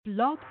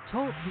Blog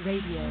Talk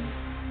Radio.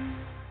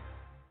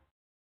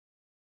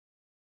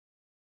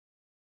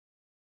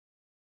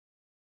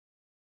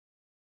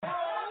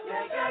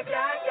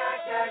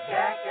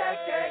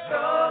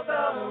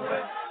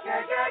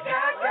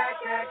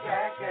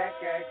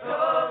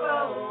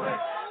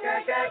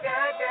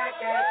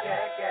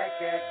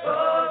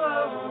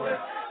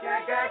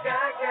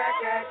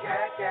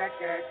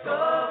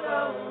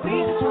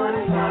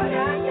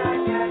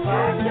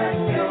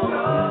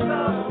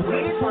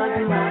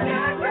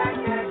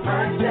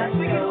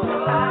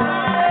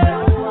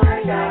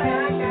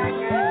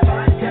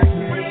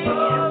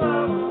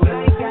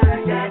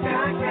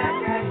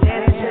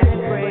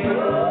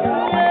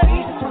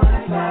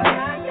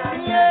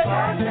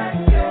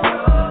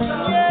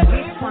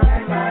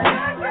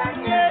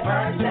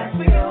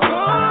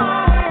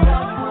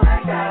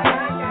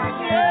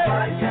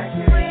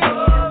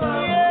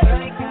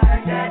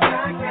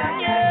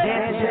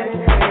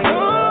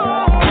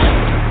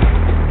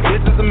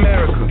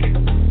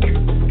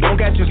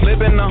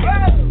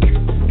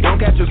 Don't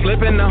catch you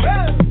slipping now.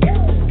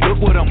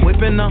 Look what I'm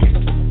whipping now.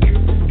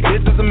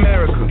 This is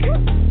America.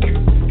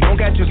 Don't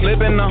catch you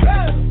slipping now.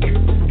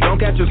 Don't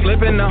catch you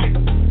slipping now.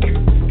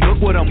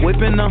 Look what I'm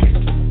whipping now.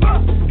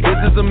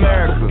 This is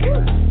America.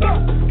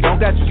 Don't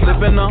catch you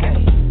slipping now.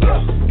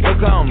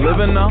 Look how I'm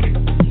living now.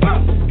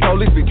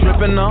 Police be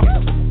tripping now.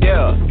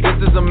 Yeah,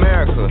 this is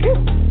America.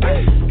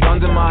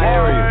 Guns in my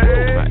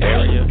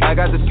area. I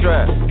got the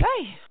strap.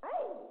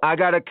 I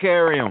gotta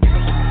carry 'em.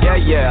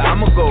 Yeah,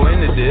 I'ma go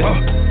into this.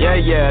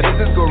 Yeah,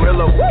 this is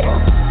gorilla.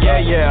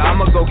 Yeah,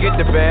 I'ma go get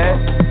the bag.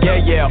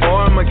 Yeah,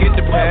 or I'ma get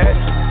the pad.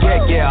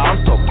 Yeah,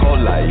 I'm so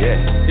cold like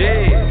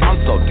yeah.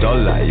 I'm so dull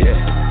like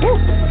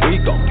yeah. We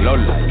gon' blow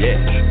like yeah.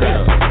 Straight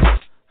up.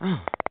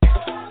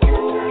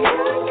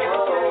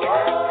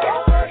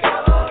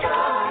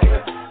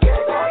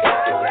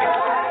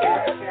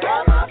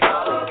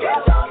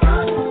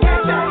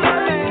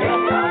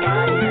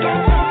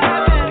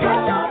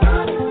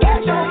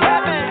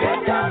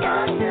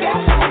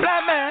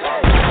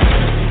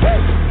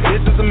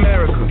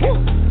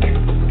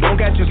 Don't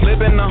catch you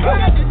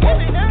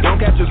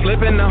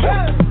slipping now.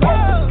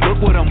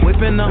 Look what I'm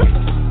whipping now.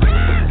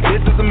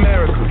 This is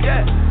America.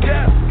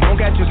 Don't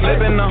catch you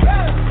slipping now.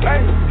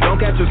 Don't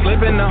catch you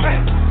slipping now.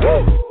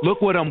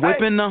 Look what I'm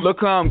whipping now. Look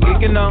how I'm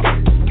geeking now.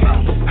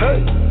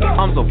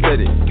 I'm so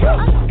pretty.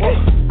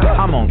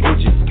 I'm on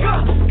Gucci.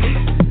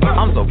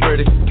 I'm so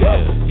pretty.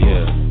 Yeah.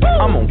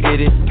 I'm gonna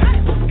get it.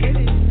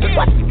 Just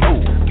watch me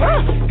move.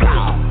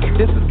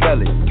 This is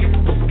belly.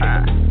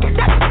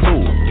 That's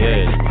cool.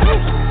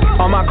 Yeah.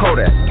 On my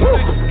Kodak.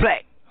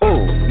 Black.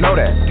 Ooh, know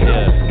that.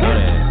 Yeah, know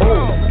that.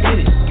 Ooh, get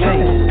it.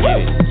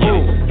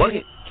 Yeah. Work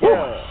it.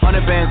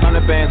 100 bands.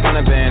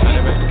 Contraband.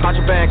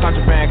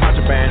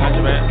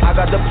 I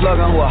got the plug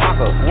on who a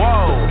hawker.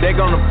 Whoa. They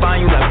gonna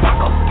find you like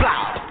Waka.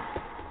 Blah.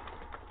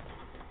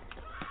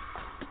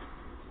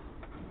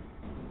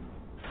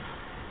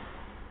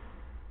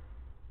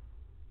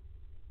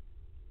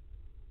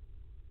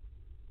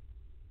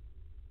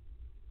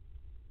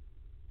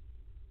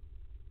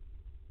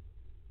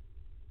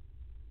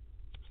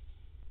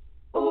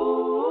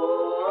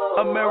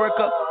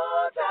 America,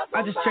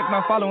 I just checked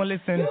my follow and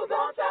listen.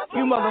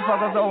 You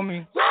motherfuckers owe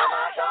me.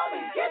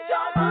 Get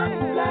your money,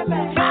 black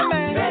man.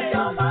 Get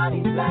your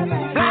money, black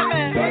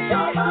man. Get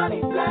your money,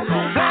 black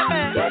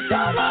man. Get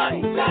your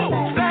money,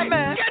 black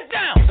man. Get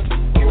down.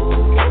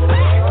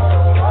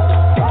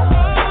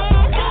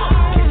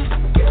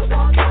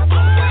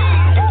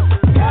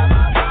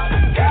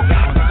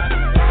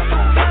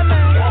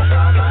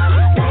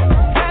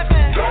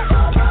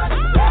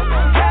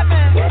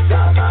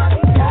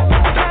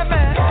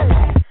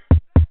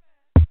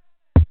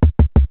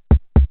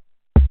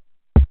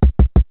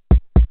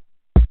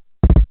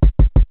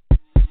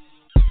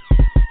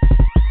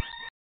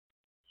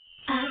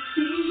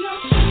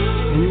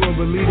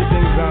 Believe the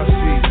things I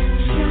see.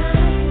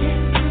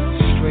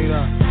 Straight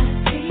up.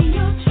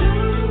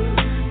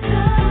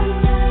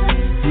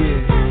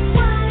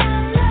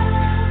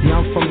 Yeah,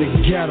 I'm from the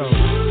ghetto.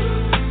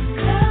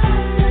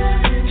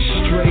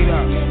 Straight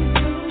up.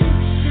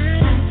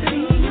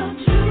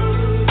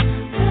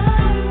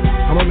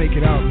 I'ma make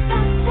it out, man.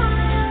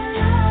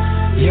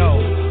 Yo.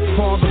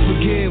 Father,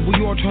 forgive,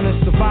 we all trying to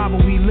survive where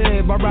we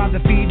live. I'd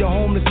rather feed the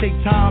homeless, take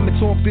time and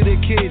talk to the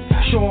kids.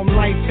 Show them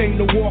life ain't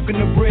no walking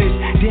the bridge.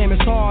 Damn,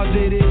 it's hard as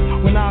it is.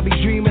 When I be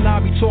dreaming, I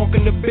be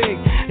talking to big.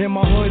 In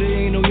my hood, it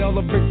ain't no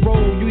yellow brick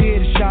road. You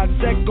hear the shots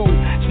echo.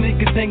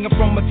 Sneakers hanging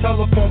from a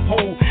telephone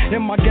pole.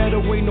 In my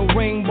ghetto, ain't no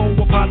rainbow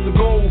or pots of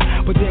gold.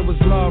 But there was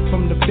love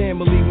from the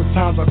family when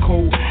times are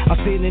cold. I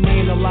seen and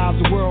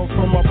analyzed the world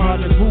from a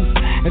project roof.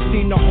 And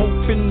seen the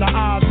hope in the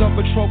eyes of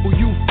a troubled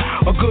youth.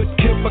 A good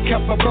kid, but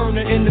kept a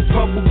burner in this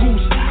bubble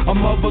goose. A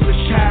motherless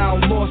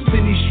child, lost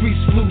in these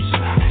streets loose.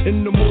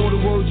 In the mortal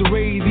words of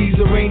Ray, these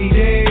are rainy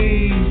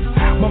days.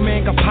 My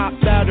man got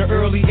popped at an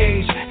early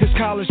age. His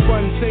college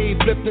fund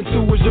saved, flipped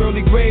into his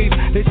early grave.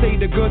 They say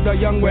the good, the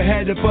young were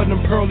headed for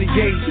them pearly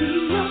gates.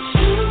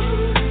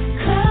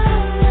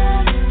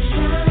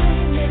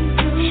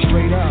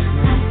 Straight up,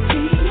 man.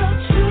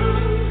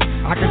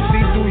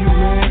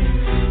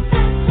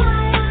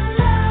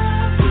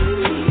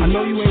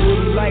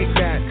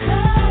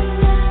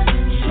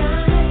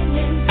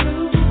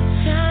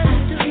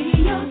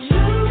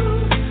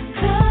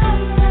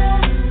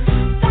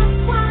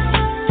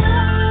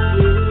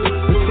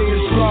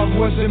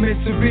 wasn't meant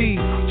to be.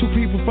 Two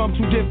people from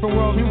two different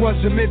worlds, we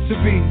wasn't meant to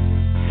be.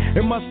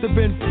 It must have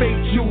been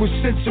fate you were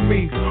sent to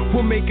me.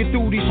 We'll make it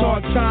through these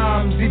hard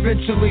times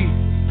eventually.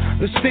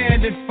 Let's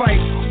stand and fight,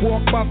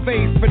 walk by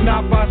faith but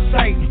not by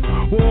sight.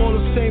 We're all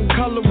the same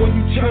color when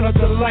you turn up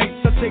the lights.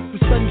 I take the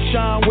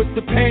sunshine with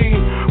the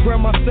pain.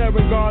 Grandma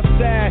staring, God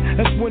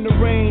sad, that's when it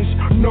rains.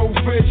 No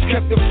fridge,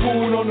 kept the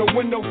food on the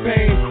window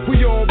pane.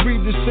 We all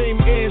breathe the same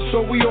air,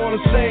 so we all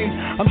the same.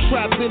 I'm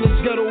trapped in this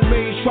ghetto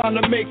maze trying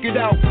to make it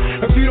out.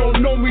 If you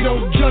don't know me,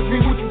 don't judge me,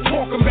 what you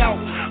talking about?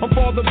 I'm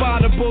bothered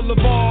by the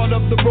boulevard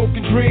of the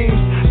broken dreams.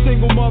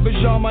 Single mothers,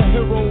 y'all my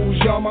heroes,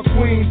 y'all my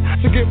queens.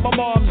 To get my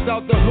moms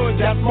out the hood,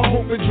 that's my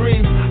hope and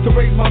dreams. To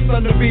raise my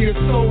son to be a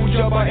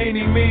soldier by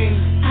any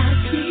means.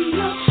 I see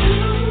your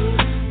true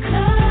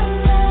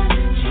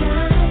colors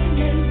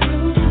shining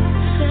through.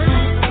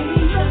 I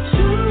see your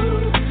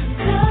true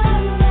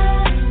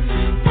colors.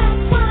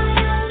 That's why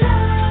I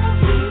love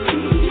you.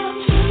 See your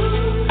true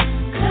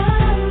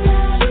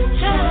colors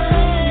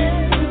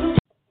shining through.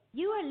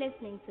 You are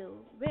listening to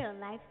Real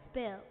Life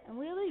Spill, and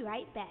we'll be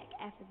right back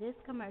after this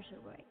commercial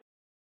break.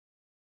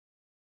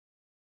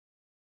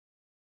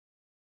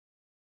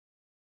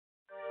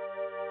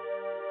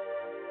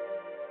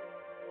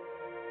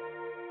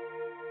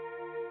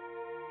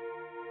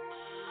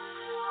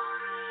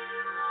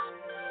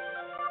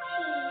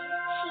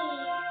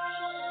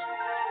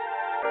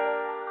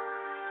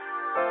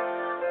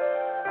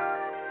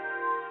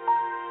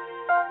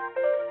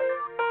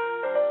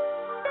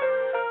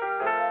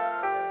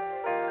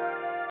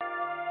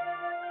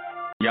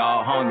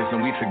 Y'all hung us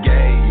and we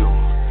forgave you.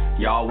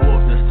 Y'all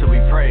whooped us till we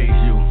praised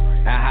you.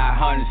 And how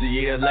hundreds of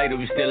years later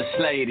we still a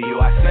slave to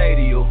you. I say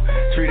to you,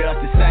 treat us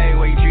the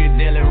same way you treated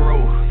Dylan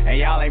Roof. And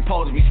y'all ain't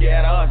supposed to be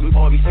scared of us, we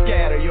supposed to be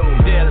scared of you.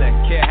 Dylan,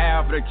 kid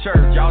half of the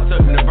church, y'all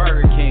took him to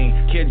Burger King.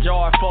 Kid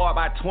George fought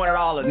about $20,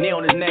 knee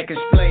on his neck and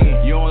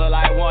spleen. You don't look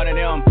like one of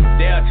them,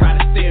 they'll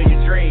try to steal your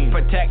dream.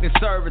 Protect and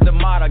serve is the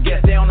motto, guess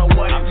they don't know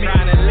what it means. I'm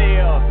trying to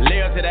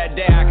live to that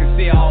day I can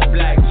see an all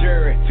black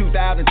jury.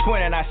 2020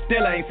 and I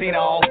still ain't seen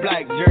an all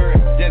black jury.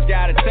 Just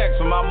got a text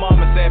from my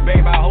mama said,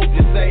 babe, I hope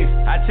you're safe.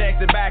 I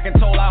texted back and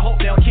told her I hope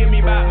they don't kill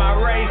me by my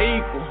race.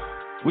 Equal,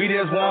 we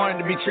just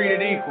wanted to be treated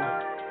equal.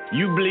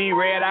 You bleed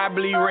red, I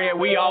bleed red,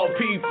 we all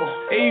people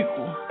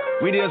equal.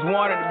 We just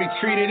wanted to be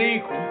treated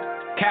equal.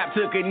 Cap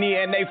took a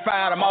knee and they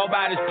fired him all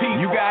by his people.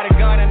 You got a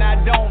gun and I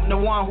don't, the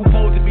one who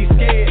supposed to be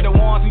scared. The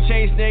ones who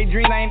chase their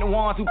dreams ain't the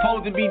ones who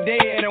supposed to be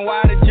dead. And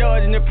why the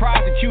judge and the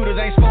prosecutors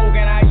ain't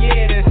spoken out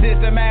yet. And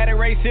systematic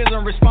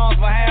racism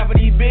responsible for half of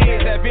these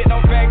bids. If it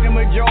don't affect the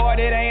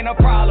majority, it ain't a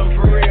problem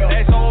for real.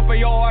 That's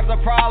opioids a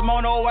problem,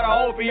 I don't know what a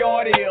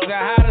opioid is. And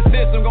how the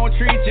system gon'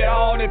 treat you,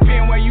 all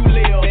depend where you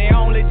live. The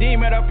only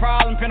demon a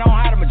problem depend on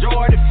how the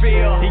majority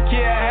feel. He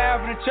killed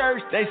half of the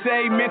church, they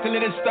say he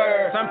mentally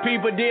disturbed. Some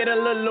people did a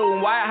little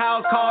White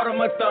House called him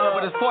a thug,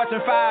 but it's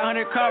Fortune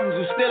 500 companies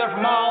who steal it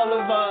from all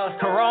of us.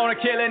 Corona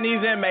killing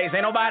these inmates,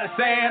 ain't nobody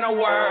saying a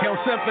word. He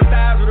don't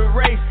sympathize with the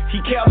race, he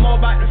care more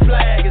about the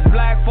flag. It's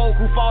black folk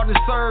who fought to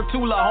serve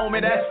too, la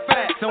homie, that's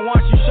facts. And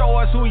once you show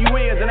us who you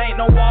is, it ain't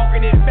no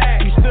walking it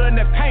back. You stood in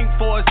the paint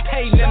for us,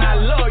 Peyton, and I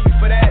love you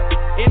for that.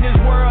 In this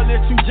world,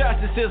 there's two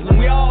justice systems,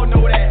 we all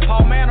know that.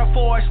 Paul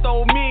Manafort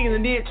stole millions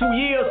and did 2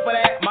 years for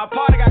that. My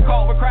partner got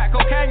caught with crack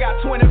cocaine, got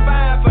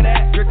 25 for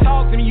that. You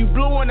talk to me, you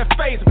blue in the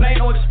face, but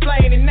ain't no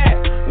explaining that.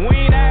 We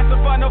ain't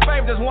asking for no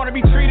favor, just wanna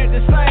be treated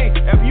the same.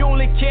 If you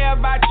only care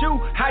about you,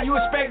 how you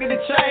expect it to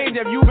change?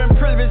 If you've been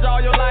privileged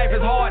all your life,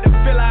 it's hard to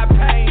feel our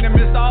pain. And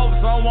Mr.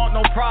 Officer, I don't want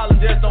no problem,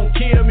 just don't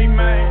kill me,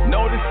 man.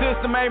 No, the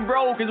system ain't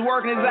broke, it's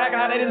working exactly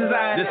how they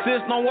designed. The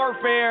system don't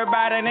work for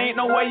everybody, and ain't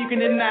no way you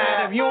can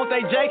deny it. If you don't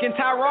think Jake and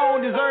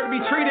Tyrone deserve to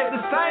be treated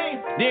the same,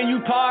 then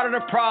you part of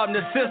the problem,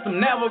 the system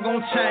never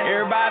gonna change.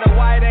 Everybody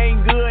white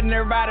ain't good, and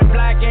everybody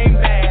black ain't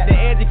bad. The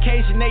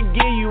education they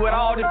give you, it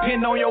all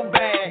depend on your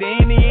bag. The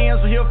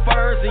Indians were here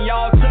first, and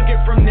y'all took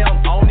it from them.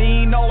 I don't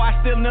even know I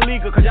still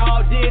illegal, cause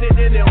y'all did it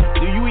to them.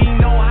 Do you even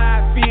know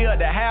how I feel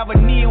to have a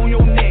knee on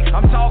your neck?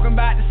 I'm talking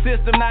about the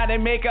system, now they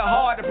make it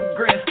hard to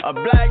progress. A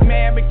black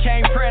man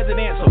became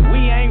president, so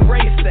we ain't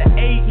racist. The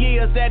 8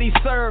 years that he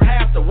served,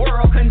 half the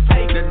world couldn't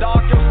take. The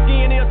dark your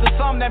skin is to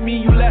some, that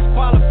mean you less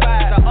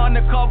qualified. The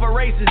undercover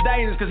race is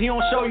dangerous, cause he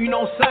don't show you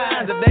no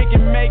signs. If they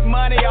can make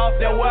money off,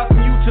 they'll welcome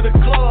you to the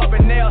club,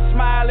 and they'll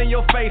smile in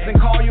your face and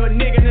call you a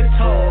nigga in the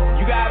tub.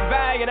 You got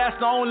value, that's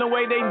the only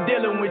way they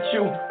dealing with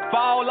you.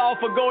 Fall off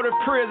or go to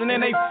prison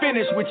and they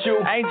finish with you.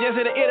 I ain't just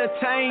here to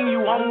entertain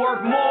you, I'm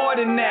worth more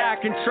than that.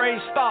 I can trade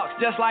stocks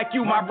just like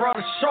you, my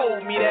brother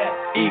showed me that.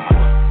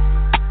 Equal.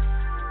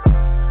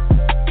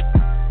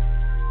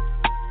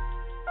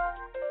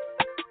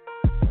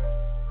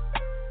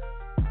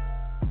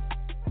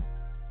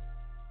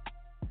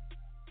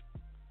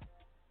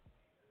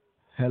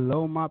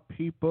 Hello, my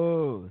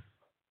peoples.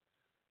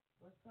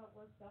 What's up?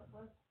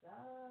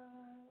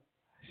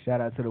 Shout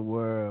out to the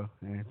world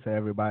and to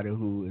everybody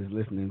who is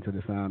listening to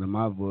the sound of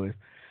my voice,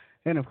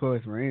 and of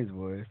course Marine's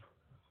voice.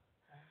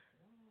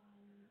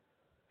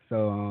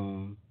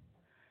 So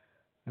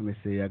let me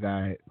see. I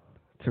got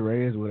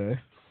Therese with us.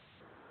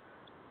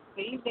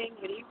 Good evening.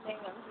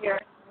 I'm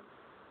here.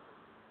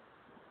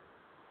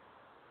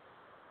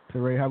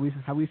 Teray,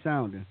 how we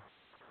sounding?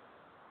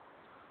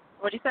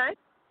 What'd you say?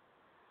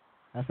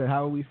 I said,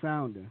 how are we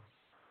sounding?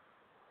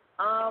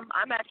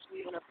 I'm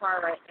actually in a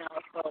car right now,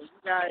 so you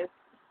guys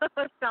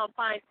sound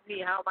fine to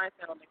me. How am I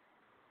sounding?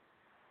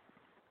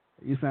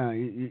 You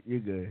sound you're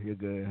good. You're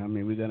good. I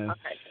mean, we're gonna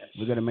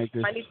make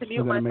this. If I need to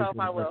mute myself,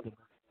 I will.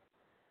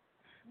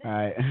 All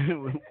right.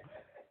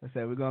 I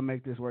said we're gonna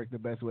make this work the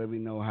best way we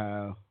know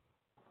how.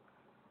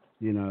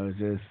 You know, it's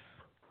just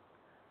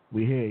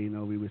we here. You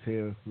know, we was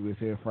here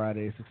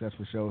Friday,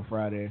 successful show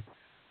Friday.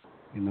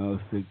 You know,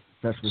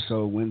 successful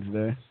show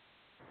Wednesday.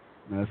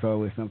 You know, it's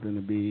always something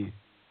to be.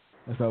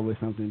 That's always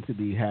something to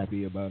be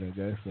happy about, I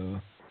guess. So,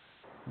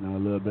 you know, a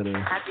little bit of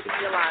happy to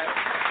be alive.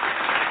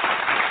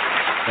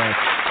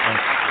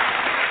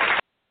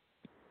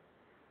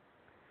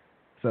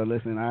 So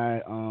listen,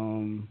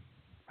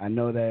 I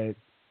know that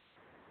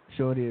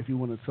Shorty, if you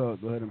want to talk,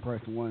 go ahead and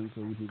press 1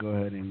 so we can go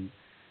ahead and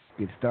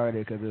get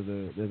started because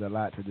there's a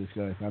lot to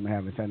discuss. I'm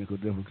having technical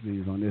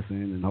difficulties on this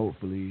end, and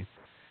hopefully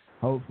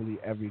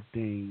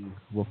everything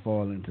will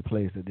fall into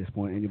place at this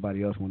point.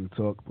 Anybody else want to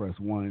talk? Press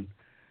 1.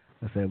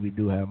 I said we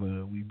do have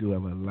a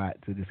lot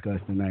to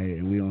discuss tonight,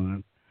 and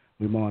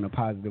we're more on a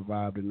positive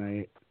vibe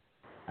tonight.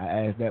 I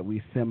ask that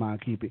we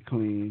keep it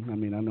clean. I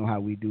mean, I know how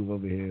we do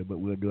over here, but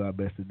we'll do our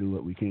best to do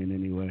what we can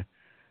anyway.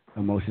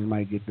 Emotions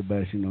might get the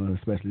best, you know,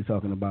 especially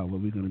talking about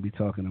what we're going to be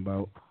talking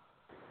about.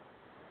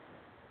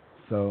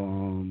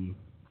 So,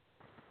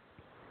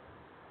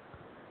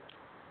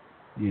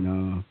 you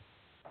know,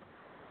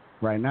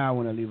 right now I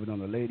want to leave it on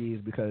the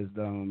ladies because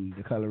the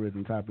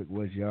colorism topic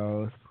was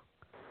y'all's.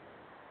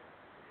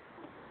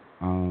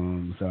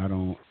 So I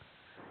don't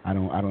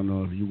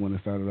know if you want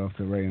to start it off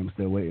to Ray. I'm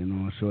still waiting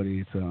on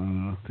Shorty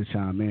to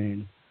chime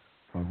in,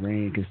 or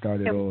Rain can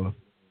start it off.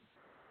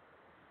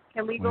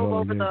 Can we go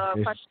over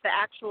the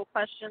actual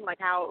question, like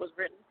how it was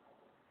written?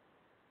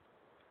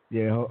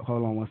 Yeah,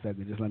 hold on 1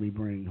 second. Just let me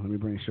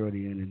bring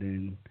Shorty in, and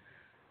then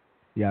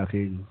y'all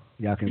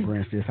can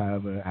branch this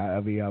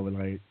however y'all would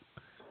like.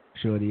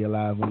 Shorty, you're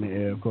live on the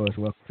air, of course.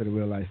 Welcome to the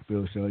Real Life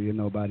Spill Show. You're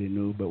nobody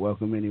new, but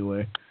welcome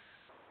anyway.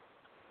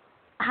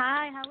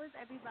 Hi, how is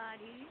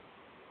everybody?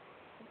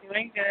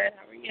 Doing good.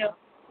 How are you?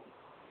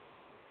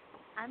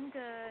 I'm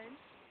good.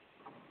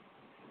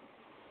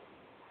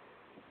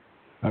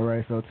 All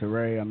right, so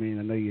Teray, I mean,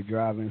 I know you're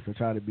driving, so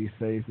try to be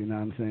safe. You know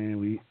what I'm saying?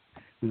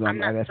 We're gonna, I'm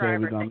not like the driver,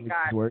 we're gonna thank make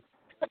God. this work.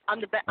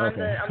 I'm the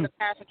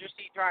passenger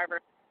seat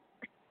driver.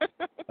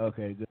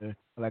 Okay, good.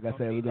 Like I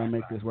said, we're gonna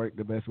make this work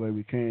the best way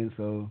we can.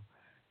 So,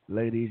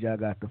 ladies, y'all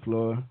got the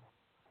floor.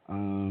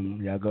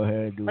 Y'all go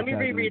ahead. Let me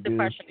reread the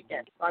question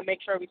again, so I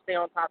make sure we stay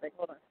on topic.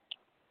 Hold on.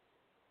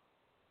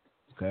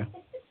 Okay.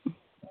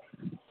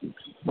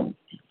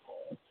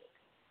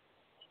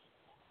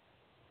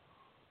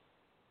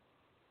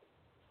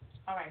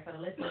 All right, for the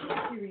listeners,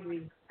 I'm going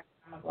to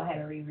go ahead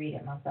and reread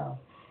it myself.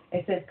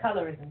 It says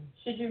colorism.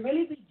 Should you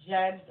really be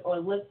judged or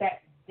looked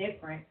at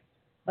different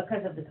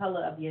because of the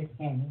color of your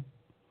skin?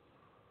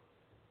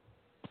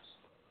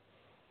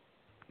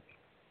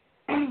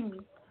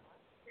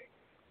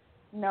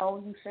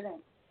 No, you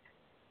shouldn't.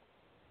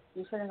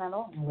 You shouldn't at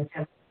all.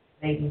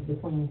 Ladies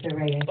between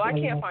Teray and Well, I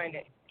can't find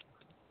it.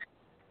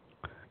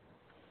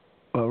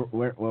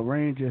 Well,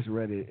 Rain just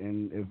read it,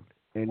 and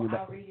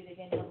I'll read it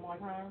again one more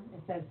time.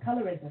 It says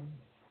colorism.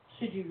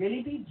 Should you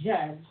really be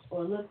judged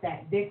or looked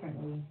at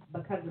differently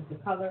because of the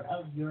color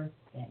of your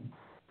skin?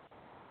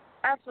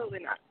 Absolutely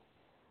not.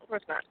 Of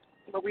course not.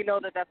 But we know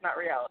that that's not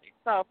reality.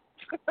 So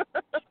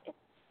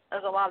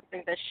there's a lot of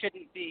things that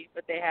shouldn't be,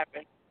 but they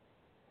happen.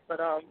 But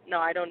no,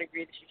 I don't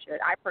agree that you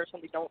should. I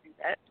personally don't do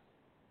that.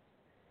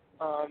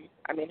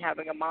 I mean,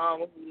 having a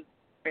mom who's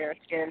fair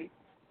skinned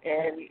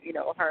and, you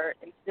know, her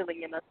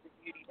instilling in us the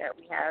beauty that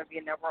we have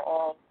and that we're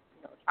all,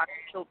 you know,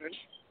 chocolate children,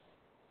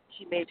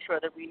 she made sure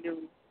that we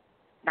knew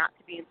not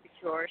to be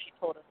insecure. She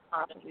told us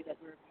constantly that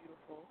we were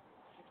beautiful.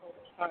 She told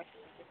us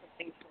constantly different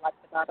things she liked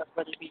about us,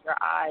 whether it be your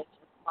eyes,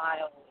 your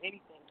smile,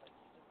 anything. Like,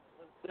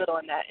 she was good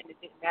on that, and it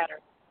didn't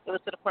matter. It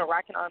was to the point where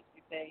I can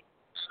honestly say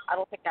I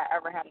don't think I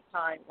ever had a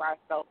time where I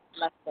felt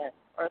less than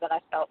or that I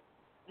felt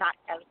not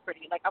as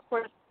pretty. Like, of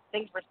course,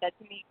 things were said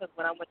to me because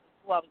when I went to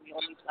school, I was the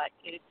only black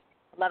kid,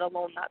 let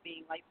alone not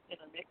being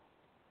light-skinned or mixed.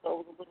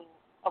 So it was a little,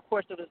 of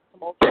course, it was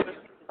tumultuous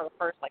for the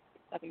first,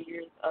 6-7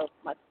 years of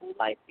my school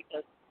life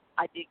because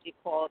I did get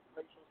called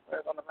racial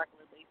slurs on a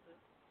regular basis,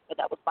 but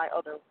that was by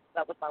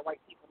white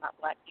people, not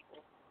black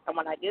people. And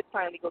when I did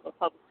finally go to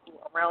public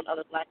school around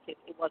other black kids,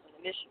 it wasn't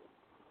an issue.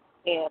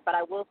 But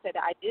I will say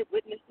that I did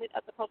witness it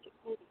at the public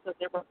school because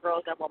there were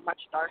girls that were much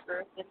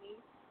darker than me,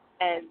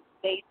 and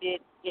they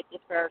did get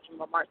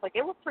disparaging remarks. Like,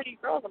 they were pretty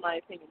girls, in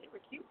my opinion. They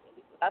were cute. At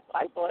least that's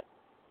what I thought.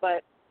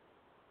 But,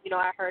 you know,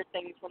 I heard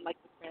things from, the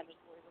Spanish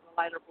boys and the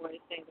lighter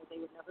boys saying that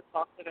they would never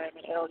talk to them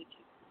and, oh, they're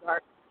too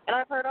dark. And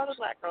I've heard other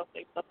black girls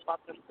say stuff about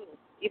them, too.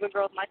 Even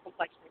girls my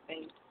complexion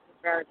saying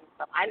disparaging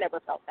stuff. I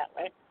never felt that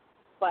way.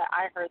 But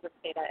I heard them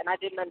say that, and I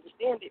didn't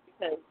understand it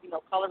because, you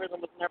know, colorism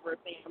was never a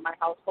thing in my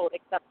household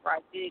except for I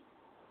did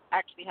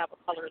actually have a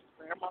colorist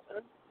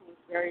grandmother who's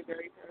very,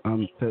 very,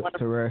 very one of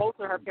Terrell, both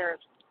of her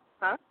parents.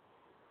 Huh?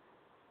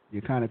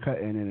 you're kind of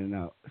cutting in and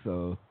out.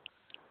 So.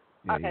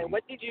 Yeah, Okay,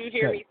 what did you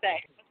hear me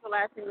say? What's the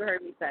last thing you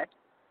heard me say?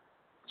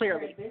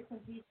 Clearly.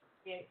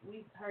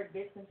 We've heard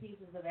bits and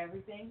pieces of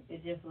everything.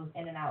 It just was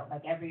in and out,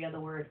 like every other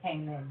word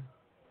came in.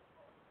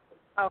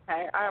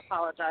 Okay, I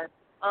apologize.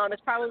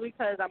 It's probably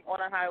because I'm on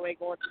a highway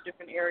going to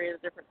different areas,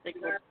 different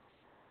signals.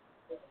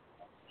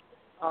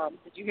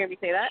 Did you hear me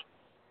say that?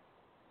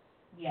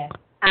 Yes.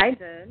 I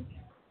did.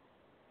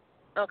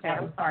 Okay,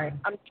 I'm sorry.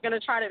 I'm going to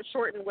try to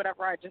shorten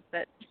whatever I just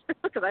said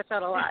because I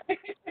said a lot.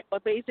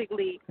 But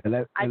basically,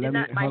 my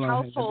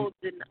household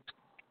did not.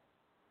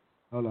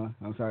 Hold on.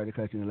 I'm sorry to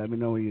cut you. Let me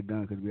know when you're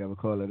done because we have a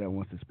caller that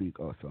wants to speak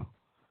also.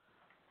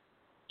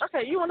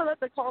 Okay, you want to let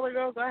the caller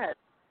go? Go ahead.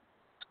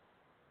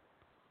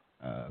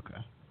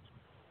 Okay.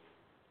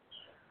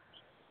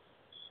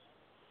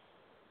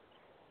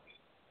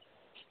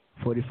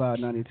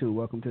 $45.92.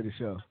 Welcome to the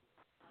show.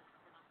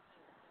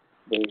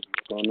 Hey,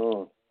 what's going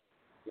on?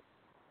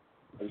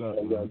 What's up,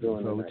 man?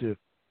 What's up with you?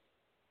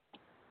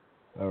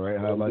 All right.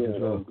 How about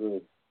yourself?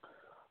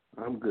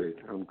 I'm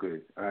good.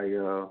 I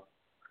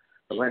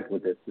like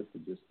what that sister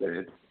just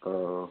said.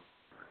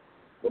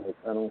 But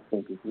I don't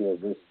think it's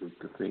realistic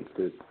to think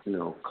that,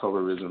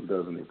 colorism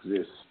doesn't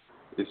exist.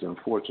 It's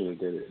unfortunate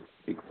that it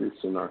exists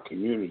in our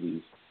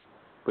communities,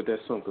 but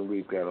that's something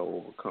we've got to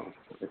overcome.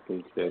 I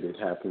think that it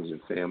happens in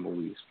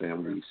families.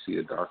 Families see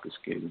a darker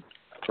skinned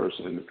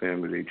person in the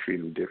family, they treat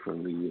them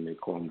differently, and they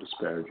call them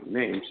disparaging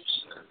names.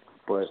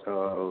 But,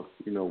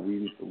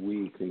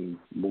 we can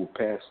move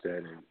past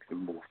that and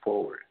move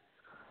forward.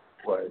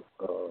 But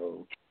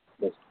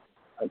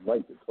I'd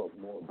like to talk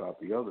more about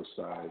the other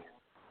side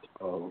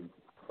of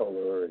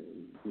color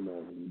and,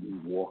 when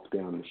we walk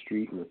down the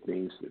street and the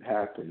things that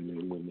happen,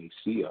 and when they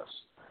see us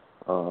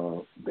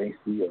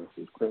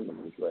as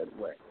criminals right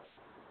away.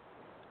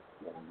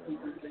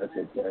 I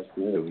think that's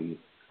really,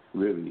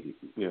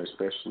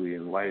 especially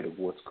in light of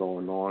what's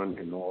going on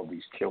and all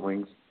these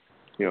killings.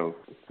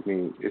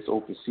 It's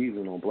open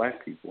season on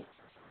black people,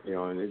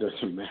 and it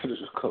doesn't matter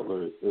the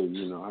color,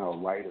 how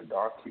light or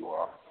dark you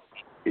are.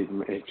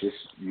 It just,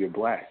 you're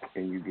black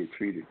and you get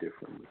treated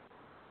differently.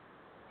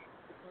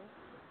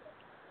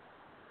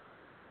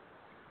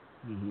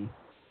 Mm-hmm.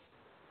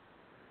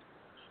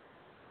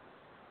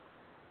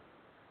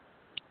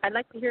 I'd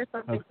like to hear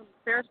something from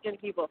fair-skinned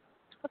people.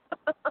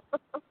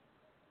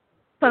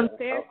 From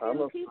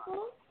fair-skinned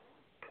people?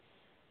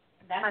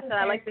 I said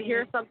I'd like to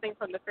hear something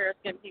from the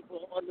fair-skinned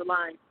people on the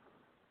line.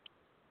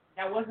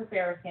 That was a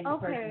fair-skinned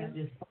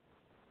person.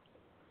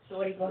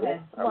 Shorty, go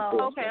ahead.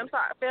 Okay, I'm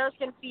sorry.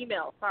 Fair-skinned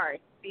female. Sorry,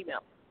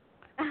 female.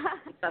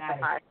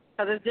 Specify.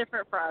 Because it's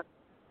different for us.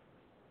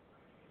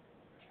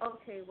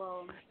 Okay,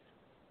 well,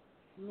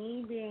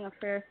 me being a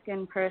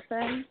fair-skinned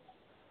person.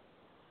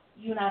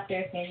 You're not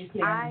fair-skinned,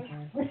 you're I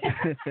haven't,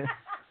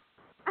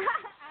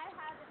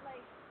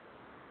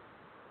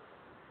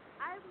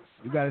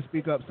 You got to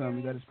speak up, son.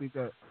 You got to speak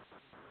up.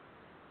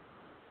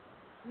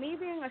 Me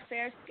being a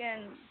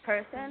fair-skinned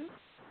person,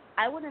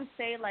 I wouldn't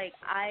say,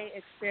 I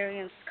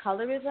experienced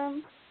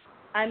colorism.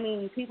 I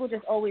mean, people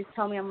just always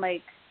tell me I'm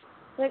like,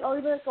 oh,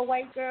 you look like a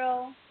white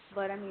girl.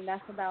 But,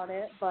 that's about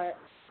it. But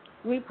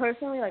me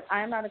personally,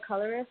 I'm not a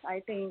colorist.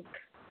 I think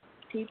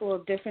people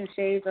of different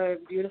shades are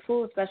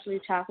beautiful,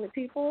 especially chocolate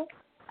people.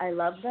 I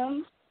love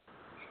them.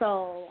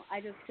 So I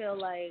just feel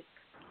like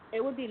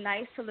it would be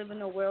nice to live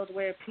in a world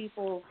where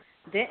people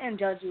didn't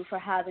judge you for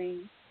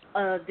having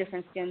a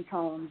different skin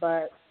tone.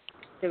 But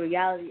the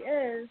reality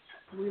is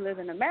we live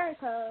in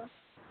America,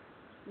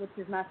 which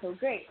is not so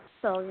great.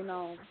 So,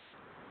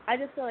 I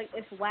just feel like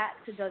it's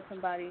whack to judge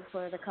somebody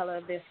for the color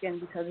of their skin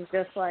because it's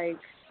just why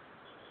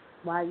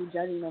are you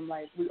judging them?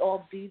 We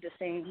all breathe the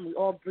same. We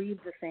all breathe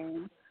the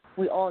same.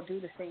 We all do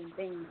the same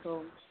thing.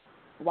 So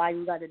why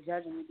you got to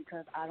judge me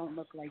because I don't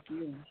look like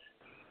you?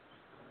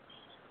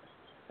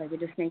 It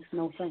just makes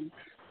no sense.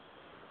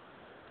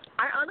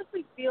 I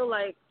honestly feel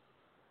like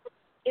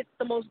it's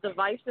the most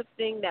divisive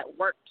thing that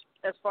worked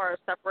as far as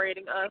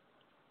separating us.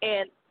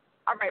 And,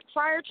 all right,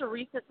 prior to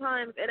recent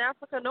times in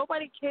Africa,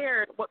 nobody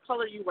cared what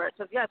color you were.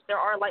 Because, yes, there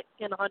are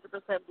light-skinned,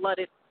 100%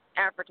 blooded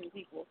African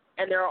people.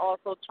 And there are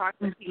also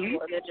chocolate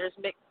people. And they're just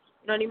mixed.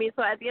 You know what I mean?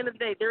 So at the end of the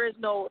day, there is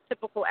no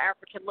typical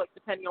African look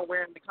depending on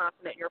where in the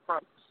continent you're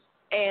from.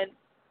 And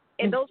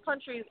in those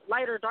countries,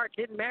 light or dark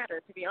didn't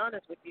matter, to be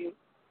honest with you.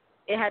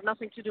 It had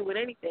nothing to do with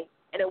anything.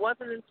 And it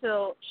wasn't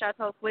until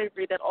chattel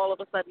slavery that all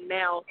of a sudden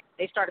now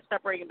they started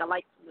separating the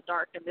light from the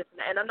dark and this and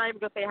that. And I'm not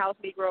even going to say house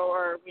Negro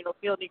or,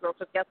 field Negro,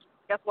 because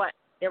guess what?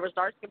 There was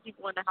dark-skinned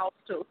people in the house,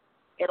 too.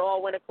 It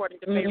all went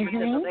according to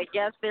favoritism. And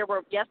yes, there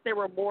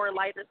were more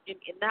lighter skin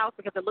in the house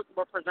because it looked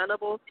more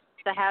presentable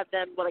to have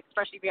them,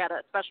 especially if you had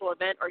a special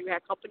event or you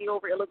had company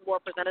over, it looked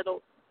more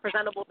presentable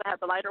to have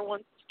the lighter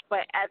ones.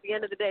 But at the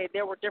end of the day,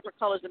 there were different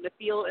colors in the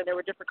field and there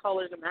were different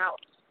colors in the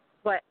house.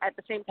 But at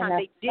the same time,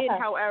 they did,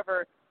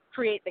 however,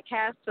 create the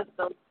caste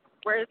system,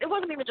 whereas it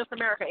wasn't even just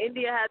America.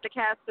 India had the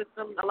caste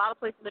system. A lot of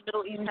places in the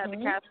Middle East had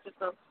the caste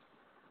system.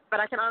 But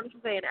I can honestly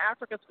say in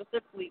Africa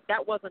specifically,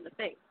 that wasn't a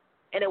thing.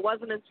 And it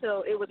wasn't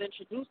until it was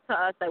introduced to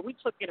us that we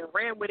took it and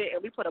ran with it,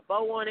 and we put a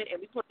bow on it,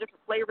 and we put different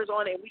flavors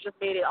on it, and we just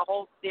made it a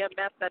whole damn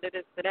mess that it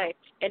is today.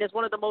 And it's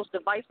one of the most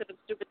divisive and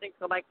stupid things.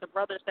 So like the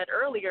brother said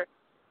earlier,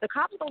 the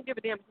cops don't give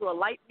a damn if you're a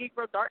light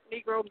Negro, dark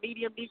Negro,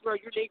 medium Negro,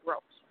 you're Negro.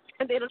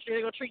 And they're going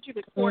to treat you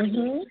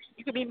accordingly.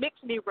 You could be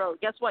mixed Negro.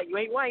 Guess what? You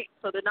ain't white,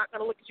 so they're not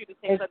going to look at you the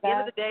same. So at the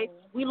end of the day,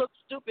 we look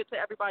stupid to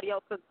everybody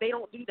else because they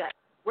don't do that.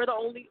 We're the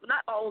only,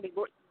 not the only,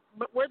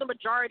 we're the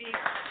majority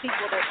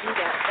people that do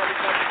that.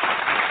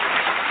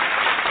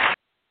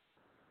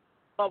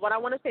 But what I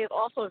want to say is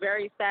also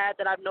very sad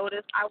that I've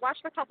noticed. I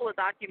watched a couple of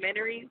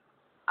documentaries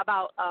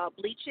about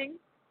bleaching,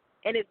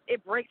 and it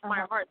breaks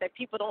my heart that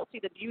people don't see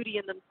the beauty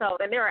in themselves.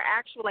 And there are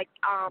actual, like,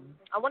 I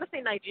want to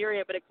say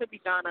Nigeria, but it could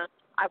be Ghana.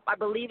 I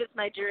believe it's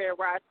Nigeria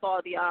where I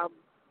saw the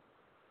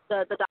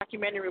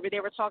documentary where they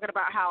were talking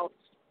about how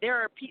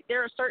there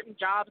are certain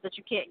jobs that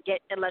you can't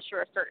get unless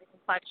you're a certain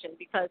complexion,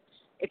 because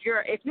if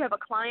you have a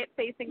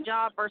client-facing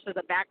job versus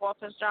a back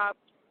office job,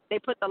 they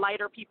put the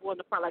lighter people in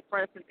the front. Like,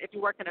 for instance, if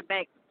you work in a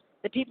bank,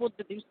 the people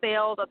that do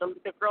sales or the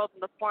girls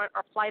in the front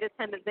are flight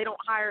attendants. They don't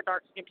hire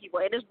dark-skinned people.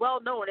 And it's well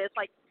known. It's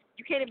like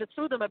you can't even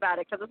sue them about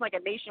it because it's like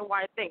a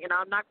nationwide thing. And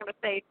I'm not going to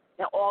say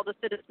that all the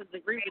citizens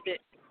agree with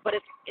it, but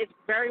it's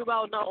very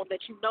well known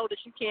that you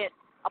can't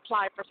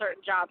apply for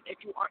certain jobs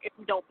if you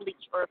don't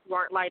bleach or if you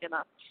aren't light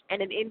enough.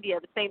 And in India,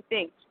 the same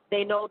thing.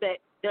 They know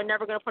that they're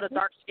never going to put a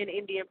dark-skinned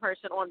Indian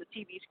person on the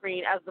TV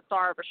screen as the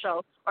star of a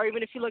show. Or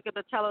even if you look at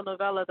the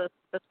telenovela, the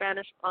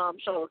Spanish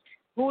shows,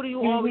 who do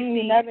you always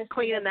see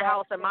cleaning the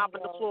house and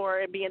mopping the floor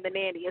and being the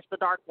nanny? It's the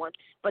dark one.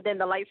 But then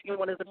the light-skinned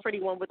one is the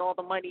pretty one with all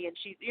the money, and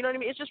she's, you know what I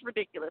mean? It's just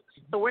ridiculous.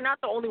 So we're not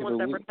the only ones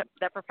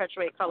that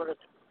perpetuate colorism.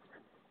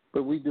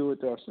 But we do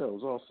it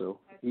ourselves also,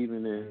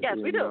 even in yes,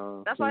 we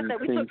do. That's why I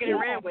said we took it and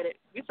ran with it.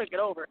 We took it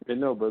over.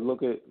 No, but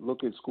look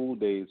at School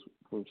Days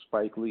from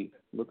Spike Lee.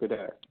 Look at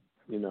that.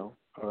 You know,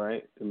 all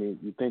right. I mean,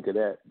 you think of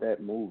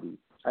that movie.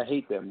 I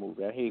hate that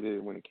movie. I hated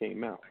it when it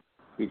came out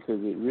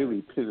because it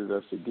really pitted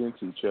us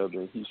against each other,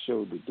 and he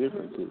showed the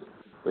differences,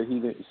 but he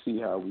didn't see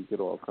how we could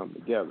all come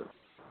together.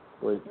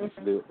 But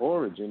the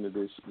origin of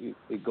this,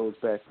 it goes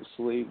back to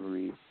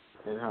slavery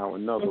and how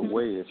another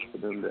way is for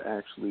them to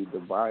actually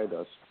divide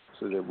us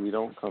so that we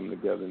don't come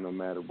together no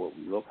matter what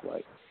we look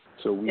like.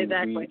 So we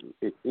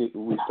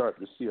start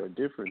to see our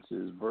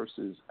differences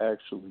versus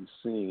actually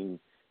seeing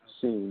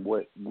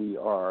what we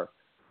are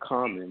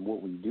common,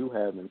 what we do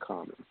have in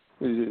common.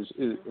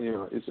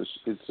 It's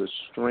a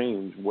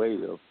strange way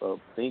of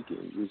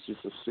thinking. It's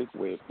just a sick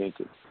way of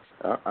thinking.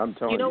 I'm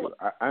telling you,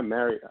 I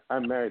married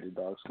a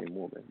dark-skinned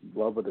woman,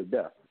 love her to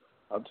death.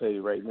 I'll tell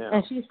you right now.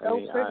 And she's so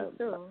pretty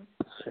too.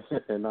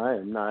 And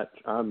I'm not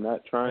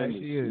trying to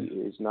see.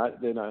 It's not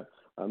that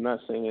I'm not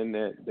saying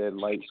that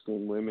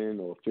light-skinned women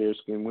or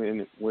fair-skinned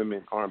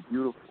women aren't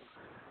beautiful,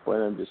 but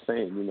I'm just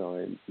saying,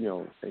 and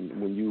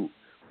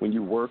when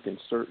you work in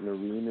certain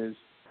arenas,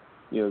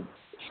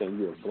 and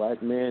you're a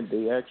black man,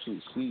 they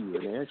actually see you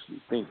and they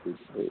actually think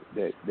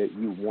that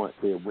you want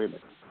their women.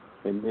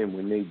 And then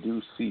when they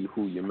do see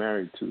who you're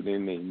married to,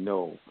 then they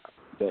know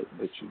that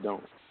you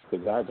don't.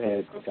 Because I've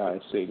had guys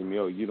say to me,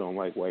 "Oh, you don't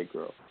like white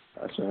girls."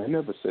 I said, "I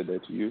never said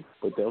that to you,"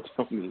 but they'll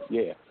tell me,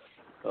 "Yeah."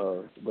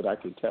 But I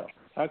can tell.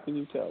 How can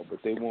you tell? But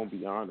they won't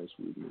be honest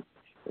with me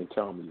and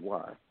tell me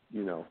why.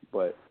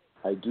 But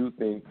I do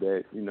think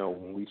that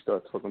when we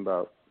start talking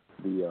about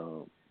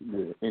the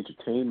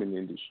entertainment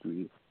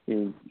industry,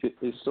 and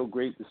it's so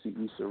great to see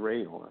Issa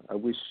Rae on. I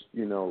wish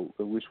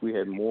we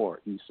had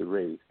more Issa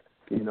Rae.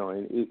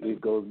 And it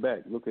goes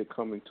back. Look at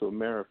Coming to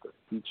America.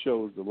 He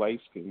chose the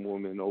light-skinned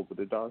woman over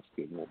the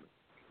dark-skinned woman.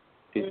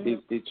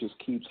 It just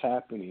keeps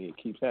happening. It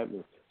keeps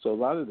happening. So a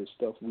lot of the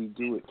stuff we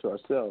do it to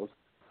ourselves,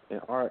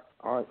 and art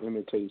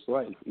imitates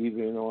life.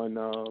 Even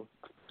on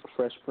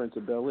Fresh Prince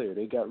of Bel-Air,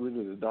 they got rid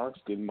of the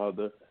dark-skinned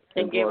mother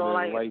and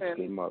brought in a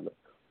light-skinned mother.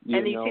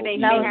 And you see, they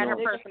had her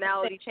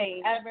personality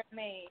change. Ever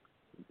made.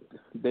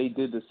 They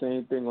did the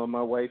same thing on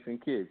My Wife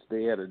and Kids.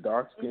 They had a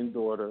dark-skinned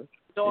daughter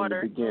in the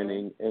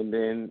beginning, and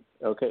then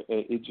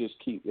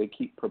they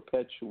keep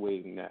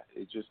perpetuating that.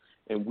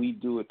 And we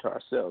do it to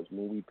ourselves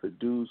when we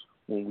produce,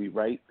 when we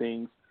write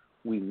things.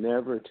 We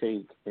never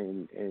take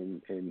and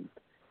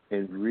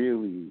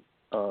really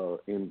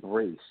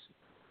embrace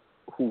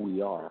who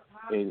we are,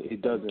 and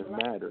it doesn't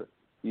matter,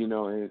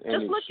 and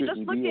it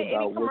shouldn't be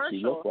about what you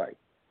look like.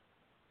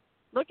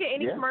 Look at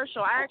any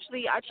commercial. I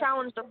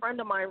challenged a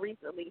friend of mine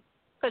recently.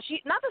 Because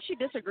not that she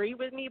disagreed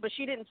with me, but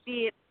she didn't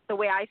see it the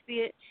way I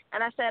see it.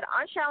 And I said,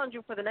 I challenge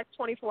you for the next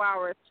 24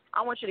 hours.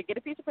 I want you to get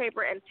a piece of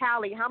paper and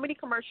tally how many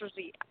commercials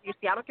you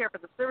see. I don't care if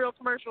it's a cereal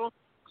commercial,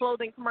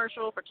 clothing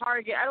commercial, for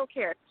Target. I don't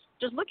care.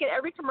 Just look at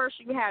every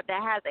commercial you have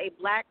that has a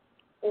black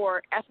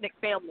or ethnic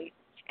family.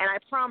 And I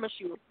promise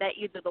you that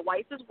either the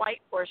wife is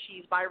white or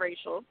she's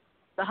biracial.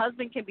 The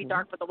husband can be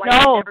dark, but the wife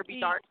can never be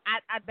dark.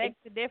 I beg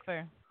to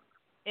differ.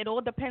 it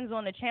all depends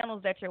on the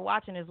channels that you're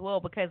watching as well.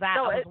 Because I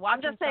No, was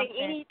watching I'm just saying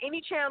something.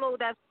 any channel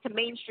that's to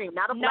mainstream,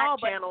 not a No, black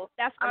but channel.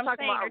 that's what I'm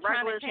talking saying. about They're a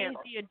trying regular to change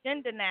channel. the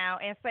agenda now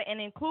and say and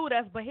include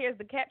us. But here's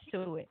the catch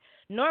to it.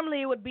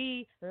 Normally it would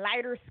be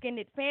lighter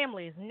skinned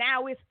families.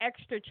 Now it's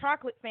extra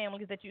chocolate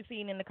families that you've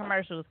seen in the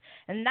commercials.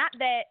 And not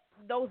that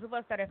those of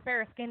us that are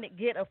fair skinned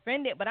get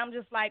offended, but I'm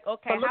just like,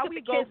 okay, But look how at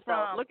we the go kids, from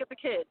though. Look at the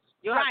kids.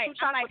 You'll right, have two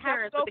chocolate like, how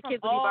parents, we go but the from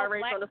kids will be all biracial.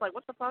 black, And it's like,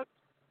 what the fuck?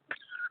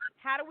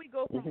 how do we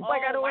go from all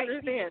Like, I don't white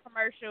understand. people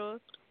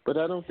commercials? But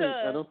I don't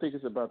think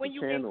it's about when the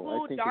you channel. I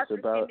include think darker it's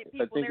about skinned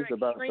people, they're it's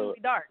about extremely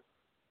the dark.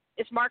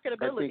 It's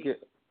marketability.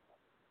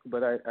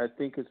 I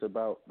think it's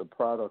about the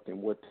product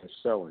and what they're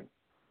selling.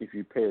 If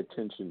you pay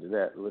attention to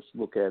that, let's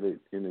look at it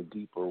in a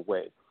deeper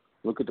way.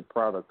 Look at the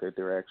product that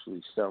they're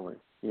actually selling.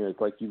 You know,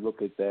 it's like you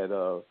look at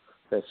that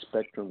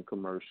Spectrum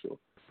commercial.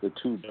 The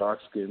two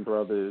dark-skinned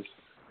brothers,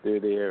 they're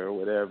there or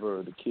whatever,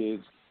 or the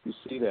kids. You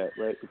see that,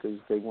 right? Because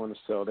they want to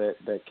sell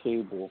that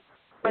cable.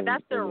 But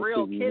that's their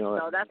real TV, kids,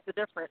 though. That's the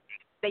difference.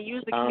 They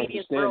use the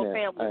comedians' real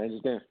families. I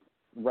understand.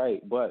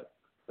 Right, but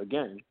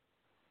again,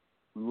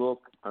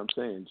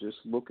 just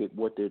look at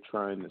what they're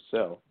trying to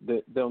sell.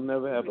 They'll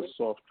never have a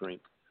soft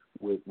drink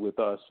with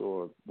us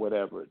or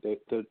whatever. They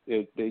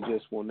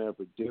just will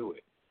never do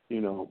it,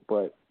 you know.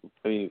 But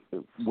I mean,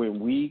 when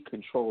we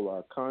control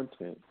our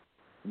content,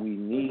 we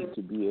need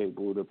to be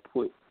able to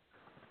put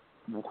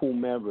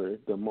whomever,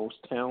 the most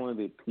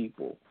talented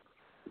people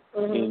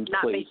in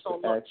place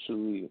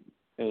actually,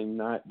 and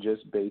not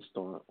just based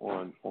on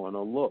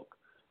a look.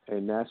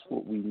 And that's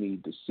what we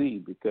need to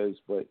see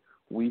but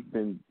we've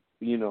been,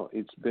 you know,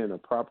 it's been a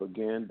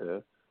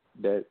propaganda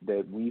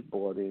that we've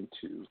bought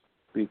into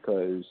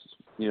because,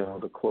 you know,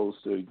 the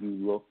closer you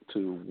look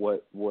to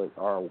what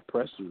our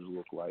oppressors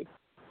look like,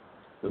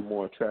 the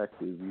more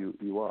attractive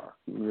you are.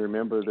 You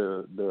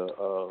remember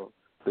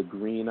the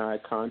green eye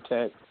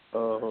contact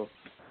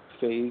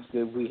phase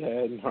that we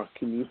had in our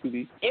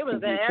community? It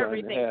was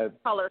everything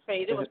color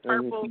phase. It was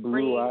purple,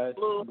 green,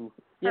 blue.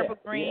 Purple,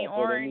 green,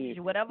 orange,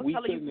 whatever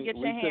color you can get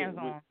your hands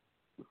on.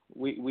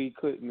 We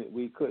couldn't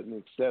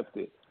accept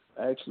it.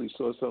 I actually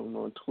saw something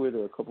on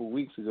Twitter a couple of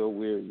weeks ago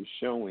where it was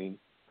showing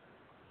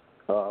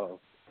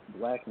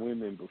black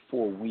women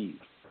before weave.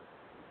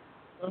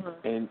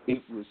 And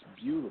it was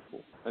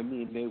beautiful. I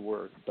mean, they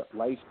were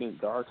light skinned,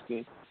 dark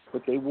skinned,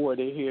 but they wore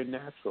their hair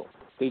natural.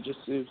 It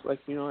was like,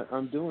 you know what,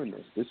 I'm doing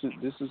this.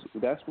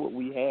 That's what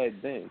we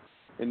had then.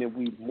 And then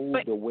we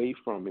moved away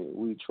from it.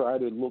 We tried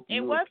to look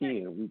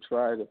European. We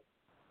tried to.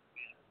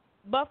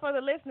 But for the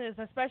listeners,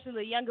 especially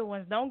the younger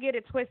ones, don't get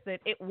it twisted.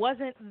 It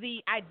wasn't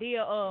the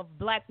idea of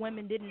black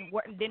women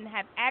didn't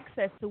have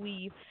access to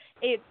weave.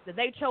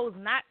 They chose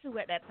not to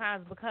at that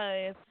time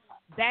because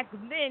back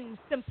then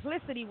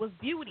simplicity was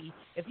beauty.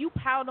 If you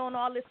piled on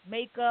all this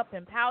makeup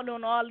and piled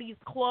on all these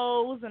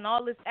clothes and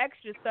all this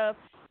extra stuff,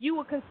 you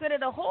were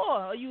considered a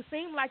whore, or you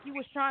seemed like you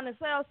was trying to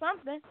sell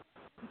something.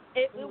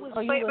 It was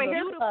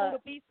beautiful to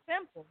be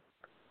simple.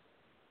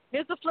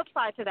 Here's the flip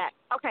side to that.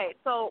 Okay,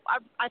 so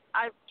I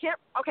can't.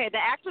 Okay, the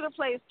actor that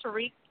plays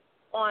Tariq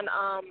on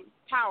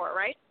Power,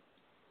 right?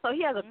 So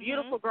he has a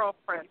beautiful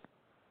girlfriend.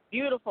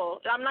 Beautiful.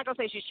 I'm not gonna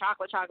say she's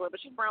chocolate, but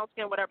she's brown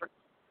skin, whatever.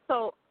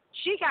 So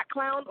she got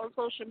clowned on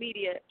social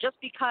media just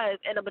because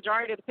in the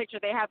majority of the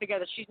pictures they have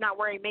together, she's not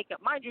wearing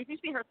makeup. Mind you, if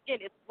you see her skin,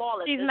 it's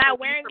flawless. She's not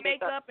wearing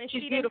makeup and she's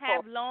she didn't beautiful.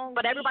 have long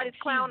But everybody's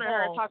clowning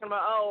her and bald. talking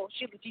about, oh,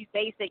 she's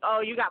basic. Oh,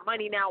 you got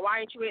money now.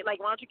 Why don't you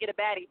get a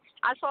baddie?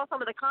 I saw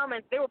some of the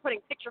comments. They were putting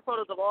picture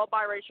photos of all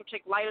biracial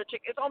chicks, lighter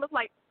chicks. It's almost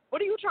like,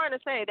 what are you trying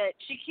to say? That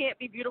she can't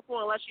be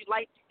beautiful unless she's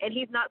light, and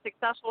he's not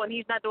successful, and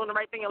he's not doing the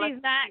right thing unless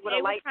he's not. He's with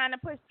a light. They were trying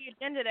to push the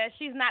agenda that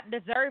she's not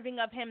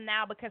deserving of him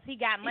now because he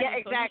got money. Yeah,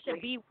 exactly. So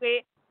he should be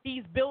with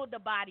these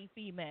build-the-body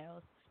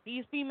females.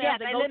 These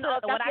females that go and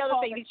then, to what I call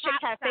these chicks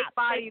have fake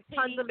bodies,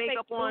 tons of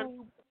makeup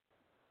on.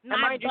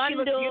 And mind you, she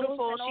looks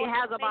beautiful. She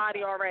has a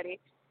body already,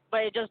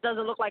 but it just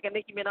doesn't look like a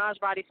Nicki Minaj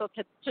body. So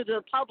to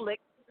the public,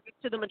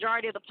 to the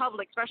majority of the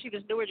public, especially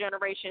this newer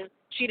generation,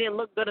 she didn't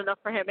look good enough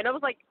for him. And it was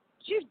like,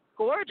 she's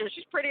gorgeous.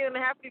 She's prettier than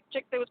half these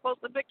chicks they was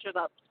posting pictures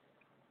of.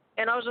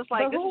 And I was just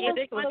like, this is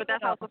ridiculous, but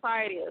that's how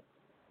society is.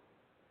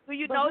 So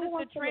you notice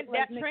the trend,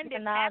 that trend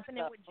is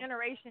happening with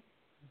generations.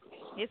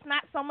 It's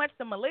not so much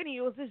the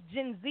millennials, it's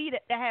Gen Z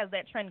that has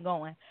that trend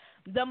going.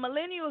 The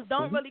millennials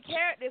don't really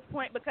care at this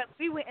point because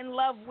we were in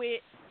love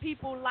with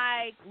people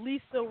like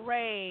Lisa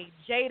Ray,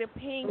 Jada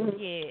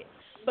Pinkett,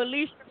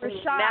 Felicia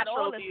Rashad,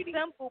 all the beauty.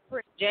 simple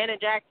pretty.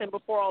 Janet Jackson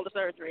before all the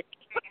surgery.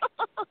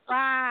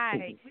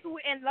 Right. We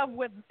were in love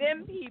with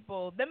them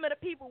people. Them are the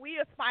people we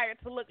aspire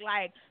to look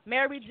like.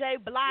 Mary J.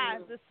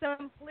 Blige, the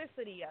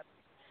simplicity of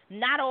it.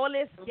 Not all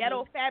this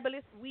ghetto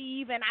fabulous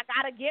weave and I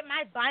got to get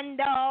my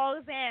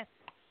bundles and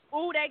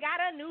ooh, they got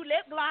a new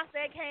lip gloss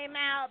that came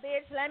out,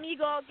 bitch. Let me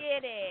go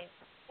get it.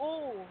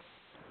 Ooh,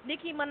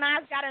 Nicki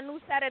Minaj got a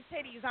new set of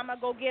titties. I'm going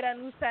to go get a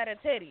new set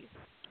of titties.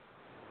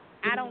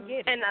 I don't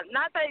get it. And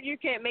not that you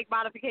can't make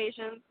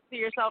modifications to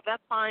yourself.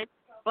 That's fine.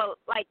 But,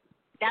 like,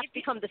 that's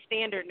become the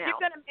standard now.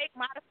 You're going to make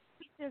modifications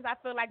options, I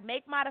feel like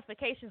make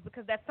modifications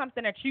because that's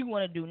something that you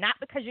want to do, not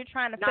because you're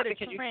trying to Not fit a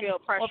because you trend feel or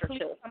pressure please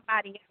to.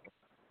 somebody else.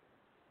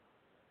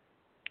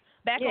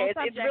 Back Yeah, on it's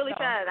subject, really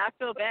though. sad. I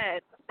feel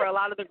bad for a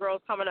lot of the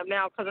girls coming up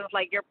now because it's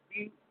like you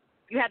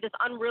have this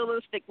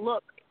unrealistic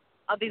look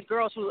of these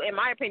girls who, in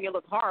my opinion,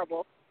 look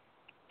horrible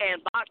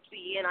and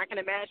boxy, and I can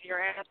imagine your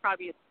ass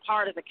probably as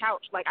hard as a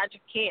couch. Like, I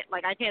just can't.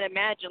 Like, I can't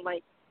imagine,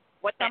 like,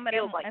 what that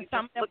feels like. And You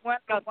some of just them look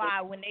wonder disgusting.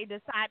 why when they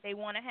decide they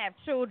want to have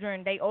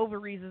children, they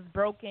ovaries is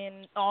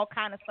broken, all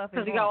kind of stuff is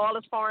Because you got all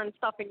this foreign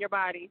stuff in your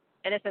body,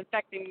 and it's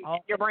infecting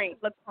your brain.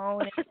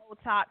 Silicone and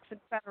Botox, et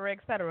cetera, et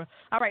cetera.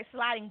 All right,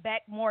 sliding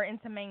back more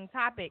into main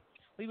topic.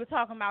 We were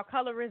talking about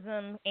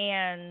colorism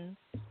and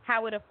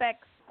how it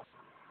affects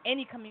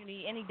any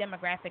community, any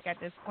demographic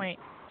at this point.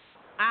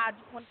 I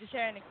just wanted to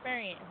share an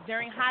experience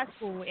during high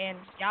school, and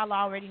y'all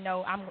already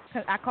know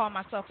I call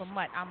myself a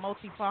mutt. I'm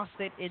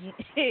multifaceted in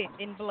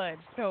in blood,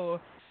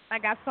 so I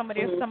got some of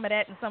this, some of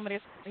that, and some of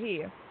this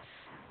here.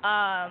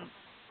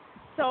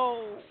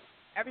 So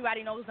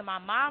everybody knows that my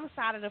mom's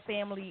side of the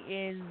family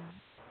is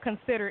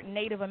considered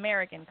Native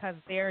American because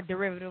they're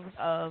derivatives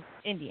of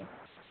Indian.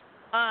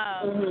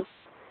 And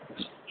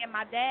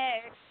my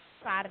dad's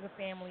side of the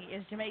family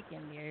is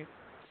Jamaican. They're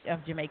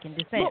of Jamaican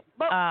descent.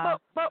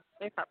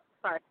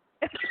 Sorry.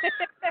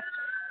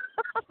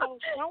 So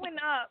growing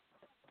up,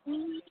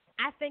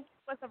 I think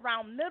it was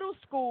around middle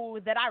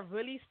school that I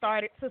really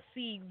started to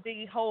see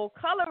the whole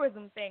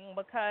colorism thing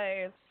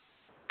because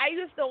I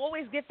used to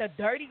always get the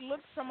dirty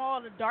looks from all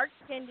the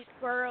dark-skinned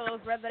girls,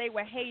 whether they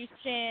were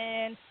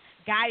Haitian,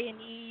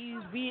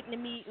 Guyanese,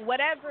 Vietnamese,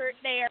 whatever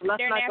their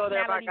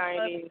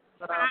nationality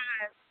was.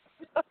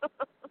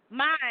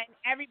 Mine,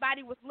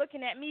 everybody was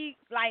looking at me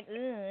like,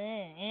 turning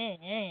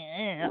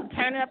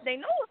up their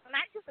nose. And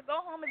I used to go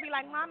home and be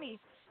like, Mommy,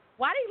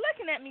 why they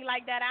looking at me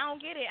like that? I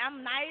don't get it.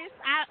 I'm nice.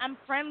 I'm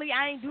friendly.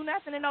 I ain't do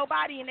nothing to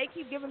nobody. And they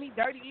keep giving me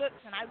dirty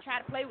looks. And I try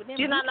to play with them.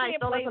 You're not nice.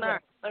 Don't listen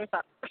to her. Let me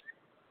stop.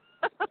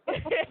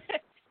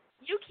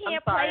 You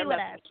can't play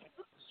with us.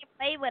 You can't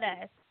play with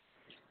us.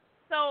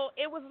 So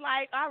it was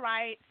like, all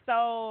right,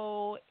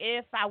 so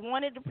if I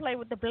wanted to play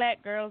with the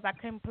black girls, I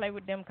couldn't play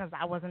with them because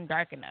I wasn't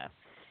dark enough.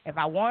 If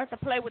I wanted to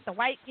play with the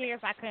white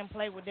kids, I couldn't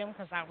play with them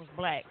because I was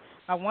black.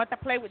 If I wanted to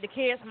play with the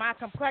kids my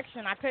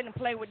complexion, I couldn't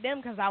play with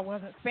them because I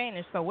wasn't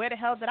Spanish. So where the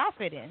hell did I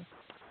fit in?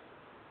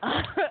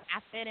 I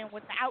fit in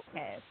with the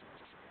outcasts.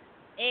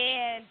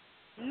 And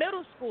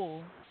middle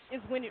school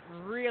is when it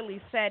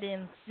really set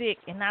in thick,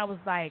 and I was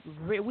like,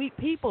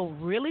 people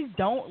really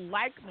don't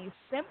like me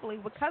simply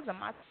because of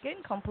my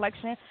skin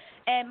complexion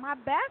and my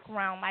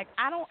background. Like,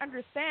 I don't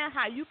understand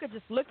how you could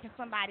just look at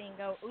somebody and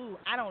go, ooh,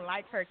 I don't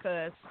like her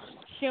because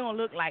she don't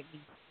look like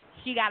me.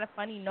 She got a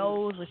funny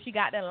nose, or she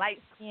got that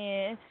light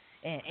skin,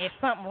 and it's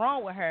something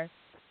wrong with her.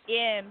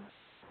 And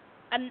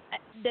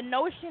the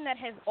notion that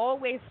has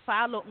always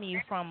followed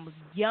me from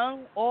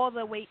young all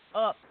the way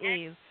up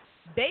is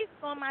based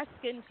on my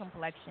skin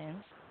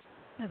complexion.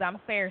 Because I'm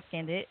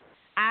fair-skinned,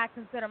 I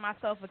consider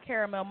myself a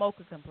caramel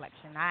mocha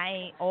complexion. I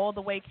ain't all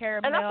the way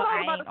caramel. And that's what I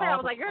was about to say. I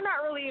was the like, you're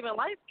not really even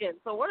light-skinned,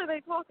 so what are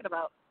they talking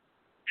about?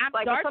 I'm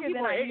like, darker some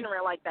people than are I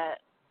ignorant like that.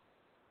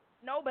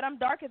 No, but I'm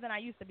darker than I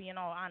used to be, in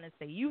all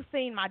honesty. You've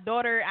seen my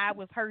daughter. I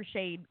was her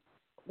shade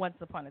once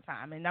upon a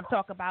time, and I'm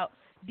talking about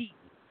deep.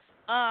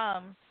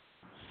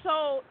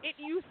 So it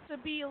used to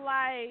be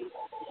like,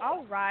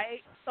 all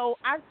right, so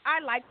I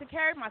like to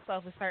carry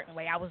myself a certain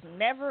way. I was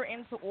never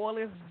into all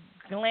this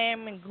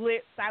glam and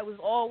glitz. I was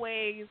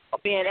always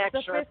being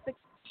extra sophisticated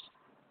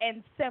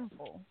and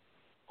simple.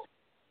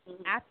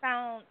 I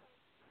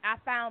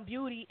found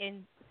beauty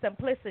in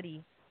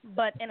simplicity,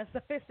 but in a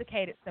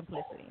sophisticated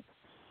simplicity.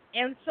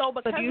 And so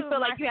because do you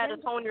feel like you had to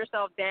skin, tone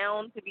yourself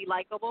down to be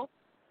likable?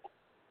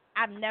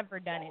 I've never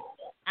done it.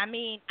 I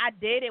mean, I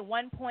did at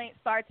one point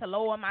start to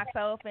lower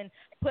myself and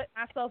put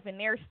myself in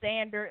their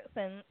standards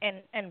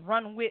and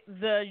run with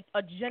the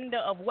agenda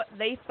of what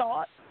they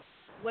thought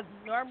was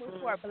normal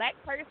for a black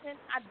person.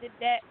 I did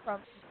that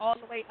from all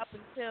the way up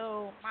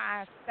until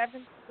my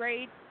 7th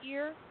grade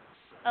year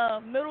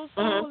of middle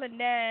school, and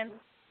then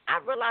I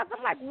realized,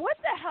 I'm like, what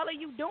the hell are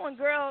you doing,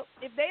 girl?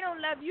 If they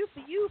don't love you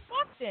for you,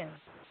 fuck them.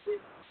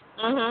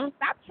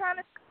 Stop trying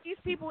to fit these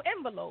people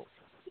envelopes.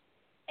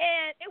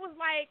 And it was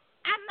like,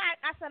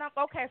 I said,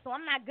 okay, so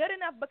I'm not good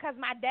enough because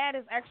my dad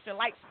is extra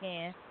light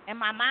skinned and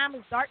my mom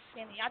is dark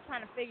skinned, and y'all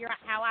trying to figure out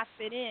how I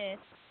fit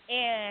in.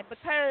 And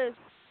because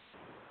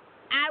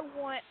I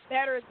want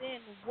better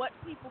than what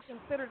people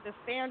consider the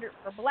standard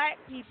for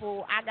black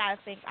people, I got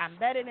to think I'm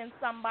better than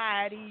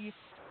somebody,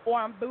 or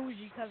I'm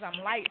bougie because I'm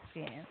light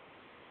skinned.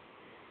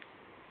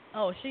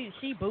 Oh,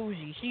 she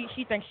bougie.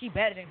 She thinks she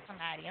better than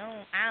somebody.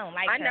 I don't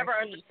like her. I never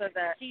understood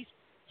that. She's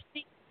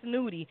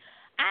snooty.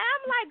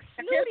 I'm like,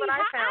 snooty. Here's what I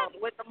found.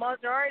 With the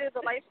majority of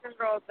the light-skinned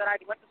girls that I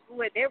went to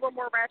school with, they were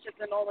more ratchet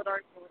than all the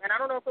dark skin. And I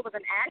don't know if it was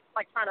an act,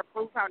 like trying to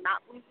prove how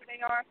not bougie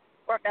they are,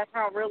 or if that's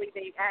how really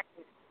they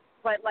acted.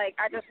 But, like,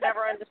 I just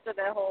never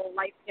understood that whole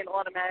light skin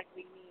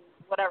automatically means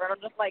whatever. And I'm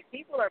just like,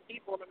 people are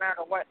people no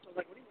matter what. So,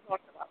 like, what are you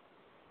talking about?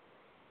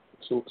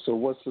 So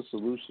what's the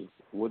solution?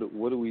 What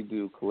do we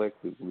do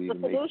collectively The to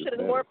make solution this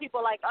is better? more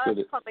people like us So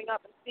that- coming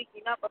up and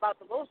speaking up about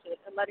the bullshit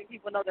and letting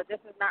people know that this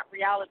is not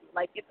reality.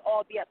 Like it's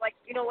all BS. Like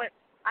you know what?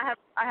 I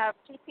have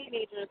two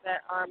teenagers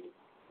that I'm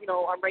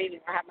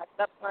raising. I have my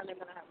stepson and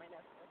then I have my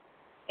nephew.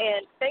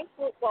 And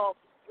thankfully, well,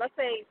 let's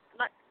say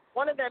not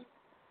one of them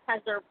has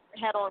their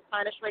head on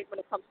kind of straight when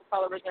it comes to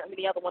colorism, and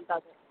the other one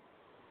doesn't.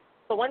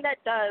 So when that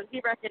does,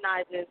 he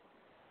recognizes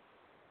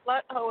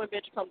slut, hoe, and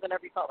bitch comes in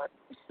every color.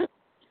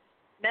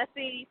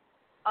 Messy,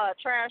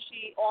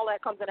 trashy, all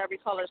that comes in every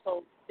color.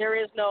 So there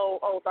is no,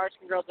 dark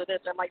skin girls are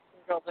this and light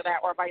skin girls are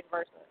that, or vice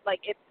versa.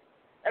 Like if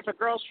a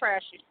girl's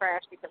trash, she's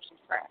trash because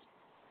she's trash.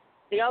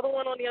 The other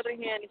one, on the other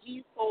hand,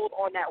 he's sold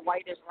on that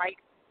white is right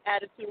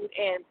attitude,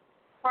 and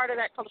part of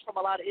that comes from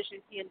a lot of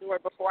issues he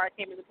endured before I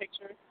came in the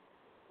picture.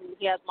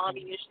 He has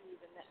mommy issues,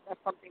 and that's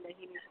something that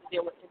he needs to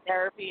deal with in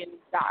therapy. And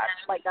God,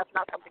 like that's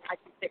not something I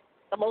can fix.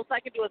 The most I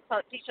can do is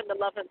teach him to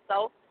love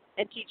himself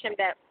and teach him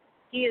that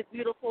he is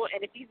beautiful.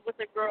 And if he's with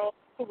a girl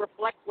who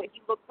reflects what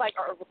he looks like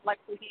or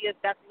reflects who he is,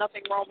 that's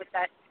nothing wrong with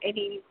that, and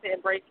he needs to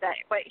embrace that.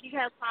 But he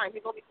has time.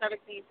 He's only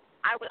 17.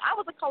 I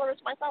was a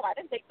colorist myself. I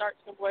didn't date dark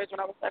skinned boys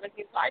when I was 17,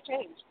 so I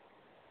changed.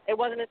 It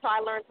wasn't until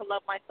I learned to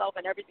love myself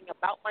and everything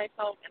about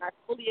myself, and I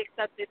fully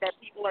accepted that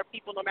people are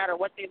people no matter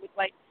what they look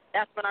like.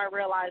 That's when I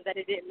realized that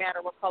it didn't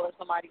matter what color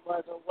somebody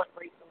was or what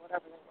race or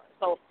whatever they were.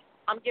 So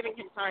I'm giving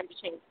him time to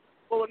change.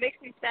 But what makes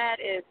me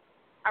sad is,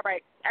 all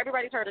right,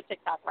 everybody's heard of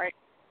TikTok, right?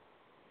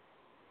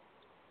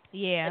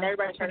 Yeah, and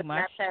everybody's heard pretty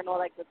of much. Snapchat and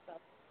all that good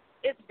stuff.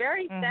 It's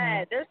very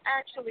sad. There's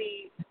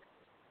actually,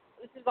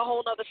 this is a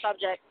whole other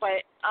subject,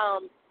 but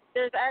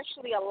there's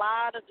actually a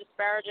lot of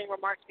disparaging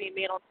remarks being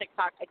made on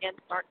TikTok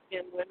against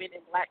dark-skinned women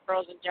and black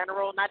girls in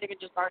general, not even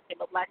just dark-skinned,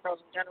 but black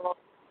girls in general,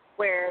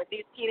 where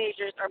these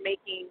teenagers are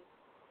making,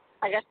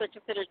 I guess they're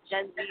considered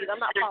Gen Zs. I'm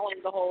not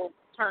following the whole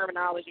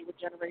terminology with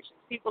generations.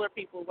 People are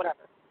people,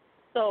 whatever.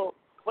 So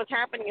what's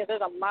happening is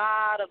there's a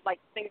lot of, like,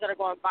 things that are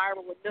going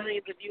viral with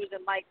millions of views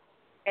and likes,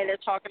 and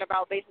they're talking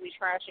about basically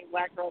trashing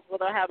black girls.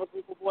 Well, they'll have a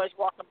group of boys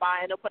walking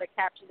by, and they'll put a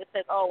caption that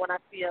says, oh, when I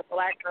see a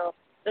black girl,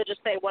 they'll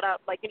just say, what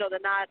up? Like, you know, the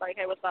nod, like,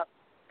 hey, what's up?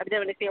 And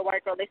then when they see a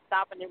white girl, they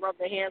stop and they rub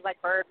their hands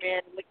like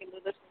Birdman and licking the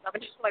lips and stuff.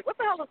 And just like, what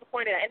the hell is the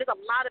point of that? And there's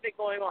a lot of it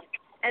going on.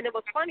 And then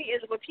what's funny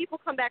is when people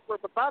come back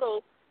with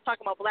rebuttals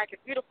talking about black is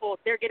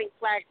beautiful, they're getting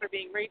flagged for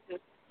being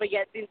racist. But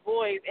yet these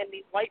boys and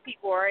these white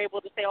people are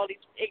able to say all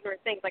these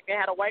ignorant things. Like they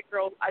had a white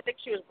girl, I think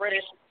she was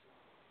British.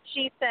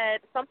 She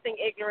said something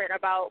ignorant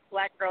about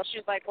black girls. She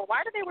was like, well,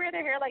 why do they wear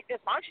their hair like this?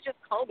 Why don't you just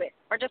comb it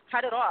or just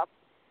cut it off?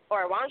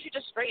 Or why don't you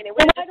just straighten it?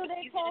 Wouldn't it just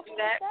be easy to do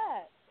that?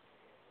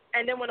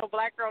 And then when a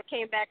black girl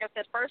came back and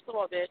said, first of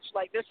all, bitch,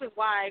 like, this is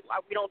why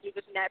we don't do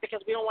this and that, because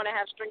we don't want to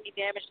have stringy,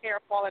 damaged hair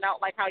falling out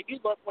like how you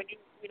look when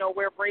you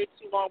wear braids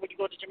too long when you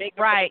go to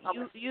Jamaica. Right.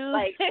 You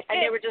like,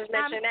 and they were just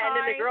mentioning that. And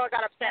then the girl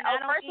got upset.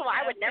 Oh, first of all,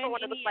 I would never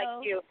want to look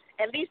like you.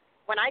 At least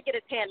when I get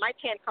a tan, my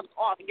tan comes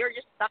off, and you're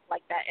just stuck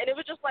like that. And it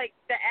was just like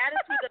the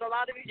attitude that a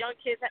lot of these young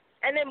kids have.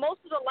 And then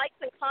most of the likes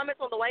and comments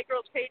on the white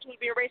girl's page who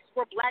was being racist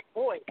were black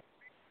boys.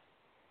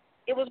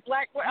 It was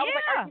black boys. I was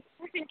like, are you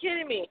freaking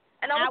kidding me?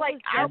 And I was like,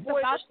 our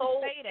boys are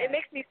so, it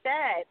makes me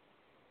sad.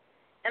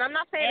 And I'm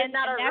not saying it's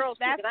not our girls,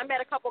 too, because I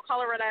met a couple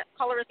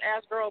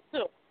colorist-ass girls,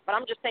 too. But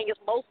I'm just saying it's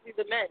mostly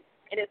the men,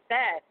 and it's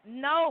sad.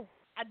 No,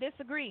 I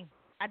disagree.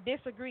 I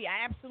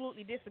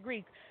absolutely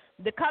disagree.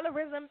 The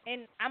colorism,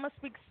 and I'm going to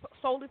speak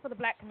solely for the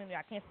black community.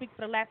 I can't speak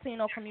for the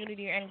Latino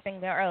community or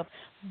anything thereof.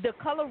 The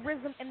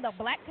colorism in the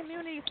black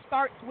community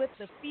starts with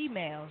the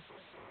females.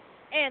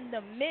 And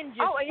the men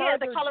just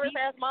the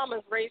colorist-ass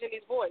mamas raising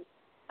these boys.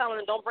 Telling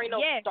them, don't bring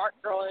no dark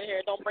girl in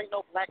here. Don't bring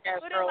no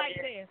black-ass girl in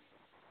here. This.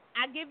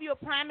 I give you a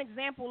prime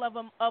example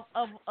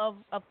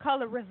of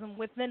colorism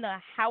within a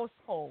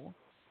household.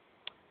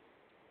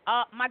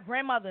 My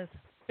grandmother's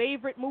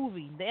favorite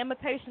movie, The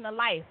Imitation of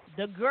Life.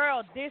 The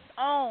girl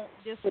disowned,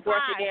 despised,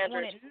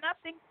 wanted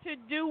nothing to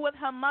do with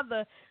her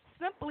mother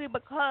simply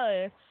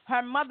because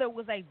her mother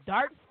was a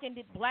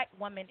dark-skinned black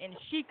woman and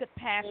she could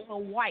pass for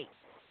white.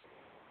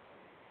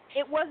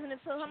 It wasn't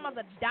until her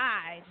mother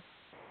died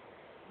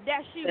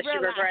that she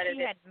realized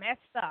she had messed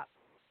up.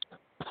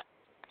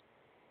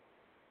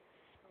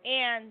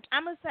 And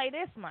I'm going to say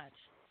this much.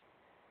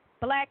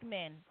 Black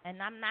men,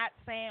 and I'm not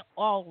saying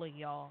all of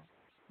y'all,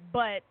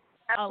 but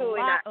absolutely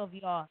a lot not. of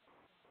y'all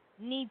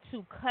need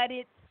to cut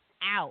it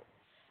out.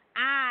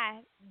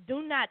 I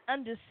do not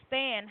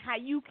understand how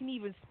you can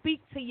even speak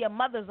to your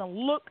mothers and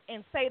look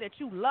and say that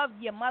you love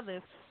your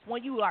mothers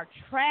when you are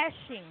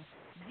trashing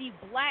the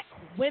black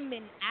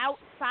women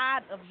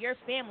outside of your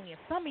family. And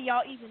some of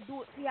y'all even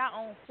do it to your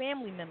own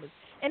family members.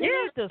 And it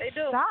needs to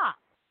stop.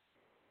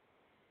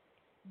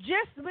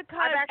 Just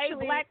because a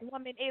black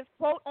woman is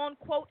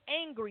quote-unquote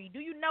angry, do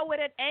you know where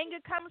that anger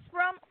comes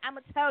from? I'm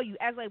going to tell you,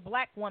 as a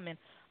black woman,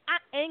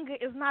 our anger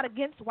is not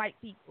against white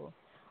people.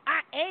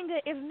 Our anger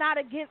is not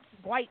against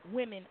white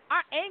women.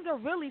 Our anger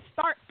really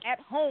starts at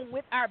home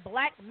with our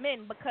black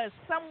men, because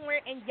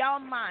somewhere in y'all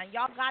mind,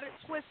 y'all got it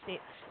twisted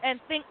and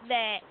think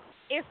that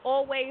it's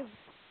always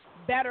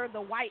better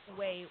the white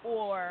way,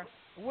 or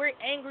we're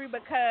angry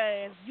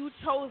because you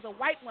chose a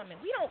white woman.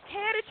 We don't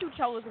care that you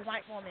chose a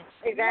white woman.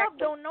 Exactly. Love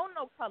don't know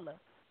no color.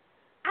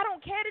 I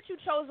don't care that you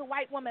chose a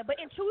white woman, but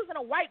in choosing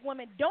a white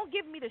woman, don't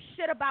give me the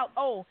shit about,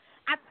 oh,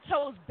 I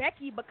chose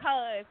Becky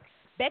because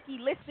Becky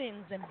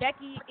listens and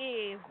Becky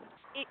is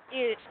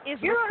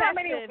You know how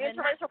many receptive and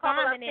not interracial couples I've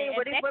dominant, seen and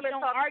where these Becky women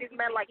don't talk to argue these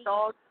men with like me.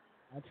 dogs?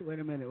 Wait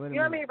a minute. You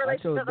know how many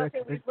relationships I've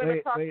seen where these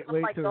women talk to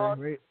them like dogs?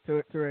 Wait,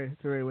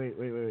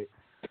 wait.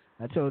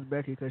 I chose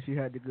Becky because she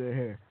had the good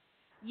hair.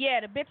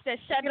 Yeah, the bitch that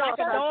shut You like a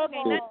don't dog trust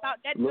ain't me. nothing about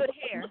that good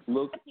hair.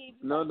 Look, Becky,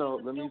 no, because she's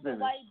a let me stupid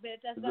finish. white bitch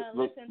that's gonna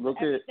Look- listen look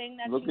to at- everything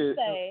that look you at-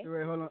 say.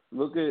 Hold on.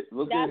 Look at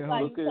That's why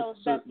you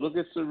chose Becky. look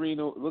at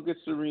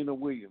Serena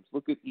Williams.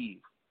 Look at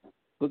Eve.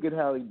 Look at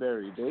Halle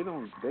Berry. They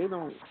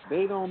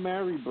don't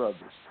marry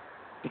brothers.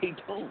 They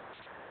don't.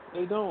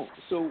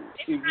 So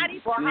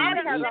Well,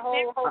 Holly has a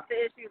whole host of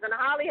issues, and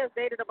Holly has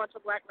dated a bunch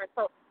of black men.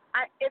 So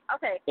it's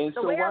okay. And The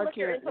so way I why look at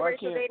can't-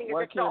 interracial dating is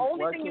if the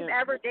only thing you've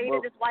ever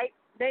dated is white,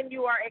 then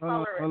you are a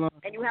colorist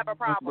and you have a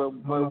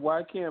problem. But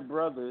why can't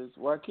brothers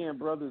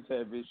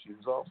have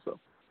issues also?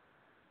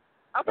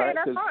 Okay, Right?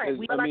 that's fine.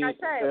 But like I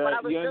said, what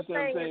I was you just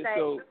understand saying what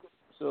I'm is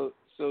saying?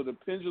 So the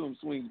pendulum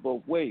swings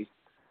both ways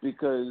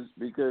because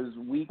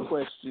we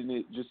question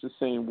it just the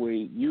same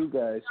way you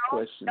guys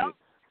question it.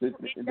 The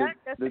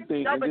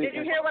thing. No, but did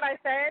you hear what I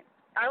said?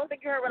 I don't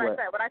think you heard what I What?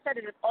 said. What I said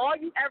is if all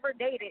you ever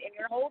dated and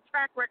your whole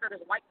track record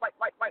is white,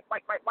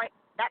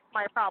 that's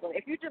my problem.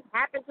 If you just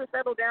happen to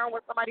settle down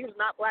with somebody who's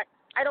not black,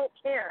 I don't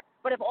care.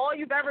 But if all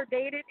you've ever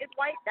dated is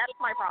white, that's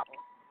my problem.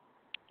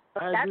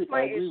 I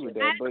agree with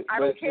that, but I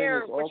don't then care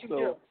it's what also you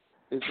do.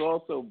 it's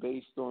also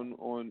based on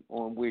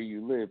where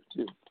you live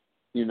too.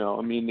 You know,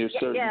 I mean, there's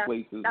certain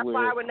places that's where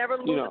why I would never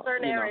move to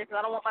certain you know, areas because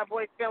I don't want my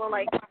boys feeling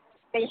like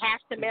they have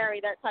to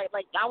marry that type.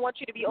 Like I want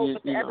you to be open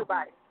to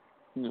everybody.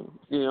 You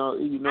know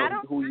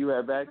who you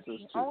have access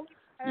to.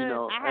 You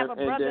know, I have a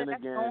and brother then that's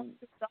again, going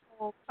through the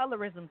whole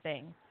colorism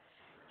thing.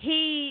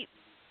 He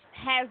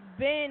has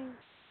been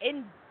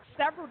in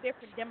several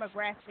different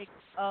demographics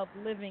of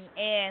living,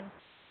 and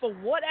for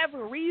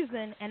whatever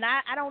reason, and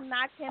I don't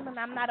knock him and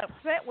I'm not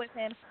upset with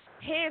him,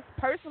 his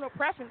personal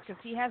preference,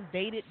 because he has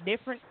dated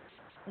different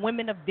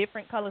women of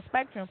different color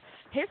spectrum,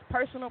 his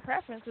personal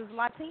preference is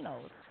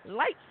Latinos,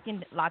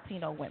 light-skinned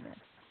Latino women.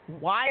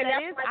 Why and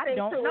that that's is, my I thing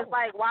don't too. know. It's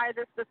like, why is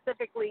it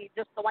specifically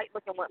just the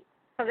white-looking ones?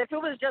 Because if it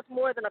was just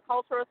more than a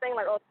cultural thing,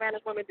 like, oh,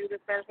 Spanish women do this,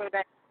 Spanish women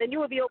that, then you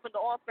would be open to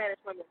all Spanish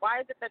women. Why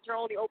is it that you're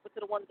only open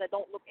to the ones that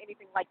don't look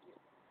anything like you?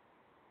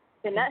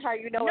 And that's how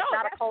you know it's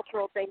not a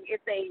cultural thing.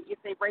 It's a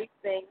race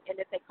thing, and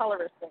it's a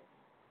colorist thing.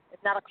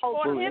 It's not a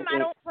cultural thing.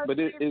 thing. But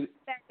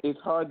it's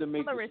hard to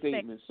make the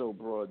statement so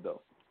broad,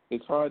 though.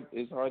 It's hard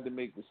to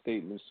make the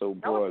statement so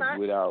broad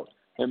without.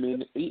 I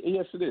mean,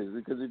 yes, it is,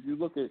 because if you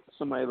look at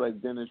somebody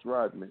like Dennis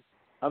Rodman,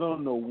 I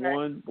don't know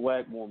one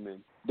black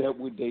woman that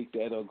would date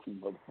that ugly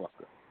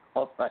motherfucker.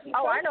 All right.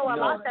 Oh, I know a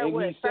lot that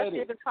would, especially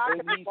if it's talking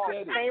And he about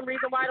said the it. same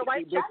reason why the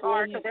white chicks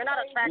are, because they're not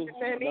attracted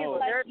to him either.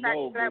 They're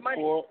attracted to that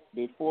money.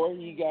 Before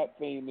he got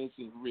famous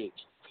and rich,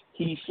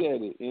 he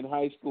said it. In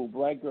high school,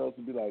 black girls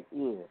would be like,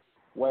 ugh,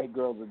 white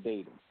girls are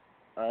dating.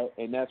 All right?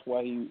 And that's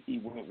why he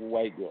went with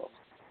white girls.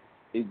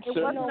 It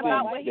wasn't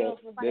about what he was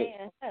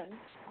saying.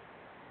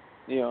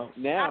 You know,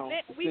 now,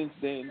 since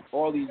then,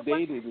 all he's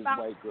dated is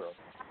white girls.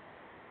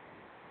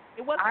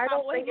 I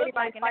don't think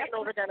anybody's fighting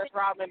over Dennis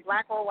Rodman,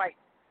 black or white.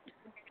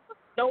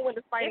 No one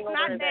is fighting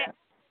over that.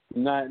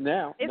 Not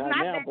now. Not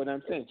now, but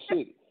I'm saying,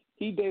 shit,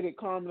 he dated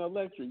Carmen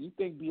Electra. You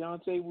think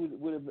Beyonce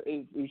would have,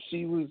 if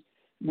she would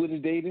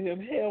have dated him?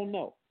 Hell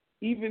no.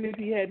 Even if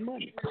he had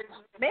money.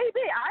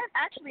 Maybe. I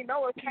actually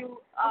know a few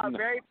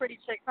very pretty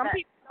chicks that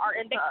are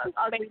into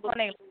ugly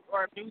looking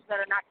or dudes that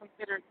are not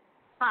considered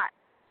hot.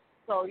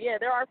 So yeah,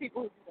 there are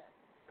people who do that.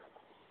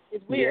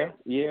 It's weird.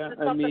 Yeah.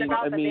 I mean, look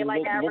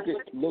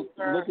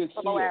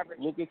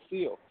at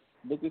Seal.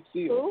 Look at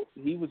Seal. Who?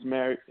 He was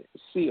married.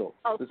 Seal.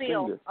 Oh, the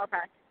Seal. singer.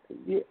 Okay.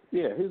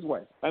 Yeah, his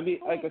wife. I mean,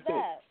 like I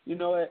said, you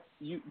know what?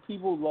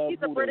 People love. He's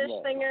a British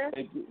singer.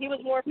 He was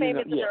more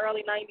famous in the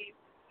early '90s.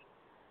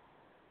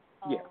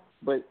 Yeah,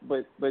 but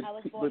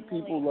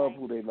people love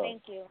who they love.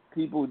 Thank you.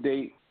 People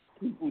date,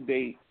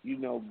 you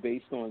know,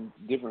 based on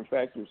different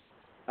factors.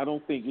 I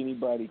don't think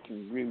anybody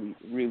can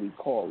really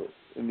call it.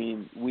 I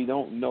mean, we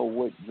don't know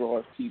what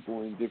draws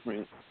people in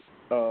different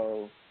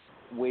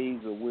ways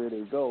of where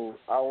they go.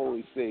 I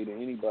always say to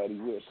anybody,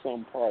 we're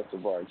some parts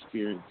of our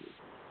experiences.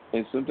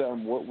 And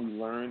sometimes what we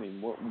learn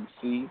and what we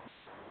see,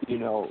 you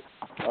know,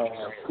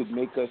 could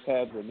make us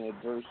have an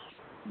adverse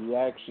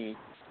reaction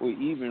or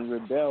even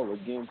rebel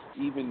against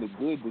even the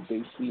good that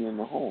they see in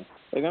the home.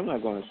 Like, I'm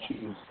not going to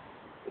choose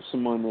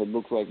someone that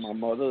looks like my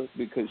mother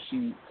because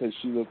she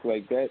looks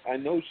like that. I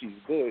know she's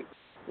good,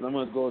 but I'm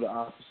going to go the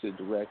opposite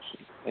direction.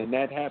 And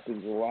that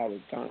happens a lot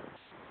of times.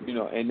 You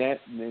know, and that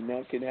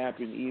can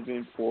happen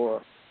even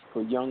for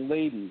young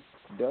ladies.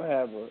 They'll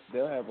have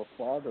a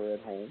father at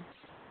home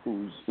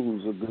who's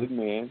a good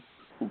man,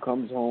 who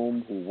comes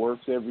home, who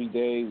works every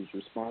day, who's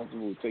responsible,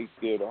 who takes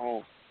care of the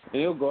home.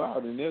 And they'll go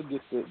out and they'll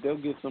get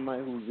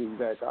somebody who's the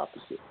exact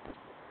opposite.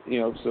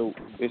 So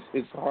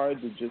it's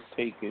hard to just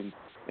take and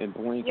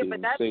blanket but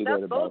and say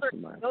that about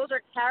somebody. Those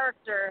are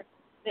character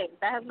things.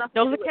 That has nothing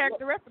Those to do are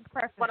characteristic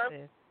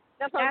preferences.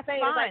 That's what I'm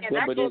saying. Fine. And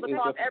that goes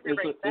across every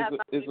race.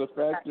 It's a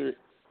factor,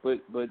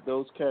 but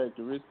those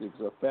characteristics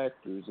are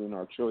factors in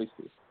our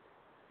choices.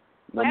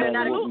 No matter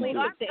not what we do.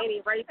 to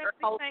any race or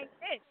culture.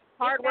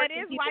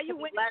 Hardworking people why you can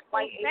be went black,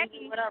 white,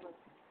 Becky, Asian, whatever.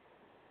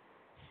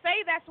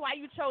 Say that's why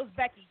you chose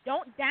Becky.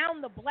 Don't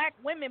down the black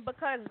women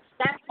because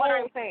that's what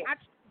I'm saying. I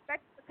chose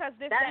Becky because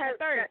this, that, and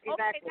the third.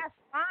 Exactly. Okay, that's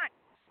fine.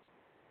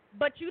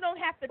 But you don't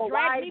have to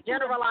why drag me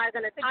generalize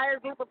an entire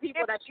group of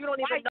people that you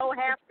don't even know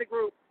half the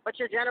group, but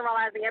you're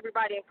generalizing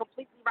everybody and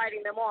completely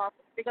writing them off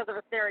because of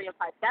a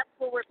stereotype. That's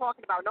what we're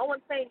talking about. No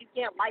one's saying you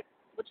can't like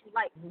what you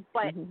like,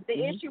 but the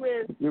issue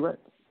is you're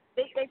right.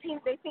 They seem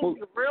to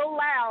be real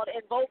loud and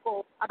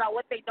vocal about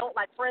what they don't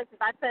like. For instance,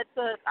 I said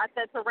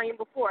to Rain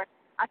before,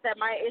 I said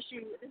my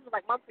issue, this was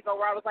like months ago,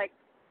 where I was like,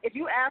 if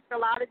you ask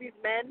a lot of these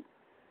men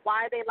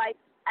why they like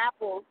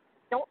apples,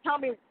 don't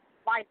tell me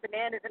why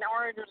bananas and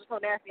oranges are so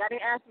nasty. I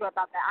didn't ask you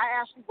about that. I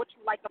asked you what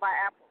you like about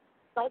apples.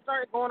 Don't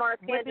start going on a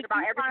tangent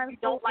about everything you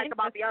don't like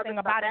about the other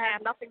stuff. That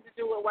has nothing to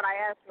do with what I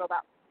asked you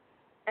about.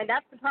 And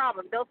that's the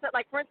problem. They'll say,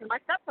 like, for instance, my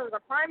stepson is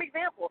a prime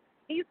example.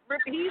 He's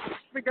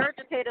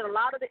regurgitated a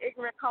lot of the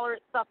ignorant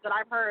colored stuff that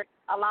I've heard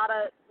a lot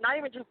of, not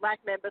even just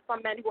black men, but some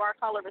men who are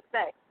colorist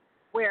say,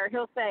 where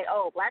he'll say,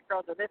 oh, black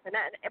girls are this and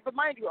that. But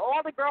mind you,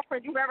 all the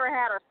girlfriends you've ever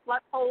had are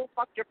slut holes,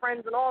 fucked your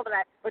friends and all of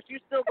that, but you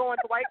still go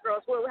into white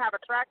girls who have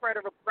a track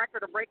record of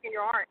breaking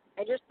your heart,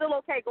 and you're still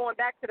okay going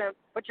back to them,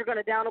 but you're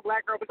going to down a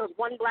black girl because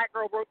one black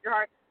girl broke your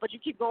heart, but you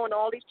keep going to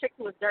all these chicks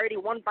who was dirty,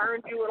 one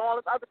burned you and all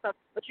this other stuff,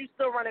 but you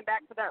still running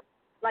back to them.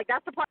 Like,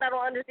 that's the part I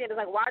don't understand. Is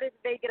like, why did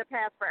they get a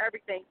pass for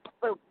everything,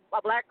 but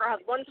a black girl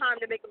has one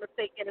time to make a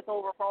mistake and it's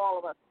over for all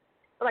of us?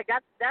 So, like,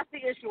 that's the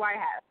issue I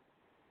have.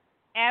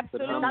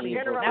 Absolutely.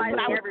 That's what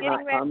I was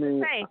getting ready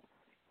to say.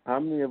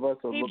 How many of us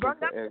are looking for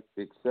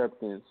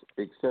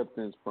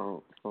acceptance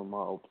from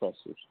our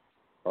oppressors,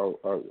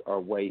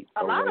 our white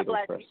a lot of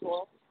black oppressors?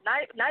 People.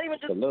 Not even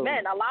just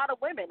men. A lot of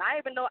women.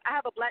 I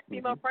have a black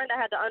female friend I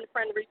had to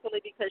unfriend recently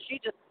because she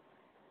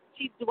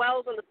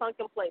dwells in the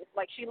sunken place.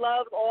 Like, she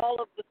loves all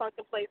of the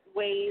sunken place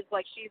ways.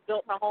 Like, she's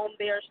built her home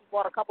there. She's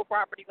bought a couple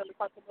properties in the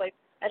sunken place,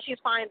 and she's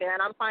fine there,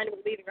 and I'm fine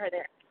with leaving her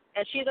there.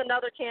 And she's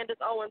another Candace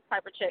Owens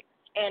type of chick.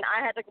 And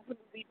I had to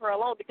completely leave her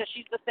alone because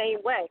she's the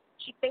same way.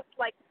 She thinks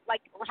like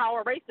how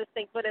a racist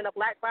thinks, but in a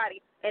black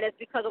body. And it's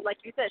because of, like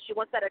you said, she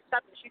wants that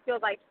acceptance. She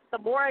feels like the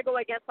more I go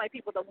against my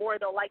people, the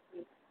more they'll like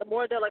me, the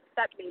more they'll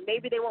accept me.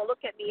 Maybe they won't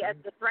look at me as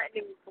the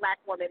threatening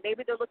black woman.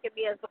 Maybe they'll look at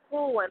me as the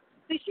cool one.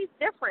 See, she's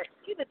different.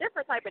 She's a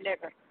different type of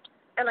nigger.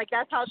 And, like,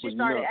 that's how she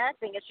started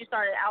acting. And she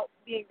started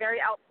being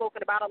very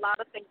outspoken about a lot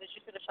of things that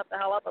she should have shut the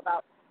hell up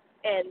about.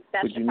 And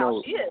that's just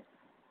how she is.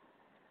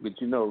 But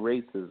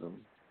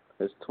racism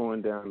has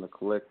torn down the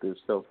collective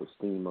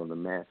self-esteem of the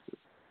masses.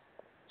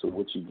 So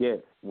what you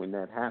get when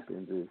that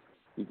happens is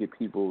you get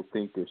people who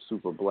think they're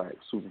super black,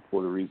 super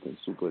Puerto Rican,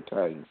 super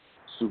Italian,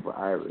 super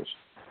Irish.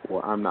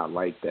 Well, I'm not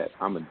like that.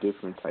 I'm a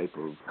different type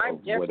of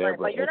whatever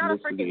but you're not a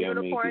freaking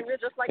unicorn. You're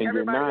just like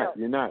everybody else.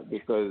 You're not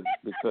because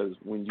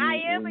when you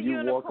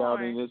walk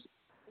out in this.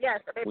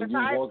 Yes, when you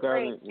walk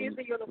out she's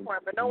a unicorn,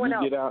 but no one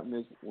else.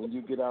 When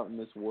you get out in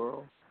this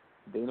world,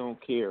 they don't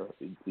care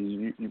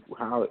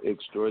how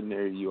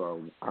extraordinary you are,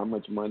 how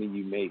much money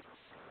you make.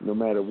 No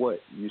matter what,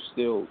 it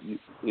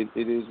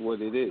is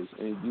what it is.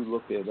 And you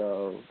look at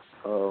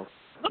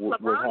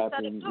what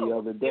happened the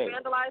other day. He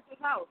vandalized his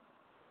house.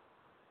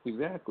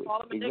 Exactly.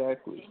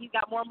 He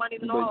got more money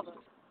than all of them.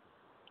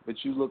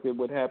 But you look at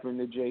what happened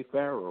to Jay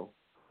Farrell,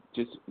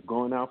 just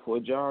going out for a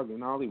jog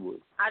in Hollywood.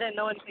 I didn't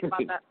know anything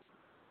about that.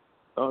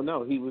 Oh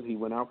no, he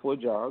went out for a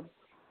jog.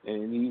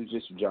 And he was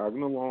just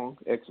jogging along,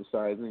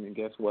 exercising, and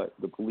guess what?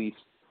 The police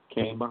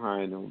came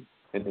behind him,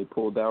 and they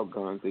pulled out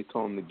guns. They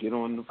told him to get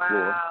on the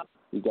floor.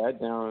 He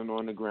got down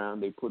on the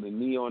ground. They put a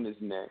knee on his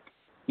neck.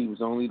 He was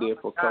only there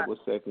for a couple of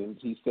seconds.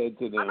 He said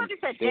to them, I thought you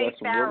said Jay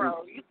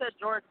Farrell. You said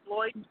George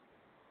Floyd?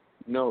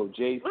 No,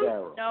 Jay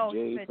Farrell. No,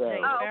 Jay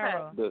Farrell.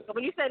 Oh, okay. So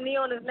when you said knee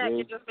on his neck,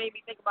 it just made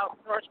me think about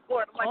George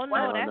Floyd. I'm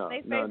like, that's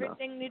their favorite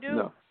thing to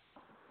do.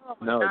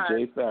 No,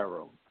 Jay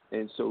Farrell.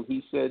 And so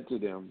he said to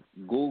them,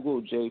 Google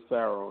Jay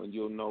Farrell and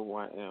you'll know who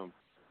I am.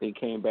 They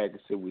came back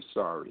and said, we're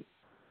sorry.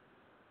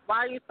 Why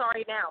are you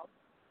sorry now?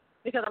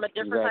 Because I'm a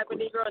different type of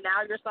Negro and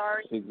now you're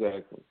sorry?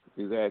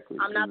 Exactly.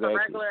 I'm not the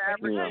regular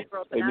average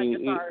Negro, so now you're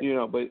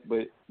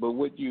sorry. But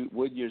what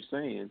you're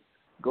saying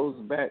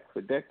goes back for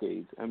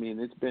decades. I mean,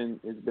 it's been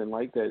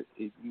like that.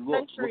 If you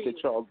look at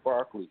Charles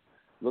Barkley.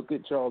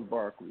 Charles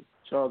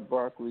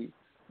Barkley,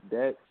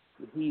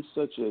 he's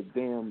such a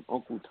damn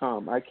Uncle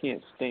Tom. I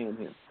can't stand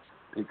him.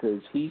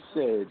 Because he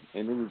said,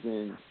 and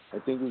I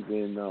think it was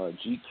in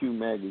GQ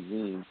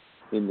magazine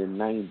in the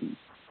 90s,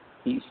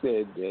 he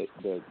said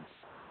that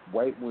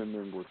white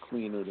women were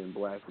cleaner than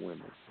black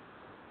women.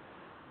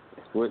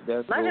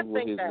 That's Let him those were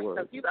think his that,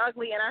 words. because he's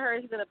ugly, and I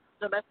heard he's a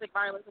domestic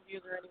violence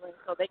abuser anyway,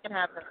 so they can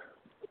have him.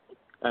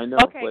 I know,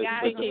 okay, but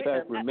guys, the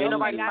fact remains,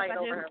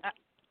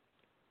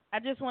 I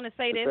just want to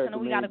say this, and then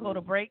we got to go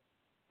to break.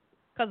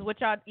 Because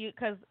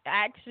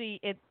actually,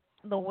 it's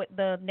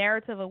the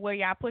narrative of where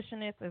y'all pushing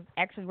this is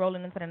actually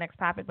rolling into the next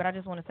topic. But I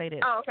just want to say this.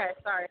 Oh, okay.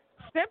 Sorry.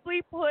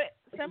 Simply put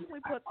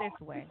this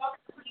way,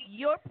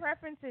 your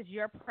preference is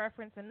your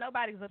preference, and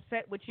nobody's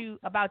upset with you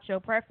about your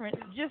preference.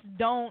 Just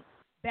don't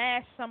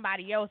bash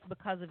somebody else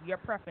because of your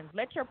preference.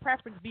 Let your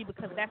preference be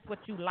because that's what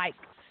you like,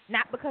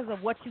 not because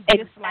of what you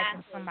dislike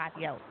in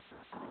somebody else.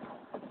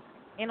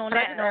 And on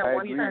that note,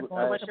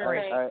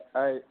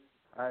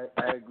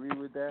 I agree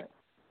with that,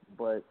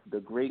 but the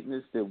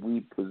greatness that we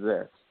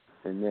possess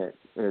and that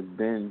has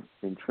been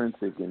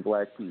intrinsic in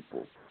black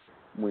people,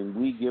 when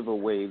we give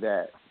away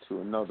that to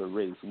another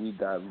race, we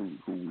dilute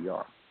who we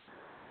are.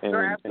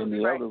 And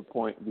the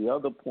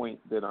other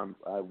point that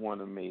I want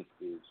to make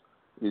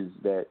is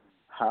that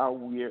how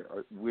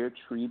we're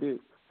treated,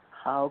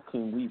 how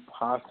can we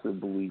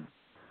possibly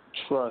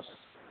trust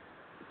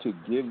to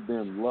give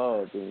them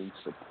love and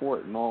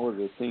support and all of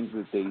the things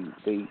that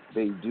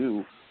they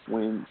do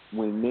when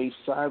they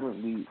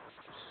silently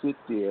sit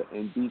there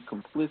and be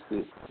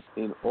complicit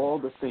in all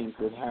the things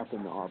that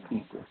happen to our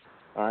people,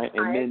 all right?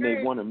 And then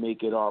they want to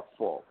make it our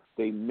fault.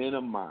 They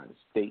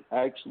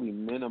actually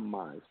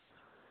minimize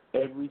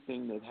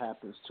everything that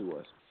happens to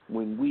us.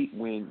 When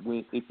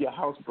if your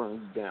house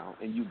burns down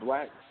and you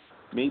black,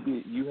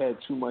 maybe you had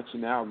too much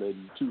in the outlet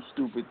and too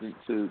stupid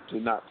to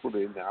not put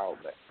it in the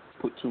outlet.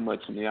 Put too much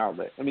in the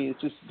outlet. I mean,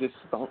 it's just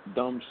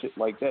dumb shit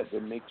like that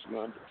makes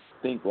you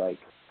think like,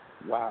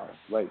 wow,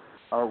 like,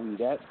 are we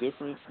that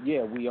different?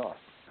 Yeah, we are.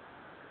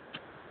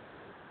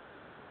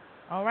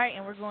 All right,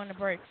 and we're going to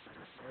break.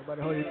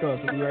 Everybody hold your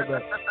thoughts. We'll be right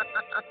back.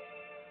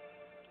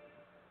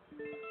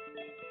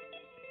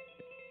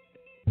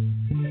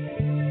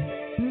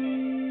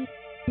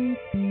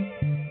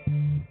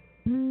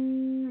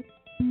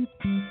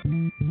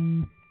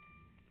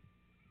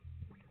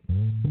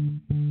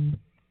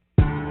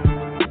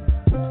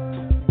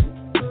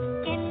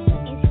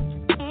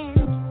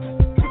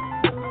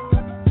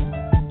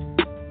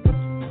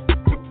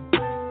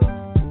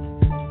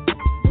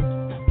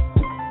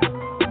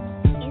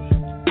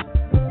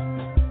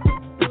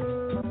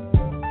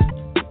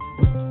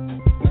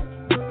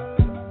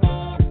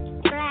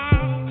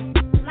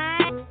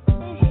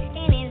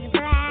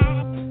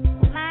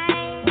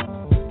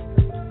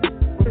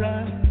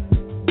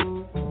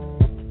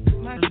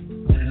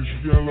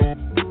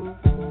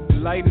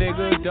 Light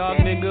nigga, dog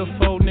nigga,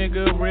 faux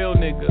nigga, real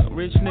nigga,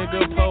 rich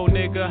nigga, po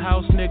nigga,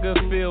 house nigga,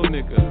 feel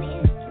nigga,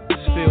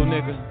 still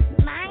nigga,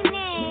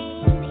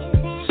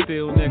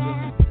 still nigga.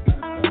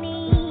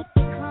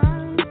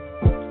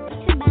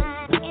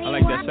 I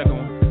like that second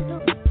one.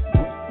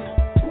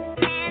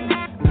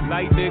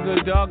 Light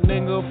nigga, dog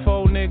nigga,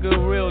 faux nigga,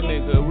 real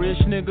nigga,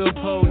 rich nigga,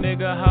 po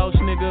nigga, house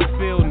nigga,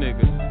 feel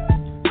nigga,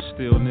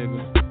 still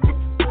nigga,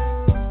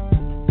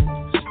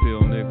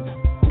 still nigga.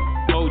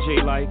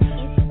 OJ like.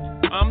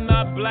 I'm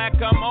not black,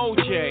 I'm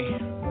OJ.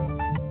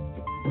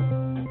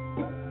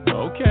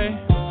 Okay,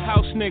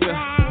 house nigga,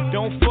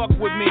 don't fuck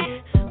with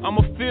me. I'm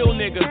a field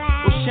nigga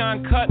with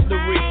Sean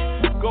Cutlery.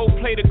 Go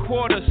play the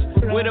quarters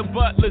where the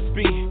butlers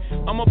be.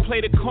 I'ma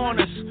play the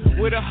corners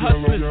where the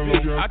hustlers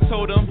be. I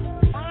told them,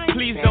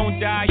 please don't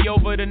die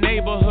over the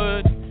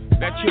neighborhood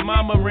that your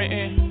mama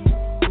renting.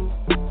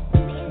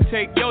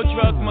 Take your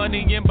drug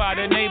money and buy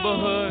the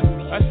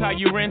neighborhood. That's how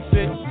you rinse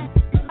it.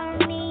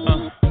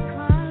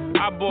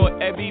 I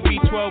bought every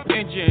V12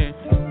 engine.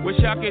 Wish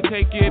I could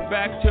take it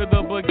back to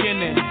the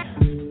beginning.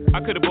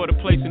 I could have bought a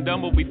place in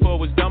Dumbo before it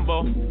was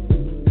Dumbo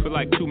for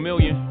like $2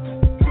 million.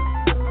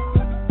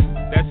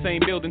 That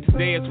same building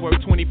today is worth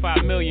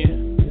 $25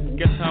 million.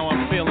 Guess how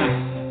I'm feeling?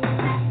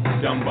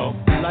 Dumbo.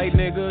 Light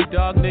nigga,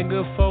 dog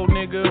nigga, faux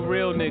nigga,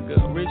 real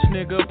nigga, rich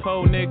nigga,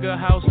 po nigga,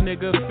 house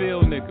nigga,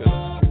 feel nigga,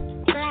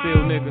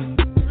 still nigga,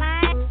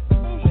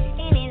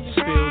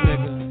 still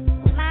nigga.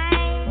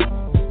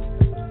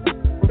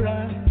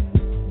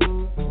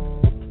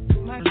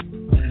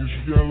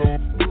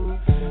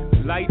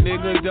 Light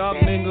nigga, dark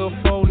nigga,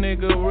 faux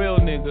nigga, real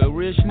nigga,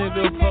 rich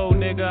nigga, po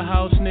nigga,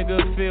 house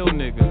nigga, feel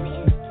nigga,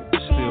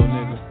 still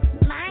nigga,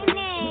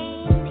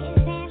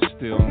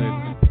 still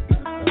nigga.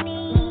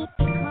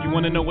 You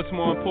wanna know what's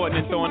more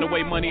important than throwing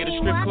away money at a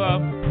strip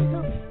club?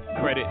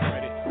 Credit.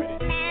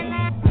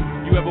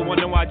 You ever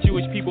wonder why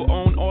Jewish people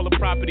own all the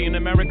property in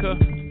America?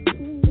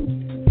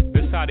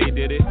 That's how they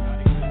did it.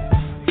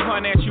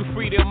 Financial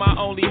freedom, my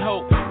only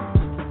hope.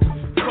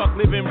 Fuck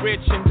living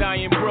rich and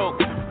dying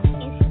broke.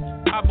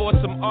 I bought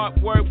some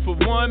artwork for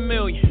 $1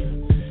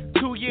 million.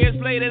 2 years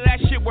later, that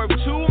shit worth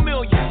 $2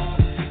 million.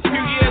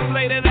 Few years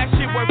later, that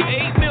shit worth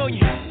 $8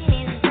 million.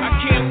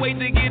 I can't wait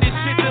to get this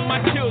shit to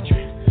my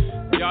children.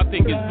 Y'all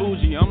think it's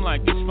bougie, I'm like,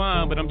 it's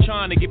fine, but I'm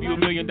trying to give you $1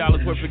 million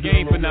worth of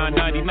game for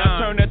 $9.99. I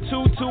turned a 2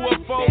 to a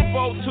 4,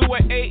 4 to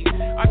an 8.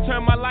 I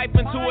turned my life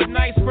into a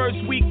nice first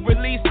week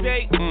release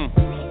date.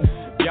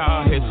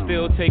 Y'all here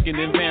still taking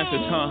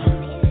advances,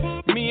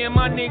 huh? Me and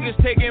my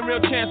niggas taking real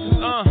chances,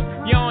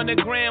 you on the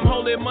gram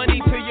holding money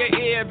to your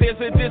ear. There's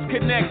a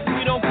disconnect,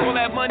 we don't call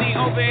that money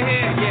over here,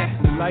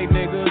 yeah. Light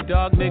nigga,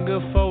 dark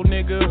nigga, faux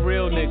nigga,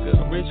 real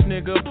nigga. Rich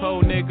nigga,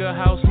 po nigga,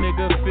 house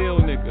nigga, feel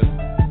nigga.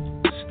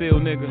 Still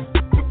nigga.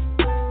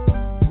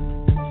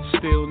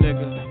 Still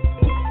nigga.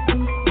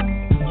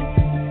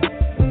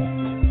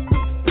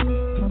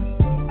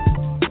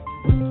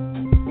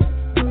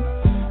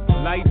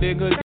 Light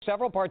nigga.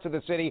 Several parts of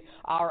the city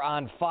are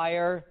on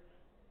fire.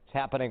 It's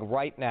happening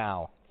right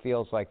now.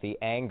 Feels like the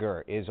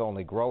anger is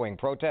only growing.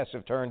 Protests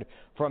have turned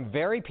from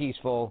very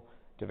peaceful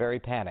to very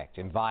panicked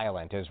and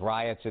violent as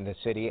riots in the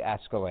city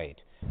escalate.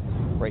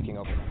 Breaking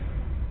open.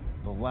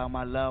 But while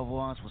my loved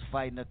ones was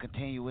fighting a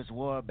continuous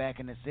war back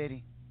in the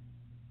city,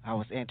 I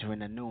was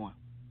entering a new one.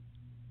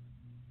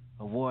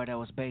 A war that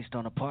was based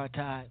on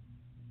apartheid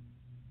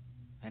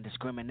and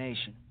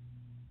discrimination.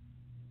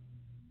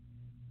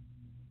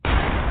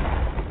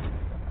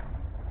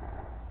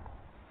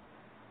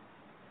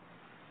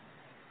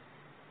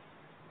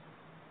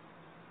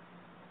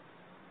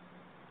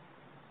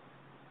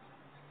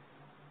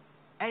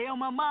 Hey, yo,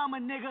 my mama,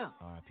 nigga.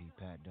 R.I.P.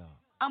 Pat Dog.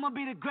 I'ma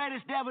be the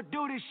greatest to ever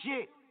do this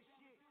shit.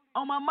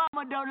 On my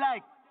mama, though,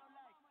 like,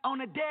 on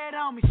the dead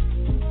homies.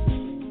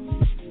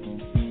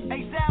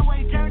 Hey,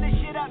 Soundwave, turn this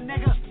shit up,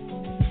 nigga.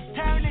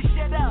 Turn this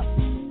shit up.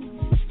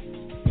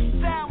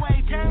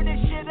 Soundwave, turn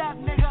this shit up,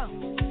 nigga.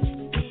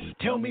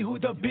 Tell me who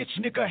the bitch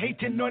nigga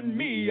hating on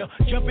me.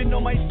 Jumping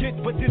on my dick,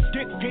 but this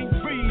dick ain't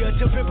free.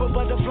 To Pimp a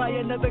Butterfly,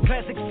 another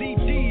classic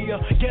CD.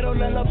 Ghetto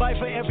lullaby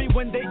for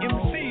everyone they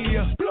MC.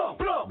 Blow,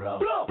 blow, blow,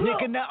 blow.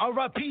 Nigga, not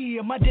R.I.P.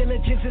 My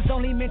diligence is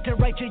only meant to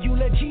write your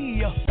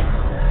eulogy.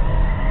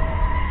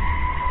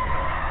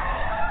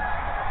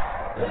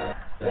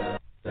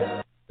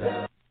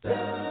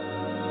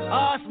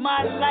 All's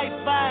my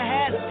life I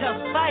had to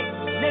fight,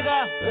 nigga.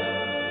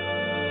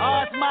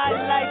 All's my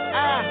life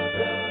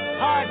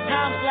hard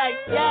times like,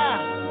 yeah.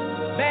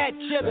 Bad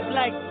trips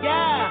like,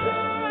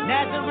 yeah.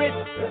 Nazareth,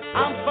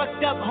 I'm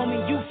fucked up,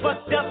 homie, you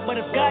fucked up. But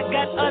if God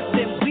got us,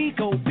 then we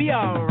gon' be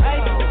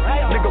alright.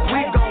 Nigga,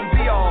 we gon'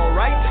 be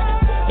alright.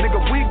 Nigga,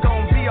 we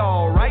gon' be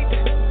alright.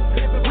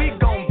 We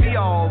gon' be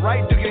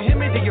alright. Do you hear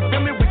me? Do you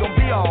feel me? We gon'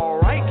 be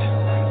alright.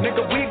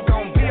 Nigga, we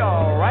gon' be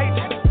alright.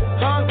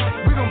 Huh?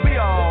 We gon' be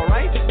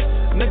alright.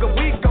 Nigga,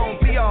 we gon'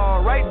 be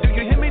alright. Do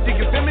you hear me? Do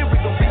you feel me? We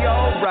gon' be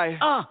alright.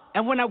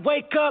 And when I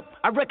wake up,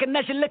 I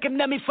recognize you looking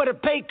at me for the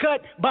pay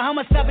cut.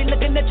 Bahamas, I be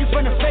looking at you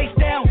from the face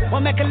down.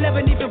 One Mac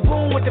 11, even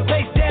boom with the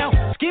face down.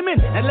 Scheming,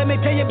 and let me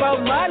tell you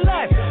about my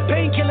life.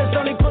 Painkillers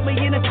only put me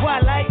in the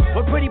twilight.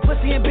 But pretty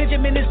pussy and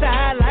Benjamin is the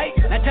highlight.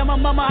 I tell my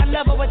mama I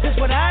love her, but this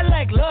what I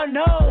like. Lord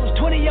knows,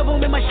 20 of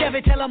them in my Chevy.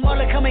 Tell them all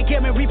to come and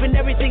get me, reaping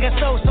everything I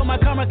sow. So my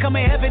karma come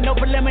in heaven, no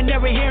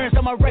preliminary hearings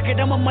on my record.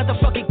 I'm a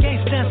motherfucking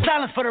gangster in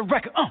silence for the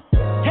record.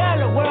 Tell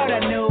the world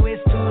I know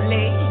it's too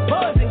late.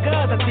 Boys and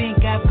girls, I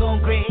think I've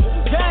gone great.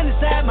 Trying to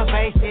side my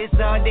faces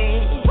all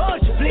day.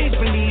 Won't you please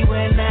believe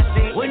when I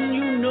say, when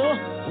you know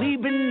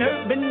we've been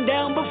hurt, been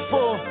down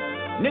before.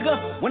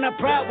 Nigga, when our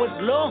pride was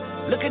low,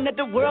 looking at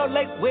the world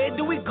like, where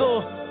do we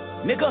go?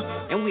 Nigga,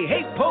 and we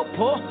hate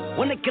po-po,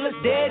 wanna kill us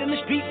dead in the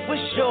street for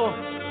sure.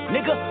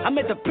 Nigga, I'm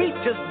at the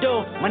preacher's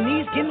door. My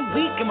knees getting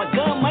weak and my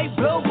gun might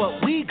blow,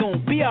 but we gon'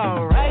 be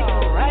alright.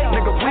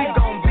 Nigga, we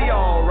gon' be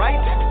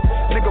alright.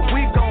 Nigga,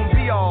 we gon'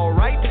 be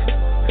alright.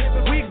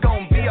 We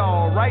gon' be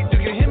alright. Do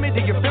you hear me? Do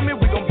you feel me?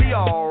 We gon' be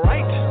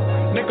alright.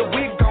 Nigga,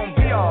 we gon'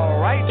 be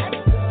alright.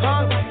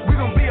 Huh? We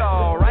gon' be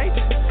alright.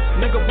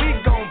 Nigga, we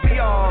gon' be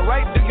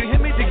alright. Do you hear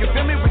me? Do you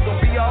feel me? We gon'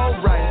 be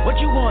alright. What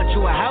you want?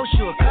 You a house?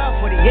 You a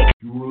car for the acre?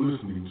 You are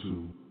listening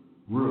to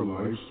Real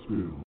Life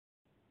Spill.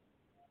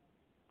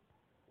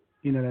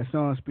 You know, that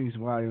song speaks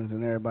volumes,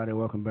 and everybody,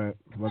 welcome back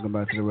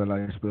to the Real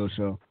Life Spill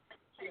Show.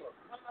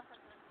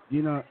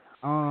 You know,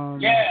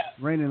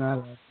 Rain and I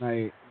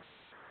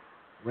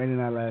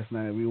last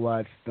night, we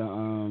watched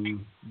the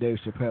Dave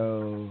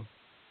Chappelle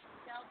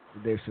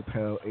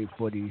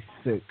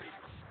 846.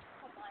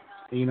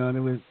 You know,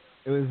 and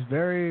it was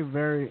very,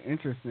 very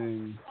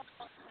interesting,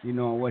 you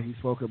know, what he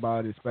spoke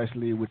about,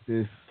 especially with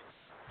this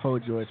whole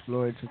George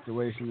Floyd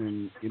situation,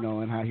 and you know,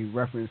 and how he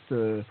referenced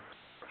to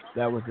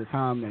that was the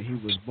time that he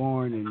was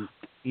born, and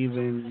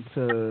even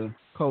to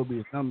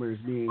Kobe's numbers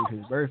being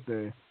his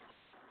birthday.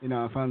 You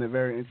know, I found it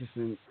very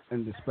interesting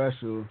and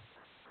special.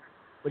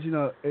 But you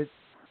know,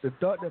 the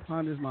thought that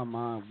ponders my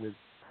mind with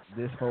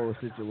this whole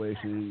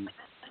situation,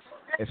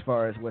 as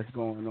far as what's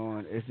going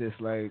on, it's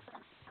just like,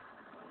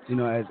 you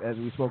know, as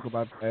we spoke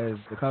about, as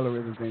the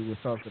colorism thing was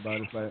talked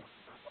about, it's like,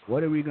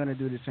 what are we gonna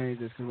do to change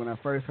this? Because when I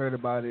first heard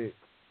about it,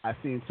 I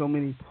seen so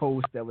many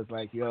posts that was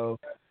like, yo,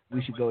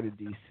 we should go to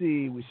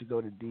D.C., we should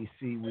go to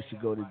D.C., we should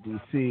go to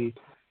D.C.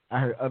 I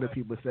heard other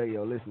people say,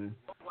 yo, listen,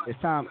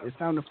 it's time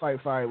to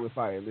fight fire with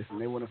fire. Listen,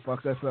 they want to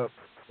fuck us up.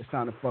 It's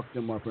time to fuck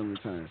them up in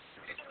return.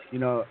 You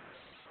know,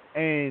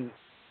 and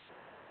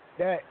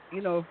that,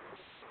 you know,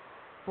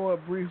 for a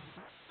brief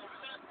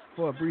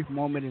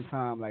moment in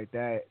time like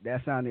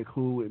that sounded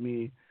cool with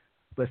me.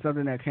 But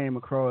something that came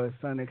across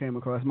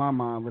my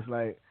mind was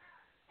like,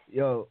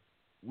 yo,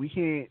 we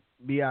can't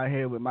be out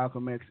here with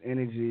Malcolm X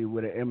energy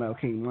with an ML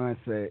King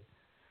mindset.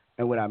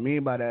 And what I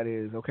mean by that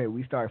is, okay,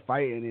 we start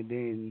fighting, and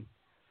then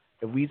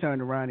if we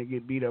turn around and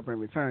get beat up in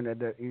return,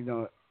 that you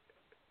know,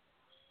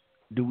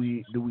 do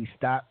we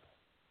stop?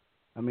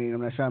 I mean,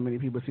 I'm not sure how many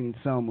people seen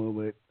Selma,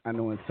 but I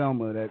know in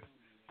Selma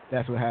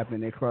that's what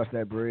happened. They crossed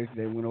that bridge,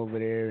 they went over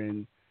there,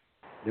 and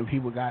then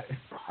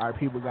our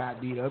people got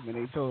beat up, and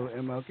they told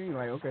ML King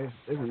like, okay,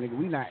 listen, nigga,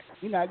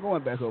 we not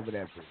going back over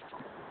that bridge.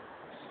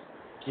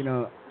 You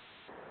know,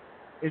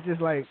 it's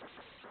just like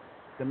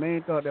the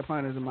main thought that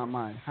ponders in my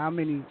mind: how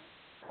many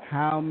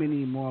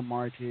more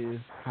marches?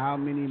 How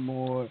many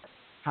more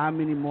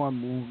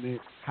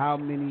movements? How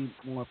many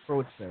more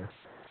protests?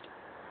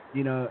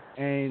 You know,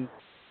 and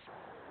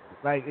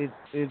like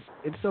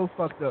it's so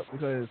fucked up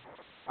because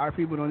our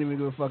people don't even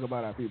give a fuck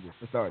about our people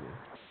for starters.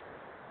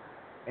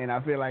 And I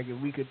feel like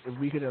if we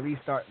could at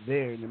least start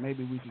there, then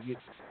maybe we could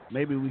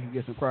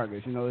get some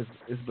progress. You know,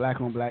 it's black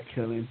on black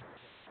killing.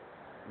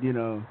 You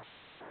know,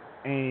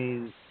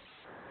 and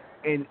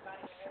yeah,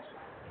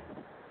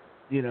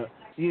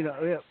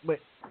 but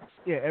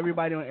yeah,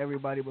 everybody on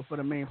everybody, but for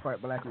the main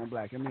part, black on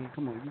black. I mean,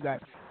 come on,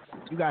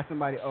 you got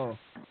somebody. Oh,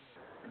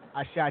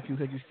 I shot you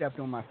because you stepped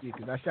on my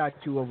sneakers. I shot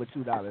you over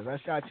 $2. I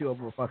shot you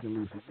over a fucking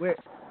Lucy.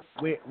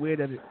 Where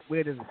does it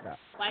stop?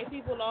 White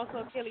people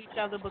also kill each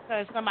other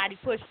because somebody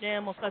pushed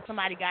them or because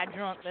somebody got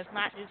drunk. Let's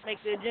not just make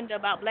the agenda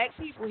about black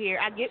people here.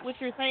 I get what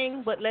you're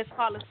saying, but let's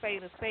call a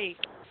spade a spade.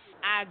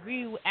 I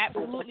agree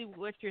absolutely with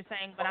what you're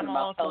saying, but I'm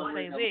going to also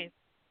say this.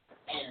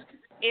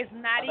 It's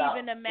not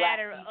even a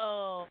matter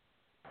of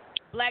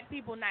black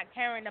people not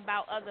caring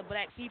about other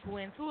black people,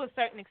 and to a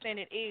certain extent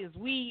it is.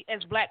 We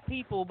as black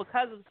people,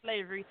 because of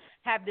slavery,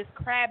 have this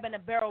crab in a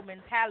barrel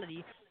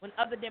mentality when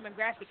other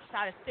demographics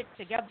try to stick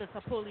together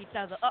to pull each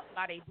other up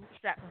by their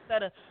bootstraps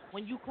instead of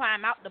when you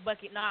climb out the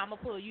bucket, I'm going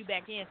to pull you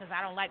back in because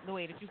I don't like the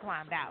way that you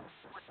climbed out.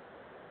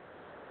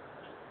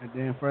 And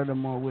then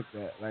furthermore with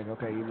that, like,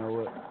 okay, you know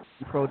what?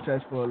 We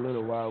protest for a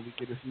little while, we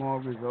get a small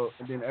result,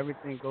 and then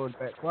everything goes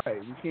back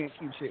quiet. We can't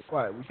keep shit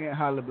quiet. We can't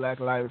holler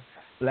Black Lives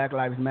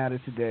Matter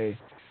today,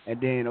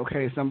 and then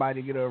okay,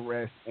 somebody get an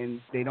arrest,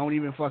 and they don't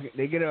even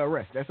they get an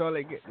arrest. That's all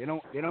they get. They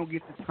don't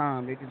get the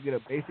time. They just get a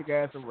basic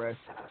ass arrest.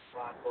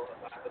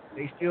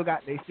 They still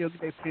get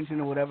their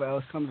pension or whatever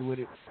else comes with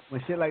it.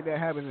 When shit like that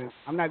happens, and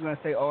I'm not gonna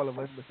say all of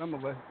us, but some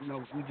of us, you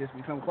know, we just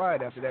become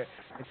quiet after that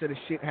until the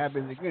shit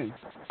happens again.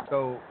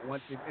 So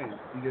once again,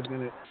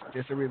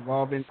 a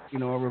revolving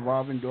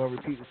door,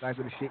 repeating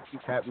cycle. The shit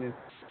keeps happening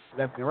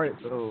left and right.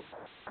 So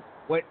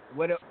what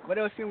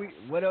else can we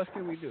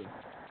do?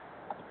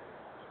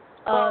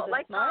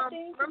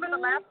 Remember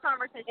the last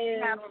conversation we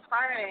had on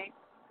Friday?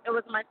 It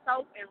was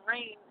myself and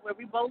Rain where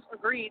we both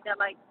agreed that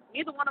like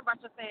neither one of us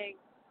are saying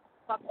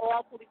fuck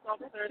all police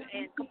officers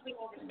and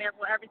completely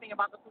dismantle everything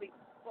about the police.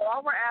 So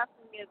all we're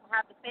asking is to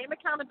have the same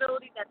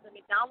accountability that the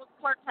McDonald's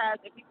clerk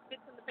has if he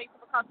spits in the face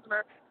of a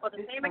customer, or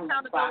the same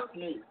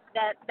accountability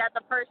that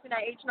the person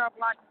at H&R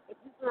Block, if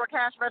you threw a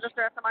cash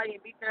register at somebody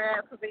and beat their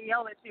ass because they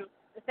yell at you,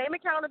 the same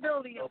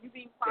accountability of you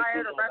being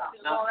fired,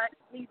 arrested, and all that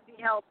needs to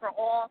be held for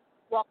all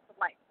walks of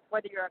life.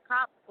 Whether you're a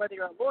cop, whether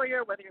you're a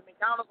lawyer, whether you're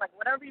McDonald's, like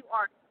whatever you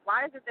are,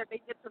 why is it that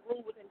they get to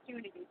rule with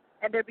impunity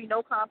and there be no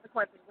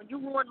consequences? When you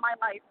ruin my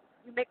life,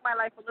 you make my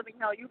life a living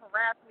hell. You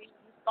harass me.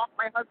 You stalk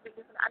my husband.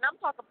 And I'm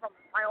talking from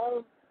my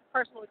own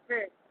personal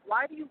experience.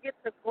 Why do you get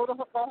to go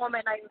home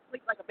at night and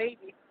sleep like a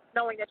baby,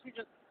 knowing that you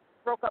just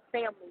broke up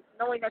families,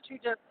 knowing that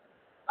you just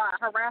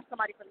harassed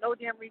somebody for no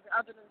damn reason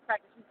other than the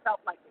fact that you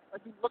felt like it,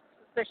 or you looked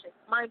suspicious?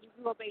 Mind you,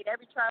 you obeyed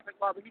every traffic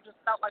law, but you just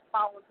felt like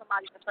following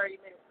somebody for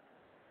 30 minutes.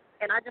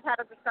 And I just had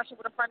a discussion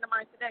with a friend of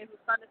mine today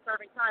whose son is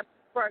serving time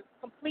for a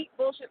complete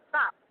bullshit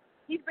stop.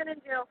 He's been in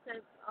jail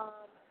since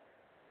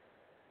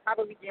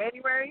probably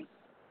January.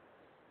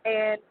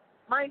 And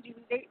mind you,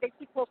 they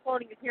keep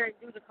postponing his hearing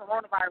due to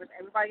coronavirus.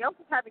 Everybody else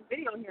is having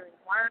video hearings.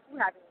 Why aren't you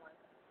having one?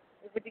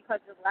 Is it because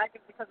you're black?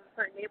 Is it because of a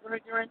certain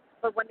neighborhood you're in?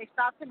 But when they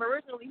stopped him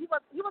originally, he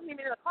wasn't even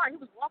in a car. He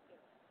was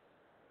walking.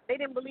 They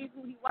didn't believe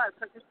who he was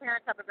because his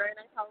parents have a very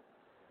nice house.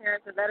 His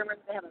parents are veterans.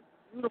 They have a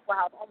beautiful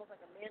house, almost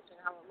like a mansion,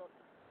 how it looks.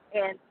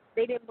 And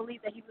they didn't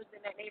believe that he lived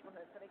in that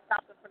neighborhood, so they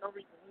stopped him for no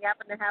reason. He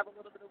happened to have a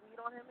little bit of weed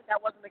on him, and that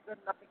wasn't a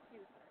good enough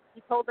excuse. He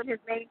told them his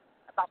name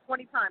about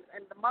 20 times,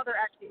 and the mother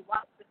actually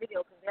watched the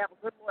video because they have a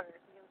good lawyer.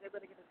 She was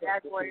able to get his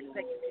dad's lawyer to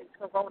take him to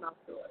Corona.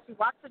 She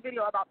watched the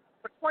video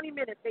for 20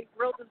 minutes. They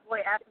grilled this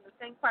boy, asking the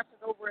same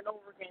questions over and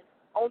over again,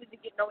 only to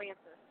get no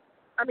answer.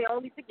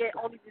 Only to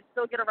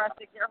still get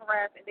arrested, get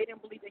harassed, and they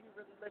didn't believe that he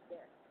really lived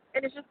there.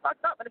 And it's just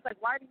fucked up. And it's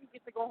like, why do you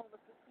get to go home with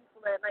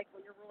people at night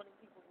when you're ruining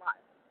people's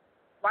lives?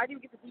 Why do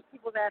you get to beat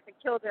people's ass and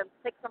kill them,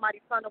 take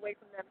somebody's son away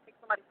from them, take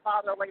somebody's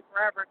father away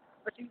forever,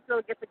 but you still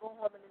get to go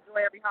home and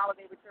enjoy every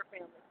holiday with your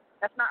family?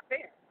 That's not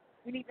fair.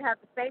 We need to have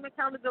the same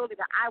accountability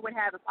that I would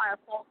have if I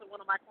assaulted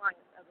one of my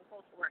clients as a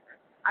social worker.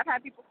 I've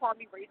had people call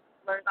me racist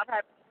slurs. I've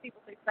had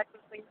people say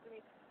sexist things to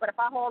me. But if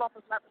I hauled off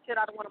and slapped the shit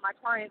out of one of my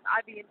clients,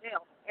 I'd be in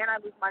jail and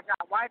I lose my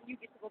job. Why do you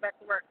get to go back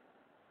to work?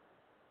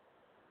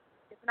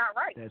 It's not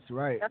right. That's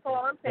right. That's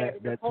all I'm saying.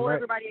 Just hold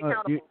everybody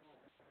accountable.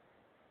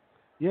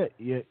 Yeah,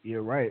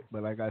 you're right.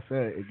 But like I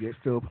said, it gets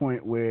to a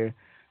point where,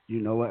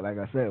 you know what? Like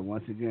I said,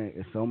 once again,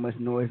 it's so much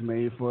noise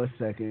made for a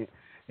second,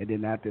 and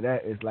then after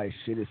that, it's like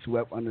shit is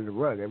swept under the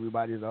rug.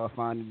 Everybody's all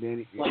fine and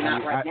dandy. Well,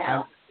 not right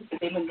now.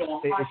 They've been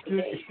going hard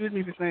today. Excuse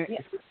me for saying.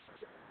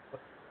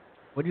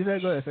 What you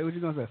say? Go ahead. Say what you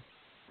gonna say.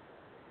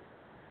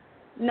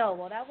 No,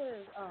 well, that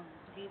was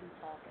Dee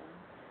talking.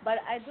 But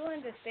I do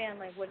understand,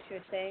 like, what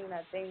you're saying,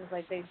 that things,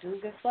 like, they do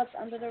get swept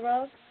under the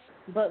rug.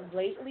 But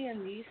lately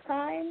in these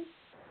times,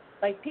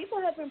 like, people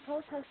have been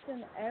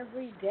protesting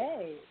every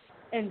day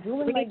and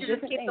doing, we like, need to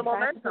just different keep things, the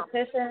momentum.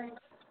 petitions.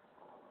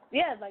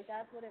 Yeah, like,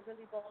 that's what it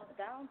really boils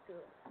down to.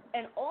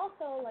 And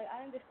also, like,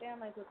 I understand,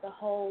 like, with the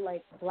whole,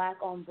 like,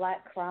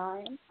 black-on-black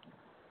crime.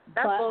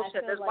 That's but bullshit. I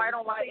feel There's like white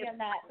on white. saying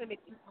that,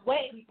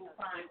 White people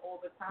crime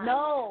all the time.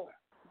 no,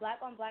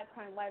 black-on-black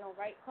crime,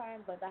 white-on-white crime,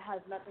 but that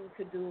has nothing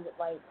to do with,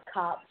 like,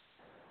 cops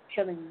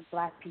killing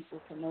black people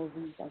for no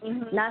reason.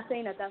 Mm-hmm. Not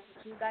saying that that's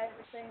what you guys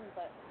are saying,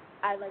 but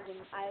when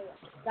I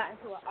got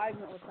into an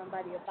argument with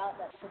somebody about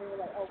that, so they were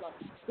like, "Oh, well,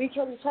 we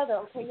kill each other."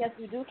 Okay, yes,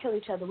 we do kill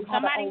each other. We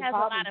have our Somebody own has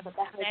problems, a lot of but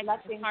that has sex.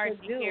 nothing It's hard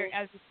to to do. hear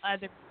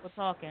other people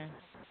talking.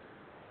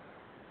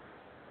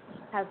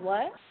 Has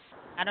what?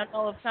 I don't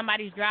know if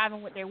somebody's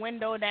driving with their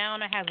window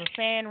down or has a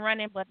fan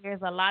running, but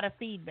there's a lot of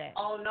feedback.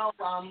 Oh no,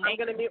 I'm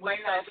gonna mute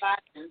myself.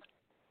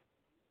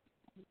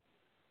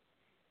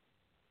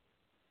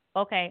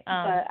 Okay. But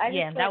I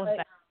Yeah, just that feel was. like,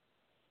 Bad.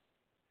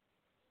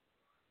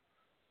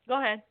 Go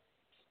ahead.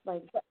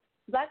 like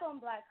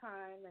black-on-black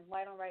crime and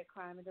white-on-white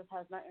crime, it just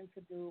has nothing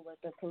to do with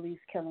the police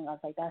killing us.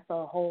 Like, that's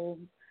a whole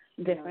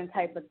different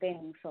type of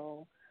thing.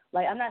 So,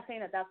 like, I'm not saying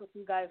that that's what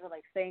you guys are,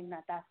 like, saying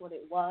that that's what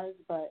it was,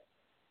 but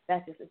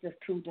it's just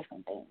two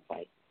different things.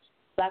 Like,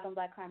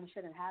 black-on-black crime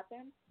shouldn't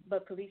happen,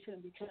 but police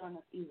shouldn't be killing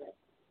us either.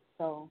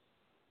 So,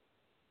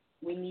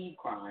 we need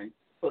crime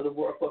for the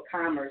world, for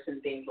commerce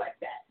and things like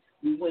that.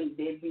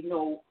 There'd be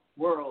no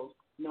world,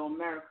 no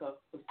America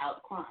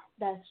without crime.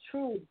 That's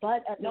true,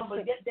 but no, but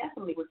that's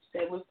definitely what you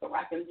said was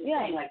correct. I'm just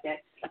saying like that.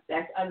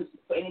 That's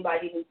for anybody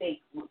to even think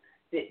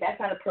that's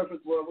not a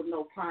perfect world with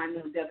no crime,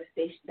 no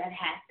devastation. That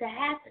has to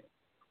happen.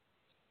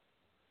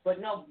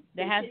 But no,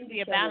 there has to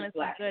be a balance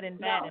of good and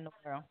bad in the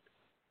world.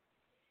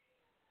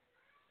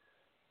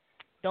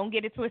 Don't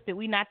get it twisted.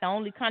 We're not the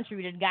only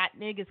country that got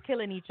niggas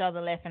killing each other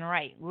left and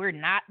right. We're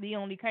not the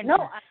only country.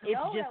 No, I it's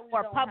know just that we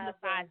more don't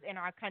publicized in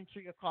our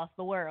country across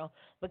the world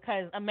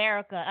because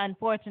America,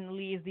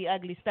 unfortunately, is the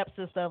ugly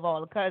stepsister of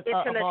all the countries.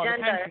 It's an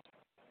agenda.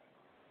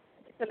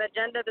 It's an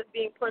agenda that's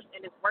being pushed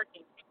and it's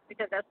working.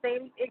 Because that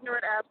same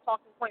ignorant ass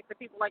talking point that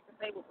people like to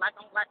say with black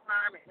on black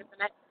crime and this and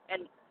that.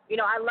 And, you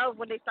know, I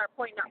love when they start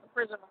pointing out the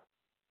prison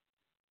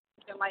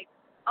and like,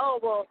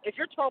 oh, well, if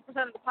you're 12%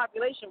 of the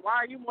population, why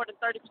are you more than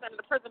 30% of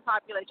the prison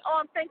population?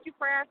 Oh, thank you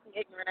for asking,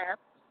 ignorant ass.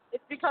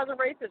 It's because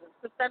of racism,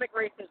 systemic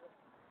racism.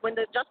 When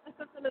the justice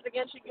system is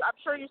against you, I'm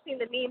sure you've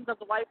seen the memes of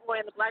the white boy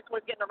and the black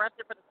boy getting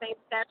arrested for the same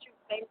statute,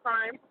 same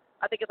crime.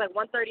 I think it's like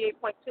 138.2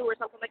 or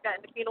something like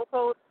that in the penal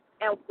code.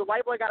 And the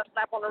white boy got a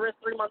slap on the wrist,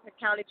 3 months in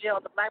county jail,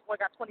 and the black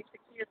boy got 26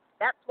 years.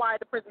 That's why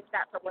the prison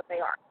stats are what they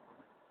are.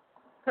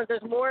 Because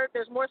there's more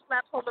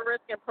slaps on the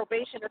wrist and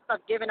probation and stuff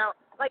given out.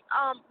 Like,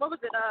 what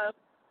was it?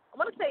 I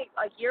want to say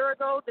a year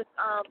ago, this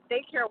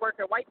daycare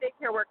worker, white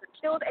daycare worker,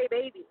 killed a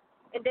baby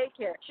in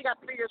daycare. She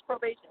got 3 years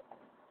probation.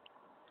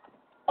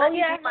 Oh,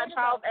 yeah. Beat my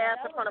child's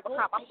that. ass in front of a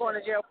cop. I'm going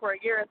to jail for a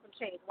year and some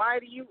change.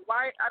 Why?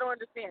 I don't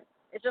understand.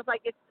 It's just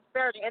like it's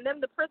disparaging. And then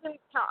the prison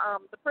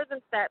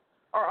stats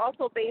are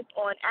also based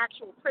on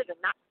actual prison,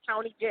 not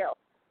county jail.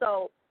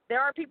 So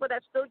there are people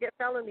that still get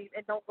felonies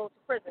and don't go to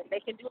prison.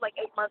 They can do like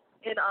 8 months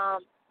in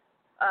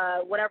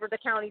whatever the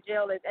county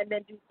jail is, and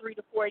then do 3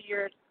 to 4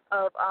 years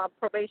of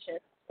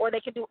probation. Or they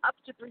can do up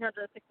to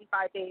 365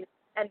 days,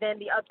 and then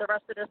the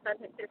rest of their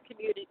sentence is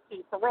commuted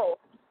to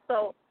parole.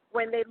 So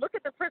when they look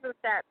at the prison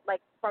stats, like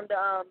from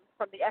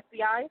the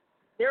FBI,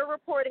 they're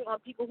reporting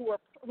on people who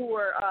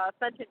were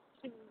sentenced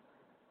to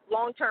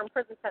long-term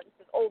prison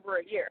sentences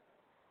over a year.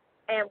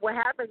 And what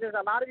happens is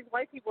a lot of these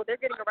white people, they're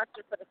getting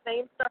arrested for the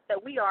same stuff that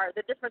we are.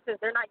 The difference is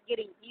they're not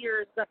getting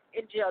years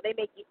in jail. They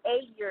may get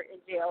a year in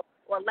jail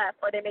or less,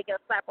 or they may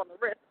get a slap on the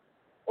wrist,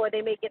 or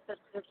they may get the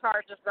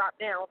charges dropped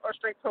down, or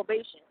straight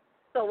probation.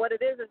 So what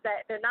it is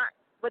that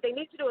what they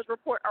need to do is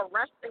report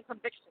arrests and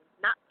convictions,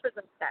 not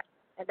prison stats.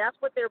 And that's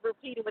what they're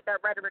repeating with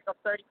that rhetoric of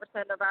 30%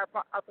 of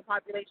the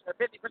population or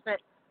 50%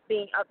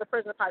 being of the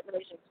prison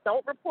population.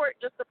 Don't report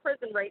just the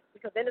prison rates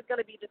because then it's going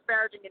to be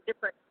disparaging and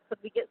different because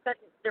we get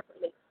sentenced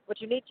differently.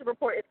 What you need to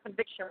report is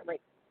conviction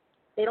rates.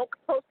 They don't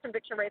post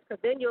conviction rates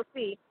because then you'll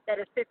see that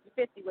it's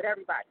 50-50 with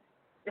everybody.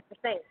 It's the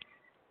same.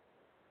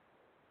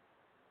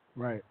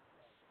 Right.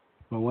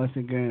 But once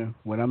again,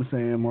 what I'm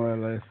saying more or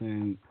less,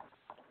 and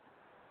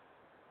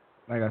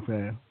like I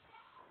said,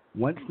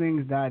 once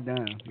things die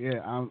down, yeah,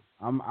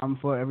 I'm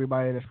for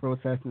everybody that's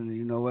protesting. And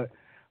you know what?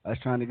 Us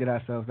trying to get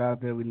ourselves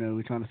out there. We know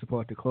we're trying to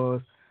support the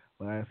cause.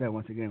 But like I said,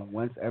 once again,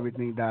 once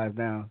everything dies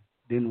down,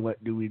 then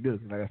what do we do?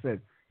 Like I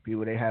said,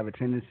 people, they have a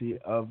tendency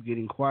of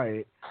getting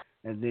quiet,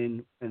 and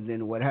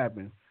then what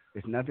happens?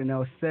 If nothing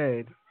else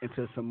said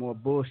until some more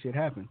bullshit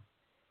happens.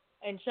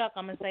 And Chuck,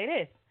 I'm gonna say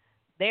this: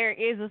 there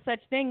is a such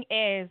thing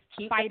as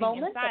fighting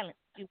in silence.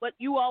 What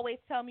you always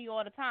tell me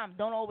all the time: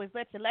 don't always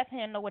let your left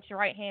hand know what your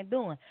right hand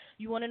doing.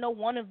 You want to know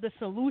one of the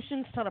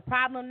solutions to the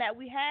problem that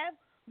we have?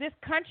 This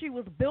country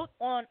was built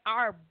on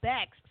our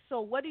backs.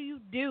 So what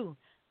do?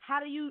 How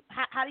do you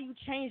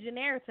change the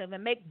narrative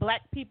and make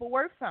black people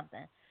worth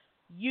something?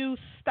 You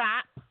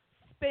stop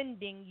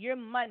spending your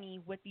money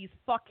with these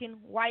fucking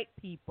white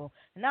people.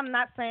 And I'm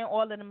not saying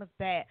all of them is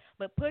bad,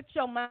 but put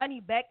your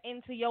money back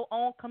into your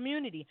own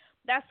community.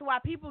 That's why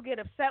people get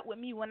upset with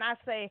me when I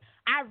say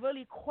I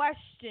really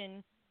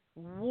question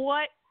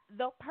what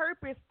the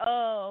purpose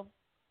of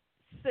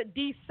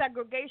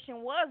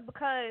desegregation was,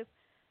 because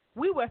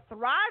we were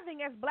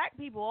thriving as black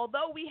people.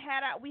 Although we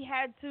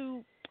had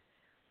to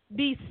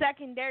be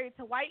secondary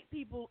to white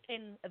people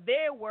in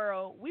their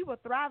world, we were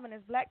thriving as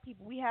black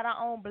people. We had our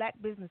own black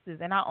businesses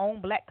and our own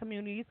black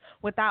communities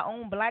with our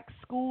own black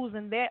schools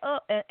and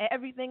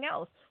everything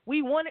else.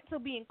 We wanted to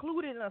be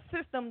included in a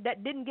system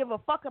that didn't give a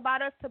fuck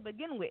about us to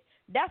begin with.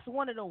 That's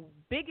one of the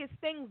biggest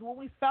things where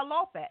we fell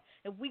off at.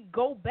 If we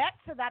go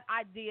back to that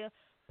idea,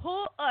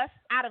 pull us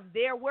out of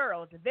their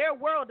world. Their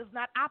world does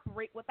not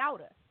operate without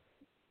us.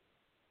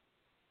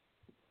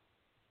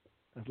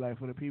 That's life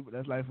for the people.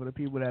 That's life for the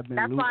people that have been.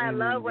 That's why I looting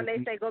love and when they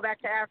say go back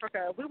to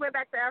Africa. If we went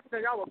back to Africa,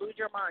 y'all would lose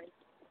your mind.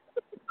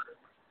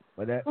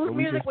 Whose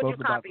music would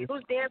you copy?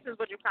 Whose dances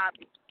would you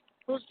copy?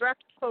 Whose dress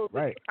code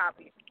would you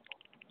copy?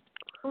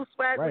 Whose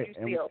swag would you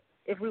steal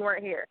if we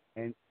weren't here?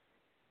 And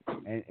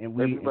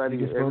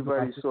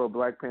everybody saw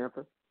Black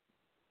Panther.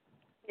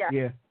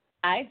 Yeah.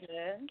 I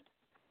did.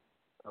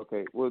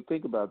 Okay, well,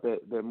 think about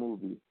that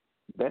movie.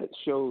 That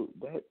showed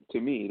that, to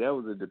me, that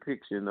was a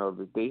depiction of,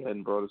 if they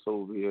hadn't brought us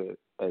over here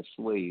as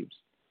slaves,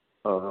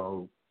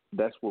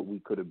 that's what we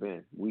could have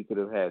been. We could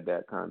have had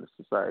that kind of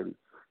society,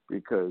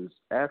 because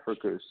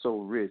Africa is so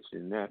rich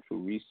in natural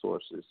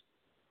resources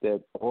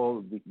that all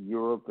of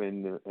Europe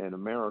and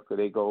America,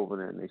 they go over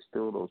there and they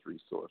steal those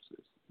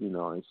resources,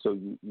 and so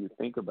you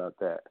think about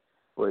that.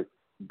 But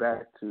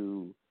back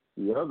to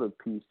the other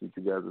piece that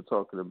you guys are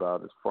talking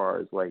about, as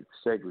far as like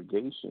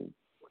segregation,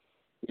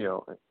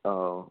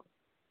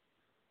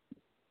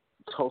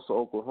 Tulsa,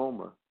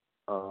 Oklahoma,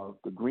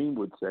 the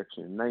Greenwood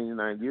section,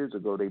 99 years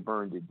ago, they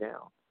burned it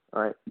down,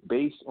 all right,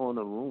 based on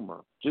a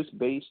rumor, just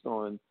based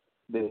on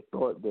they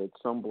thought that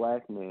some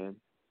black man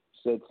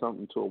said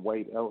something to a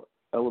white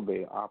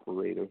elevator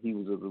operator. He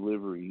was a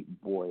delivery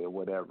boy or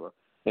whatever,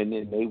 and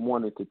then they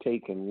wanted to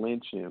take and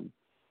lynch him,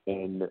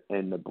 and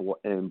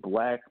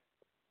black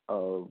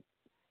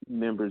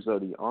members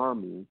of the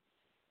Army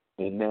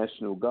and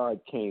National Guard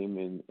came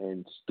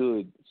and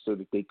stood so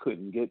that they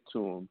couldn't get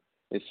to him,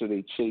 and so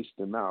they chased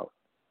him out.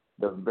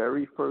 The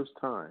very first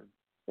time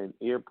an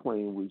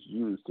airplane was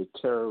used to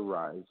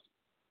terrorize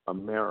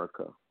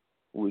America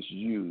was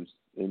used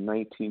in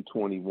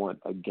 1921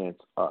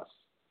 against us.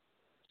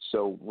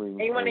 So when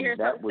you want to hear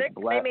that something was sick?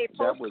 Black, they made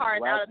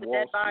postcards out of the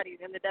dead Wall bodies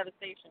and the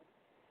devastation.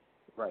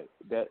 Right.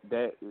 That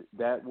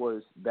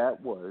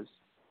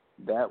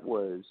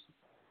was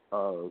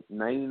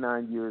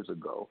 99 years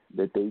ago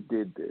that they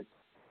did this,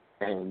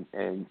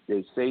 and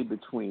they say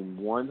between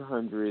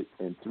 100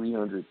 and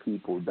 300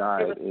 people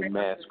died in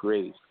mass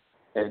graves,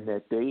 and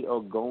that they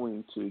are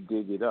going to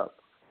dig it up.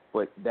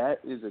 But that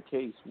is a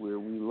case where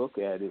we look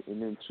at it,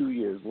 and then 2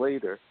 years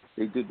later,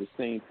 they did the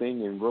same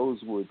thing in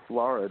Rosewood,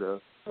 Florida,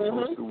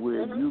 close to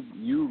where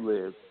you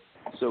live.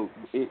 So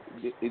it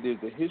is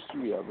a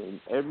history of it. And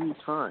every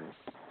time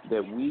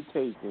that we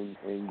take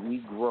and we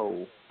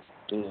grow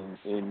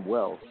in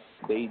wealth,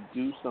 they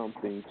do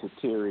something to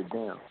tear it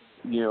down.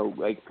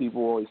 Like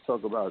people always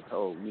talk about,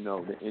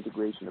 the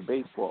integration of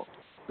baseball.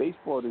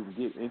 Baseball didn't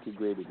get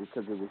integrated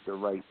because it was the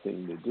right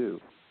thing to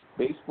do.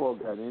 Baseball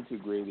got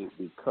integrated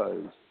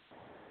because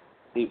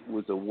it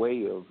was a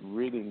way of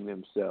ridding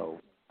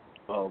themselves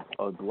of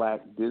a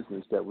black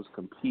business that was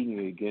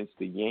competing against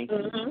the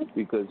Yankees,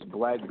 because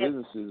black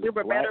businesses,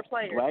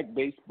 black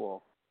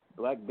baseball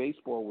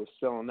was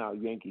selling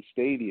out Yankee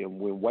Stadium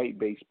when white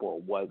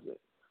baseball wasn't.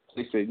 So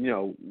they said,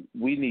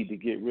 we need to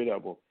get rid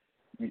of them.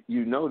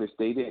 You notice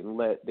they didn't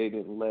let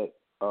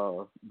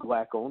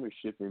black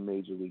ownership in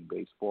Major League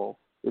Baseball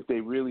if they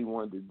really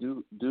wanted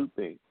to do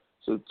things.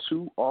 So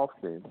too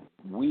often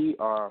we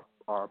are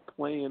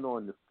playing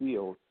on the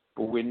field,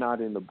 but we're not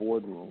in the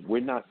boardroom.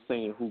 We're not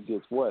saying who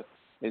gets what.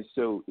 And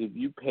so if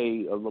you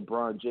pay a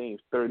LeBron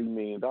James $30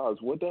 million,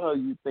 what the hell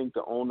do you think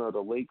the owner of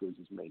the Lakers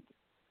is making?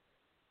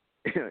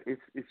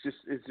 It's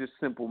just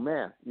simple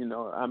math.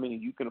 I mean,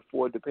 you can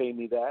afford to pay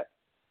me that.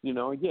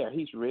 Yeah,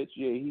 he's rich.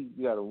 Yeah, he's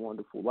got a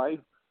wonderful life,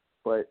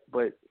 but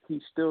he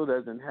still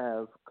doesn't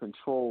have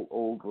control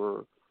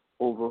over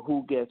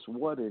who gets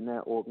what in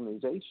that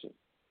organization.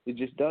 It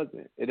just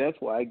doesn't, and that's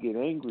why I get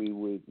angry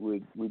with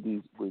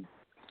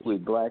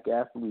black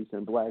athletes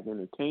and black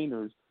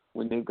entertainers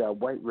when they've got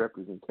white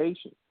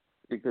representation.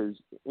 Because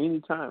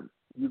anytime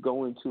you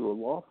go into a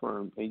law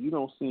firm and you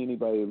don't see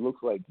anybody that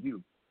looks like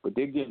you, but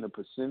they're getting a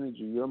percentage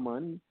of your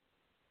money,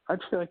 I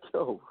feel like,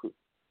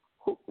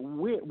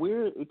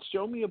 Where?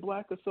 Show me a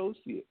black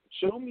associate.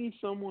 Show me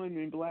someone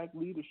in black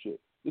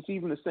leadership. It's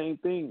even the same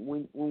thing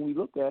when we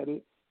look at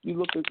it. You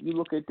look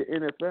at the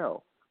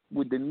NFL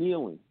with the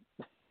kneeling.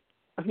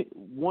 I mean,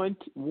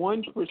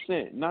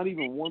 1%, not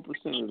even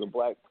 1% of the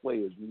black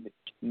players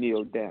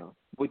kneel down,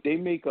 but they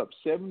make up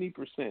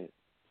 70%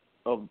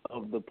 of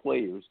the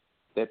players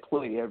that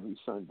play every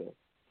Sunday.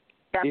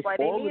 That's why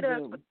they need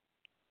us.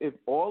 If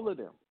all of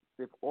them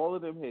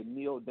had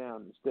kneeled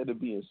down instead of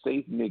being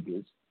safe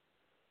niggas,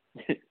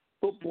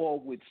 football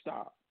would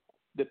stop.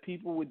 The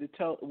people with the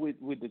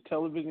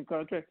television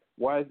contract,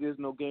 why is there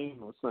no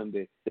game on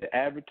Sunday? The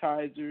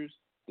advertisers,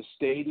 the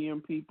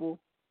stadium people,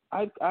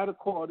 I'd have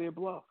called their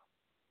bluff.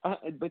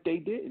 But they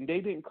didn't. They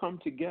didn't come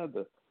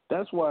together.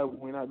 That's why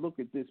when I look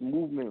at this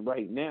movement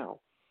right now,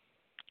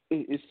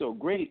 it's so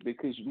great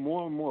because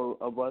more and more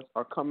of us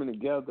are coming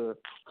together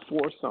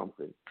for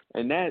something,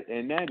 and that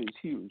is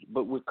huge.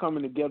 But we're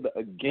coming together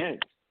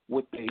against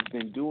what they've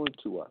been doing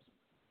to us.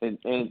 And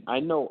I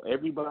know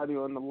everybody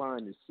on the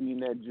line has seen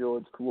that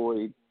George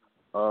Floyd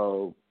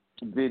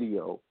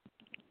video.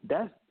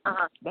 That's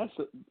a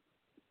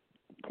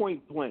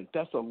point blank.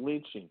 That's a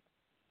lynching.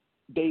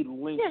 They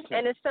lynched him.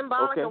 And it's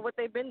symbolic of what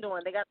they've been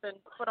doing. They got the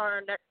foot on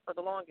our neck for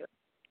the longest.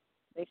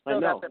 They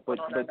still got the foot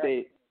on our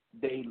neck.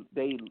 They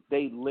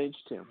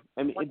lynched him.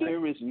 I mean,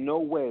 there is no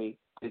way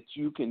that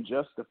you can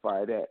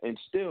justify that, and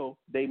still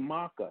they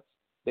mock us.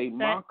 They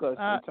mock us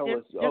and tell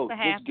us,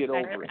 just get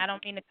over it. I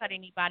don't mean to cut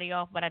anybody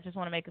off, but I just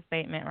want to make a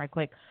statement right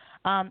quick.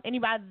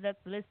 Anybody that's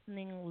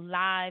listening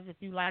live, if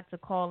you'd like to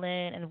call in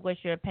and voice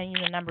your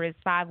opinion, the number is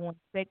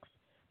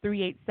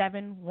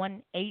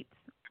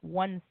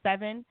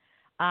 516-387-1817.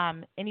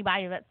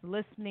 Anybody that's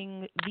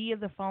listening via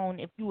the phone,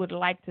 if you would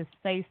like to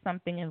say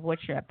something and voice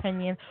your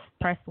opinion,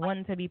 press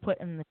 1 to be put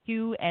in the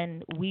queue,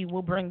 and we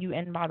will bring you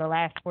in by the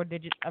last 4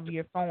 digits of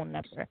your phone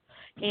number.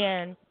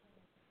 And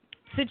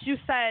since you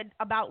said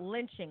about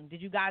lynching,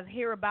 did you guys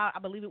hear about, I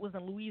believe it was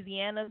in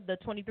Louisiana, the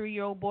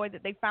 23-year-old boy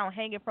that they found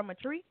hanging from a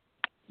tree?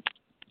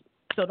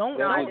 So don't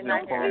That was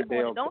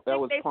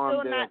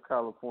Palmdale,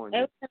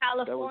 California.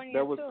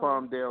 That was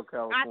Palmdale,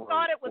 California. I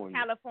thought it was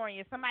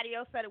California. Somebody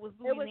else said it was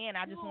Louisiana.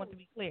 I just want to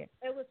be clear.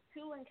 It was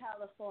 2 in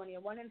California,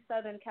 1 in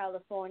Southern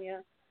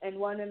California, and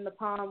 1 in the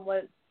Palm,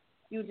 what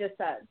you just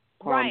said.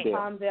 Right.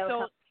 Palmdale.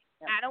 So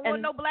I don't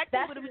want no black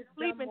people to be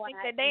sleeping and think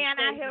that they ain't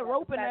out here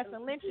roping us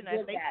and lynching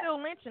us. They still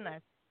lynching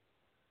us.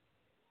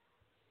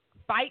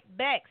 Fight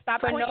back.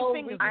 Stop pointing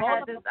fingers. I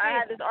had this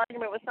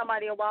argument with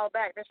somebody a while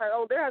back. They're like,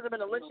 there hasn't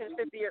been a lynching in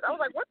 50 years. I was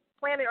like, what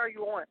planet are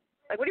you on?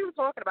 Like, what are you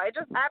talking about? It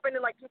just happened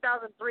in,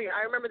 2003.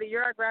 I remember the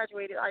year I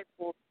graduated high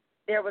school,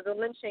 there was a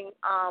lynching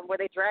where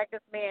they dragged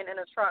this man in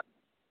a truck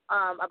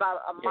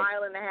about a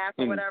mile and a half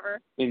or whatever.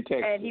 In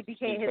Texas. And he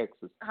became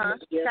Texas.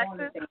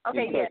 Texas?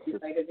 Okay, Texas.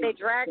 They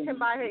dragged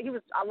him he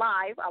was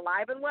alive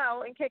and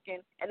well and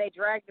kicking, and they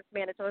dragged this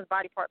man until his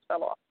body parts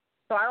fell off.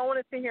 So I don't want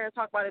to sit here and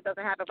talk about it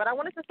doesn't happen, but I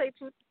wanted to say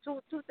two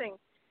things.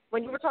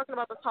 When you were talking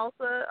about the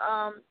Tulsa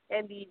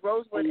and the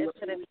Rosewood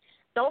incident,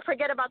 don't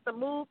forget about the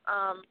MOVE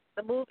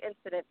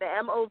incident,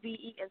 the MOVE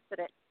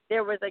incident.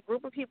 There was a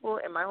group of people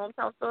in my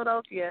hometown,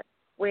 Philadelphia,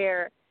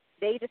 where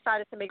they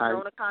decided to make their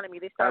own economy.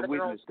 They started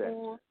their own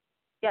schools.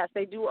 Yes,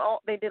 they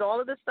did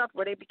all of this stuff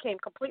where they became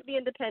completely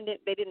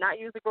independent. They did not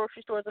use the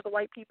grocery stores of the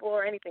white people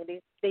or anything.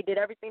 They did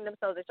everything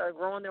themselves. They started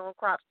growing their own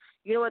crops.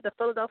 You know what the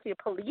Philadelphia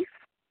police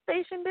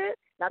station did?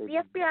 Not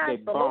the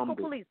FBI, the local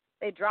police.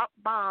 They dropped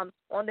bombs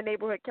on the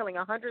neighborhood, killing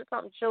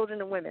 100-something children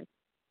and women.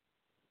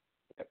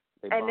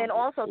 And then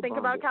also think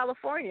about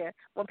California.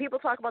 When people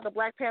talk about the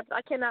Black Panthers,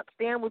 I cannot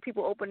stand when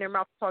people open their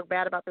mouth to talk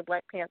bad about the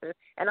Black Panthers.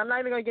 And I'm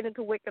not even going to get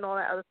into WIC and all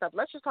that other stuff.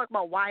 Let's just talk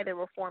about why they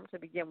were formed to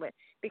begin with.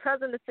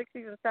 Because in the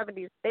 60s and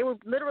 70s, they were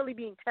literally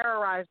being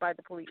terrorized by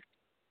the police.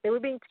 They were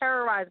being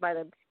terrorized by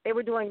them. They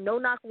were doing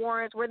no-knock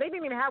warrants where they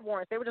didn't even have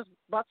warrants. They were just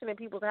busting in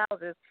people's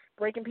houses,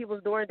 breaking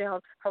people's doors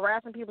down,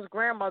 harassing people's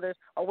grandmothers,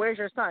 or where's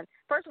your son?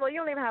 First of all, you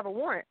don't even have a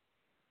warrant.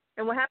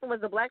 And what happened was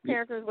the Black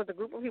Panthers was a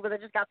group of people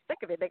that just got sick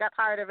of it. They got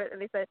tired of it,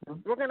 and they said,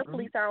 we're going to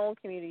police our own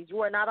communities.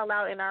 You are not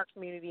allowed in our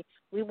community.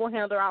 We will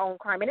handle our own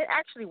crime. And it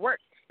actually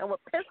worked. And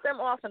what pissed them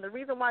off, and the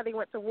reason why they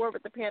went to war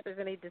with the Panthers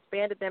and they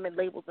disbanded them and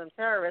labeled them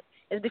terrorists,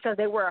 is because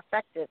they were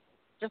effective.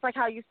 Just like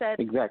how you said,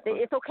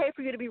 it's okay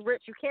for you to be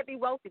rich. You can't be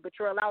wealthy, but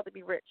you're allowed to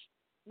be rich.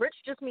 Rich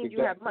just means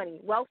you have money.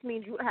 Wealth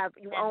means you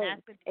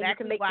own, and you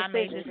can make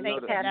decisions.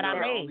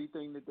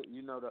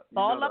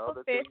 Ball up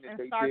a fist and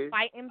start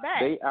fighting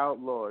back.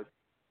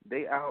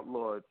 They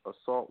outlawed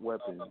assault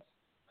weapons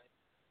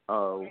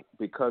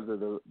because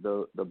of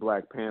the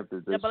Black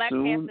Panthers. The Black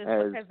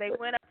Panthers because they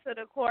went up to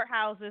the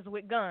courthouses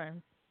with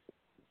guns.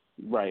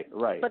 Right.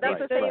 But that's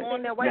the same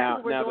thing that white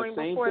people were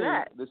doing before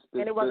that,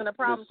 and it wasn't a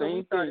problem until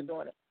we started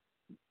doing it.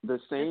 The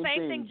same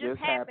thing just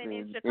happened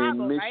in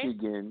Chicago,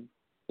 Michigan.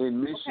 Right?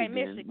 In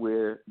Michigan,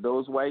 where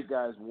those white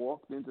guys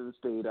walked into the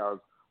state house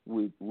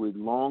with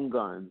long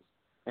guns,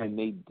 and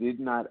they did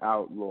not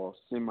outlaw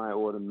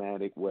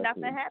semi-automatic weapons.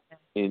 Nothing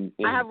happened.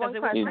 I have one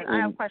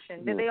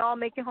question. Did they all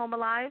make it home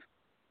alive?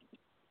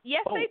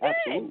 Yes, they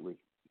did.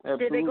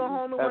 Absolutely. Did they go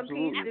home in one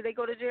Absolutely. piece? Did they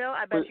go to jail?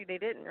 I bet you they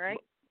didn't, right?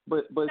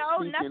 But No,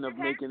 speaking of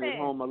nothing making it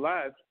happened. home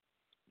alive,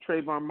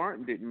 Trayvon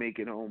Martin didn't make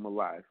it home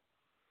alive.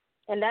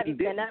 And that He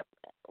didn't. that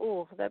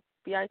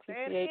BITCH Say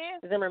it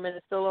again? Zimmerman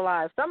is still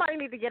alive. Somebody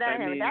needs to get at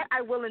him. That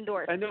I will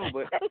endorse. I know,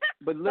 but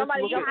let's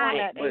Somebody look jump at on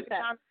that but,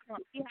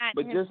 ASAP.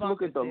 but just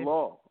look at the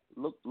law.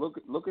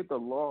 Look at the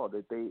law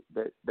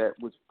that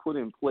was put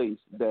in place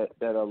that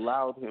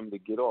allowed him to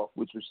get off,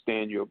 which was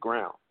stand your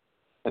ground.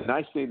 And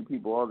I say to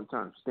people all the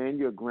time, stand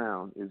your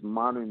ground is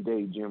modern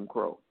day Jim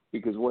Crow,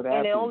 because what happens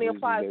and it only is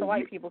applies that to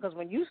white people, because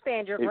when you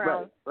stand your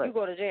ground, right. you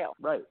go to jail.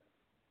 Right.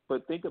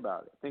 But think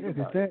about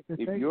it.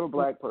 If you're a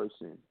black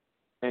person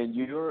and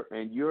you're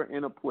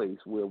in a place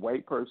where a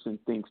white person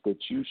thinks that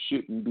you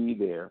shouldn't be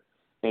there,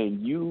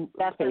 and you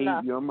paid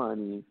your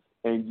money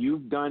and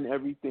you've done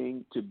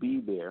everything to be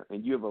there,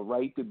 and you have a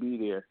right to be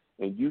there,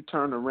 and you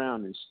turn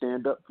around and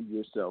stand up for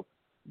yourself,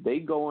 they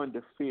go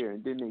under fear,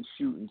 and then they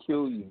shoot and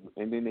kill you,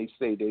 and then they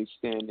say they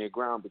stand their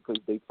ground because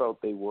they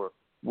felt they were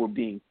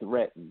being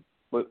threatened.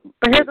 But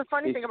here's the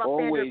funny thing about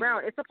always, stand your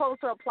ground. It's supposed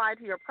to apply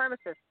to your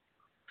premises.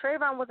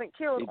 Trayvon wasn't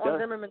killed on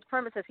Zimmerman's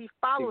premises. He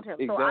followed him.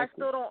 Exactly. So I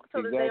still don't,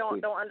 to this day,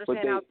 don't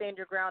understand how stand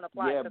your ground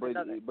applies. Yeah,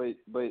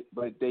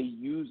 but they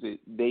use it.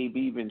 They've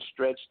even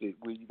stretched it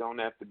where you don't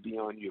have to be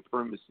on your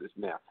premises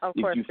now. Of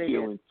if course you they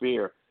feel did. in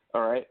fear.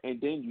 All right, and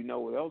then you know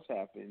what else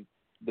happened?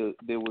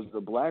 There was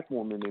a black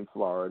woman in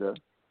Florida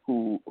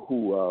who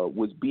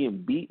was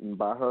being beaten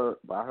by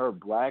her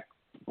black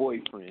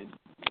boyfriend.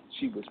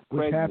 She was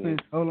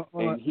pregnant.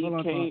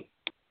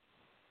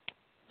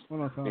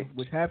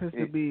 Which happens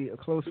to be a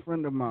close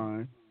friend of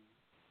mine.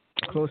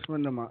 A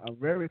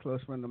very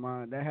close friend of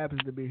mine. That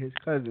happens to be his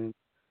cousin.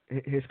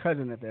 His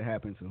cousin that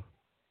happened to.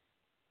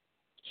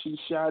 She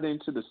shot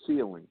into the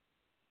ceiling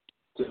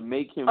to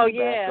make him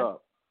back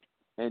up,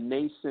 and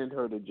they sent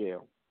her to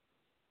jail.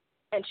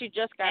 And she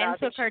just got and out.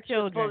 Took her she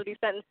was children. supposed to be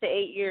sentenced to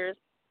 8 years,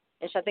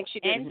 and I think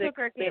she did and 6. Took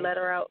her they kids. let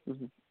her out.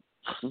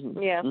 Mm-hmm.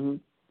 Mm-hmm. Yeah. Mm-hmm.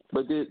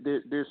 But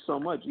there's so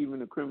much, even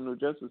the criminal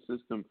justice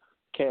system,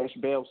 cash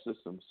bail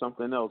system,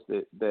 something else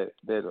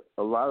that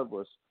a lot of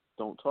us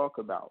don't talk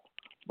about.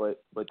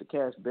 But the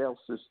cash bail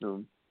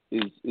system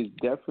is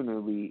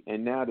definitely,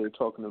 and now they're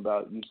talking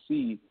about, you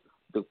see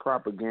the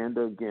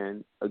propaganda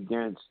again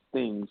against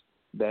things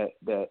that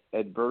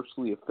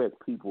adversely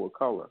affect people of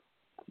color.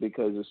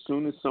 Because as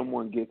soon as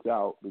someone gets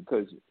out,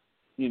 because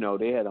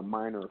they had a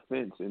minor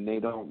offense and they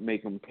don't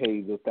make them pay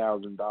the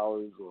 $1,000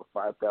 or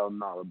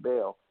 $5,000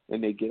 bail,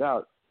 and they get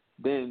out,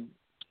 then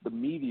the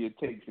media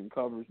takes and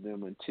covers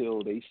them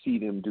until they see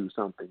them do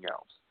something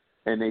else.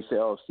 And they say,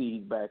 oh, see,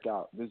 he's back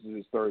out. This is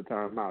his 3rd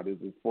time out. This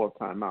is his 4th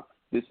time out.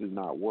 This is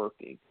not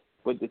working.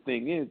 But the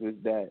thing is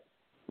that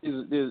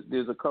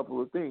there's a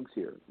couple of things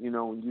here.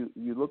 When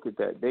you look at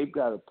that, they've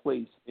got a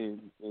place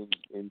in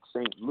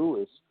St.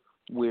 Louis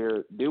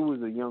where there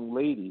was a young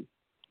lady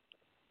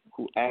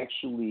who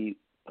actually,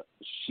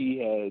 she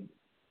had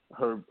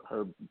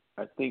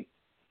I think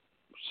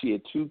she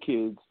had 2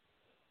 kids,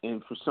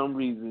 and for some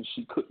reason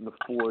she couldn't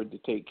afford to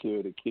take care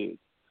of the kids.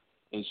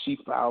 And she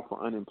filed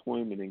for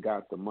unemployment and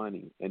got the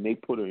money, and they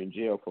put her in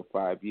jail for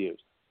 5 years.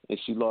 And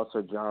she lost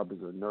her job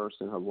as a nurse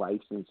and her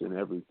license and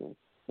everything.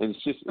 And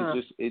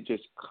it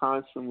just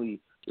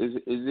constantly this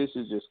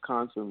is just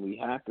constantly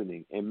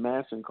happening. And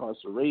mass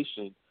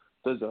incarceration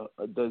does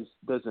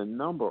a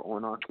number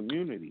on our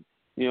community.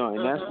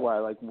 And that's why,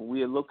 like, when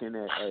we are looking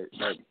at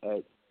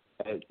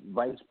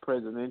vice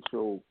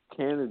presidential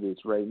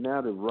candidates right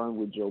now to run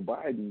with Joe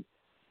Biden,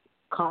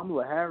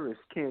 Kamala Harris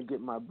can't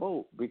get my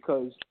vote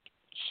because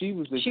she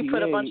was the She DA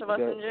put a bunch of us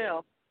in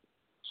jail.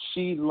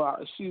 She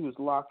was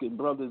locking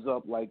brothers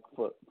up like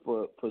for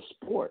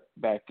sport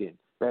back in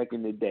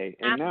the day.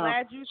 And I'm now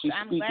glad you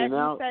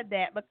said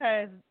that,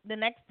 because the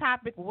next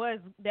topic was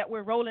that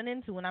we're rolling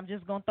into, and I'm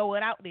just gonna throw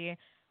it out there.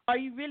 Are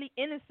you really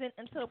innocent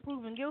until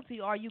proven guilty,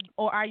 or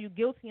are you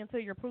guilty until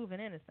you're proven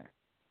innocent?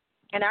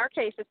 In our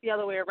case, it's the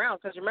other way around.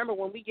 Because remember,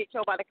 when we get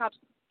killed by the cops,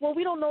 well,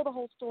 we don't know the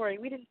whole story.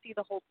 We didn't see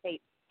the whole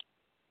tape.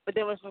 But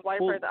then when some white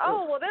person,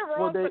 they're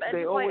wrong.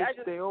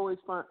 They always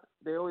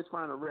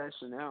find a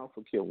rationale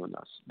for killing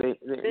us.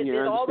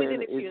 There's always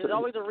an excuse. There's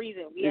always a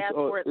reason. We ask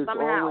for it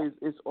somehow.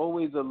 It's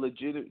always a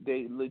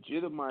they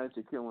legitimize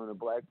the killing of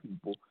black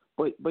people.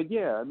 But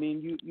yeah, I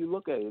mean, you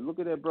look at it. Look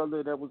at that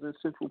brother that was in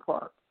Central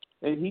Park,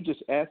 and he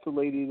just asked the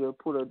lady to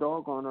put her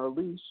dog on her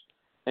leash,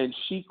 and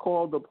she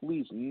called the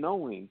police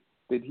knowing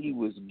that he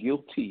was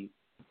guilty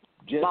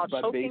just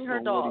based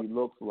on what he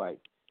looked like.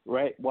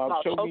 Right,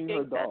 while choking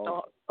her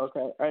dog. Okay,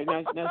 all right.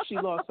 Now she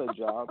lost her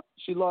job.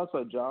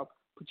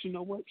 But you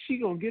know what? She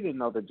gonna get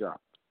another job,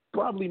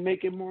 probably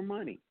making more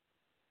money.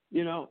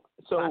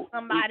 So by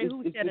somebody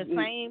who share the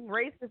same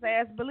racist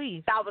ass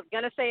beliefs. I was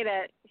gonna say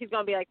that he's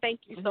gonna be like, "Thank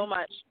you so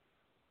much."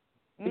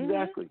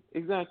 Exactly.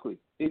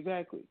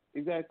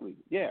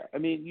 Yeah, I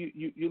mean,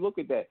 you look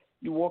at that.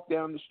 You walk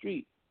down the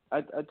street.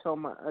 I tell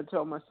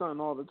my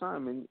son all the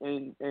time,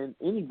 and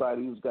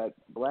anybody who's got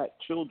black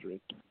children,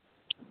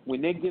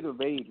 when they get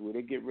of age, where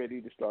they get ready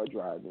to start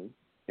driving,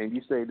 and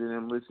you say to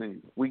them,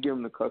 listen, we give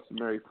them the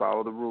customary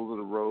follow the rules of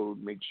the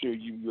road, make sure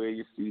you wear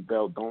your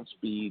seatbelt, don't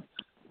speed,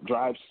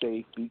 drive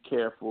safe, be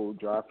careful,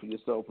 drive for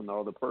yourself and the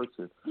other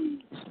person.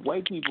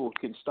 White people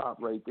can stop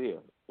right there.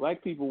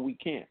 Black people, we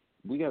can't.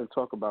 We got to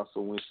talk about,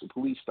 so when the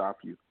police stop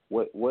you,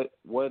 what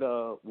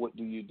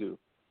do you do?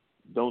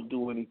 Don't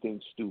do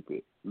anything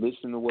stupid.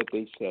 Listen to what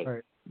they say.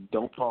 Right.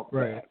 Don't talk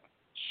back.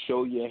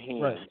 Show your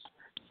hands.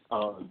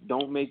 Right.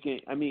 Don't make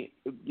it. I mean,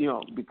 you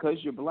know, because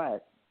you're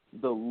black,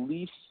 the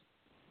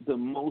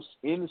most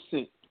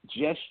innocent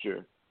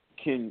gesture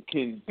can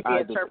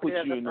either put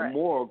you in the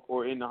morgue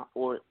or in the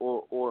or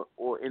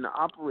in the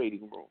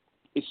operating room.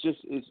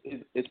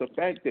 It's a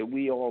fact that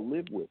we all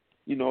live with.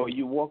 You know,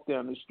 you walk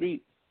down the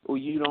street, or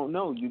you don't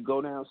know. You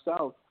go down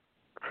south.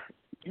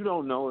 You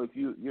don't know if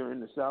you're in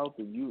the South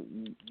and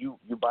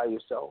you're by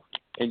yourself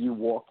and you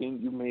walking.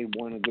 You may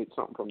want to get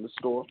something from the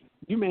store.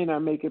 You may not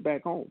make it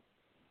back home.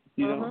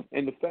 You know,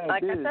 and the fact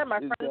like is, I said, my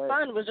friend's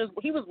son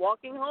was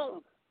walking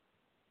home,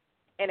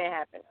 and it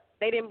happened.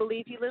 They didn't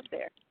believe he lived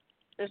there.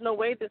 There's no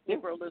way this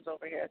Negro lives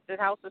over here. This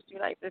house is too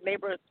nice. This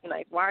neighborhood is too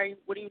nice. What are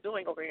you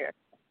doing over here?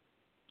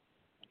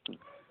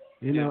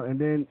 You know, and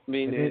then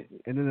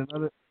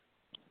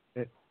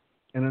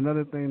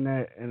another thing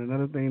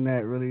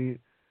that really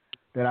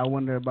that I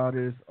wonder about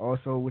is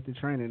also with the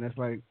training. That's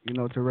like, you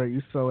know, Terray, you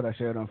saw what I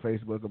shared on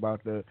Facebook about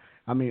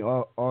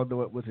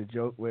although it was a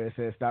joke where it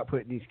says stop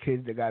putting these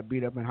kids that got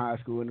beat up in high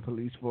school in the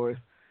police force,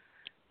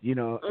 you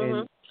know,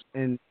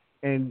 and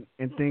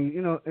things,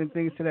 you know, and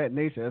things to that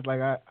nature. It's like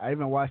I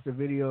even watched the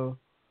video,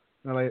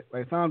 you know,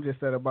 like Tom just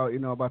said about, you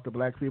know, about the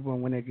black people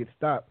and when they get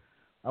stopped.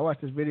 I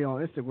watched this video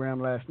on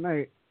Instagram last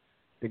night.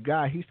 The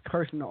guy, he's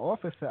cursing the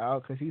officer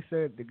out because he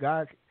said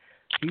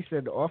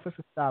the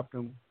officer stopped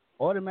him,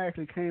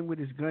 automatically came with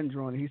his gun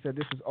drawn, and he said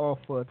this is all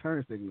for a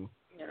turn signal.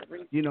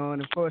 You know,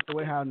 and of course the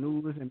way how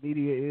news and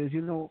media is,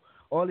 you know,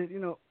 all it, you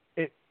know,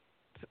 it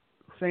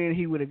saying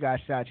he would have got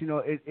shot, you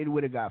know, it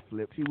would have got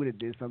flipped. He would have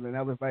did something.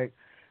 I was like,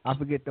 I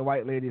forget the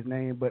white lady's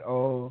name, but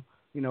you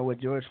know, with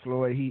George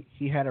Floyd,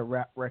 he had a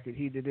rap record.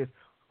 He did this.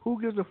 Who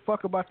gives a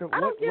fuck about the? I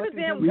don't give a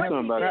damn You what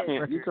talking he about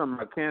did.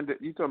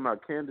 You talking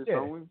about Candace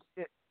Owens?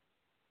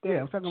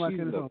 Yeah, I'm talking about She's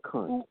Candace a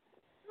cunt. Who,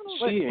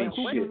 She ain't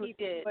what shit. he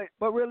did.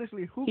 But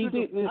realistically, who He gives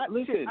didn't a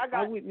listen.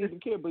 I wouldn't even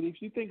care. But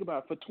if you think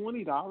about it, for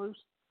 $20,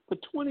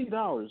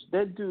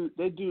 that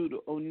dude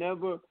will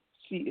never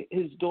see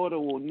his daughter.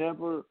 Will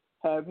never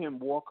have him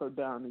walk her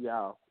down the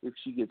aisle if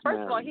she gets married.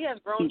 First of all, he has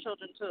grown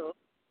children too.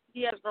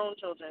 He has grown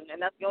children,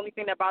 and that's the only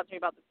thing that bothers me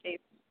about this case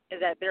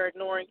is that they're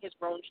ignoring his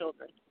grown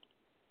children,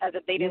 as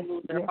if they didn't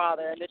lose their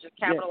father, and they're just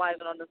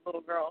capitalizing on this little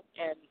girl.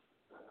 And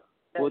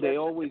well, they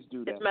always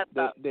do that. It's messed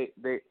up.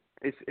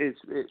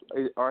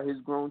 Are his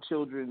grown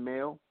children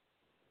male?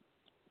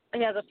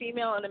 He has a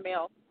female and a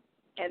male,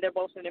 and they're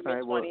both in their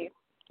mid-20s.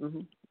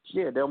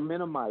 Yeah, they'll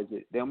minimize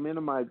it. They'll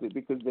minimize it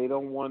because they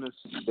don't want to.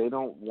 They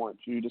don't want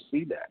you to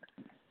see that.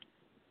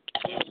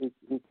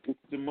 It's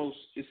the most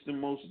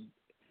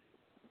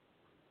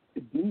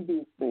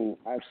devious thing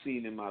I've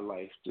seen in my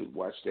life to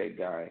watch that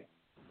guy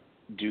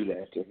do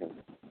that to him.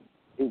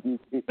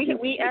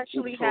 We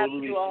actually have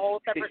to do a whole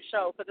separate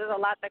show because there's a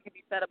lot that can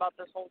be said about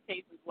this whole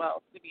case as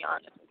well, to be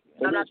honest with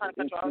you. And I'm not trying to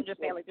cut you off. I'm just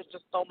saying, like, there's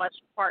just so much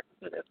part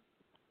to this.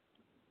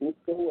 It's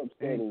so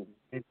upsetting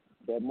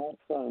that my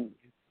son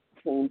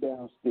came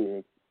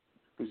downstairs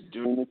because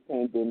during this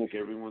pandemic,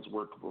 everyone's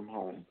working from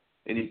home.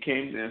 And he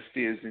came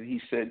downstairs and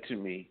he said to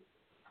me,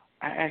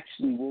 I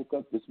actually woke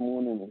up this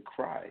morning and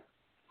cried.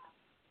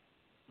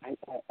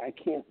 I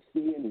can't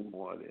see any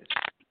more of this.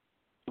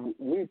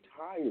 We're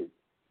tired.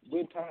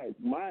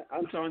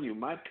 I'm telling you,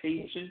 my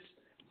patience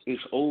is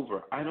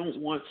over. I don't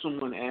want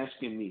someone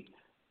asking me,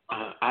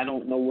 I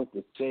don't know what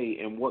to say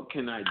and what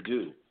can I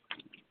do.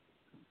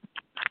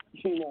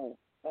 You know,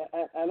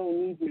 I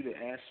don't need you to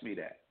ask me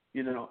that.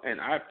 You know,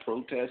 and I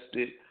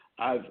protested.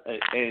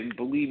 And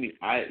believe me,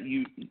 I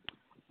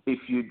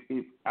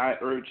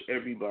urge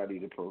everybody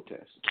to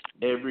protest.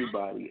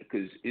 Everybody,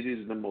 because it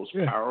is the most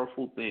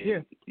powerful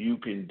thing you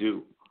can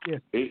do. Yeah.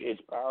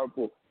 It's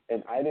powerful.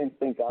 And I didn't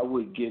think I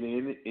would get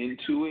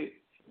into it,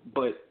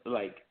 but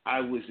like I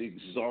was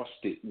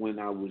exhausted when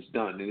I was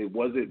done, and it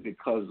wasn't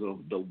because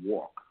of the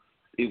walk.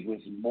 It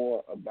was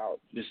more about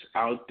just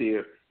out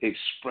there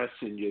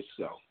expressing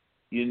yourself,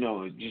 you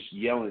know, and just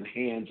yelling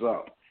hands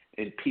up,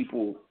 and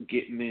people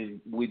getting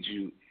in with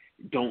you,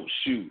 don't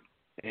shoot,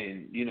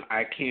 and you know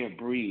I can't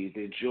breathe,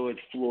 and George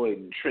Floyd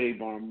and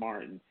Trayvon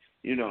Martin.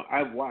 You know,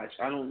 I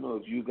don't know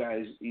if you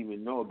guys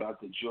even know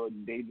about the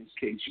Jordan Davis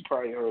case. You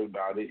probably heard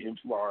about it in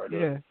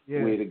Florida,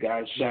 where the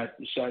guy shot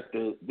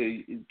the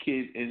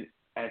kid in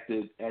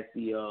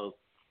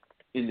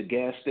the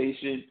gas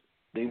station.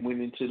 They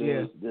went into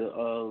the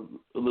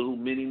little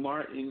mini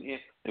mart and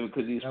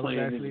because he was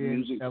playing his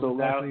music so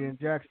loud.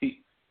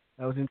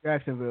 That was in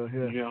Jacksonville.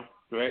 Yeah. You know,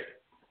 right?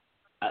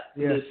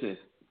 Listen,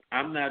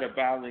 I'm not a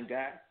violent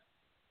guy,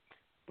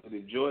 but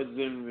if George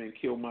Zimmerman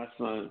killed my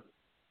son,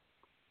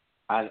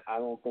 I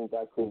don't think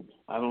I could.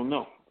 I don't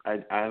know. I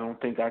don't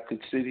think I could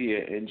sit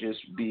here and just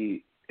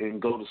be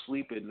and go to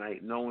sleep at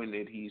night knowing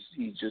that he's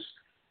just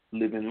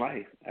living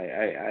life.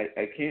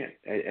 I can't.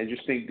 I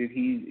just think that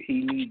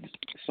he needs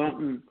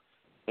something.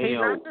 He's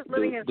not just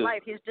living his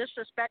life. He's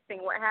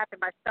disrespecting what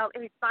happened by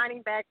he's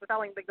signing back,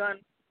 selling the gun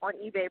on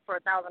eBay for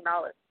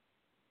 $1,000.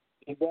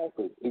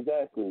 Exactly.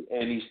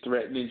 And he's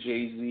threatening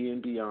Jay-Z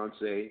and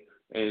Beyonce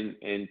and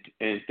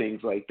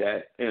things like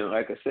that. And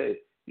like I said,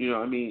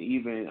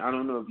 even I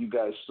don't know if you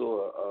guys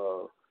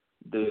saw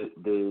the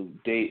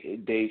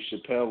Dave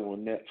Chappelle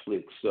on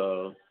Netflix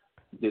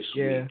this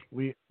week.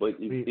 We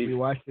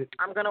watched it.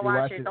 I'm gonna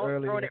watch it. Don't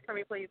ruin it for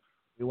me, please.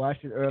 We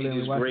watched it earlier.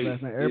 We watched it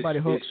last night. Everybody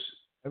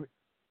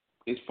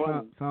it's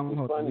funny. Tom,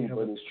 it's funny,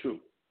 but it's true.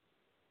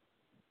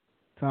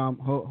 Tom,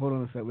 hold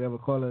on a sec. We have a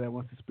caller that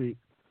wants to speak.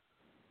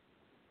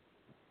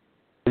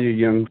 You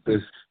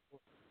youngsters.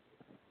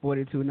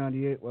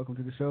 4298. Welcome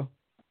to the show.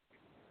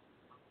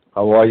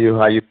 How are you?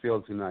 How you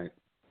feel tonight?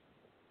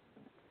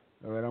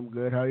 All right, I'm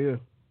good. How are you?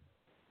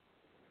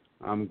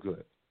 I'm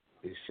good.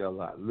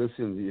 Inshallah.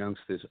 Listen,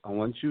 youngsters, I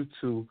want you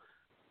to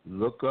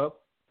look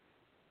up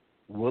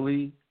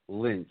Willie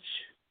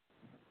Lynch.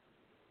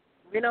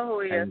 We know who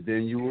he is. And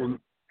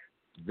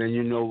then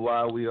you know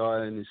why we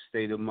are in the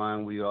state of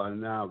mind we are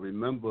now.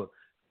 Remember,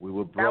 we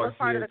were brought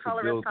here to build this. That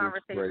was part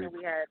of the colorist conversation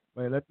we had.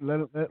 Wait,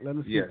 let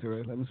me speak to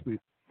her. Let me speak.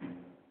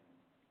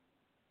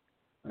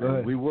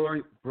 We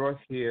weren't brought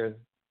here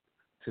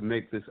to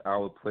make this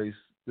our place.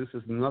 This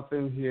is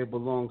nothing here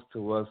belongs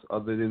to us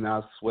other than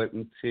our sweat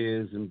and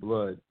tears and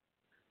blood.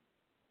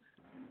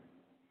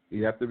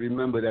 You have to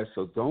remember that.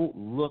 So don't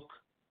look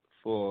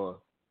for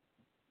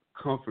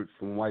comfort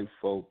from white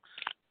folks.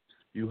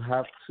 You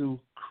have to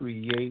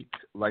create,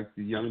 like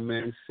the young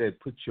man said,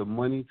 put your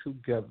money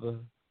together,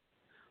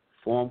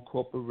 form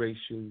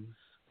corporations,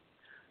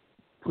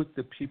 put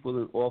the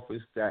people in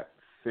office that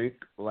think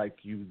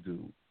like you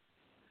do.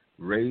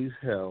 Raise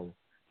hell.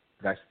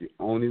 That's the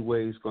only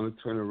way it's going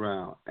to turn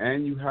around.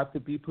 And you have to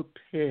be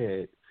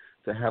prepared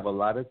to have a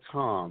lot of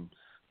Toms.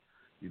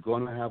 You're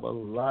going to have a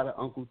lot of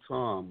Uncle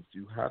Toms.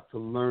 You have to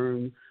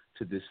learn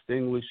to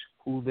distinguish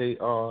who they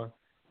are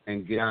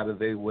and get out of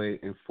their way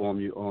and form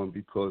your own,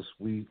 because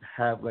we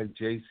have, like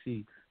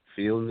JC,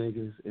 field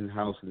niggas and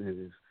house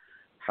niggas.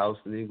 House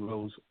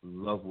Negroes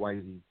love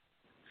whitey.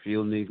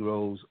 Field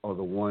Negroes are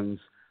the ones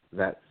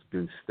that's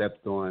been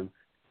stepped on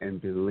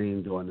and been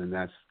leaned on, and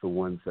that's the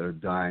ones that are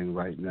dying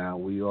right now.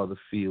 We are the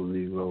field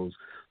Negroes.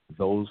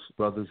 Those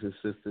brothers and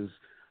sisters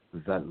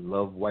that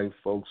love white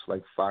folks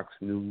like Fox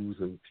News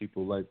and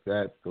people like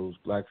that, those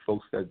black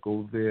folks that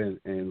go there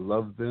and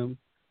love them,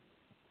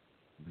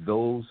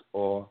 those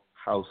are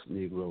house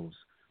Negroes.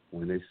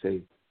 When they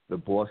say the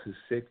boss is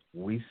sick,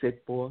 we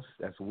sick, boss,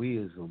 that's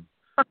weism.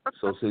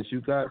 So since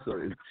you guys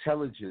are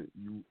intelligent,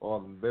 you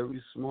are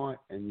very smart,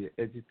 and you're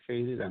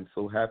educated, I'm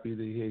so happy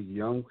to hear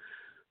young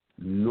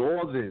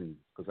northern,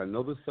 because I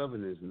know the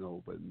southerners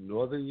know, but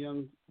northern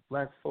young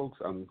black folks,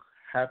 I'm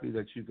happy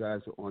that you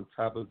guys are on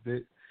top of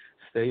it.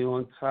 Stay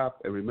on top,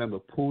 and remember,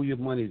 pool your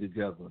money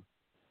together.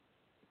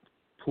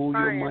 Pool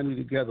your money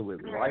together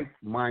with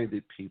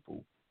like-minded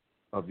people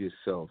of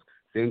yourselves.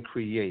 Then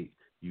create.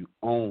 You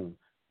own.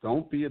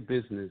 Don't be a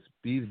business.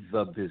 Be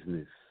the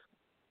business.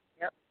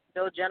 Yep.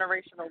 Build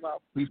generational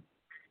wealth.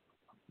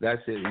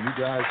 That's it. You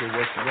guys are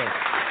what's left.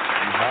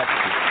 You have to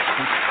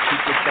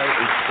keep the fight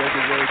and spread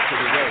the word to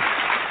the rest.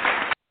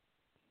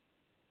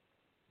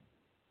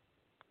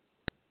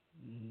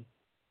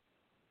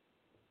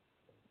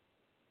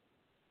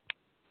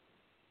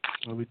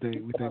 Well, we thank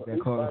that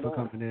caller for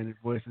coming in and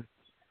voicing.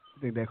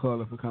 I think that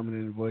caller for coming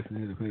in and voicing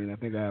his opinion. I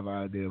think I have an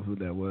idea of who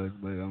that was,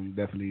 but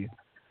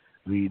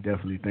we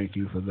definitely thank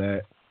you for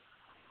that.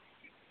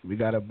 We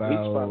got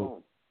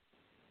about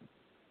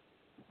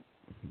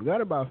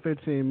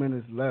 15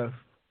 minutes left.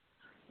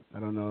 I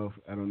don't know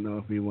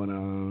if we want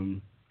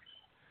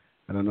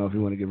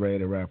to get ready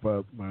to wrap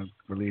up. I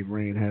believe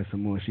Rain has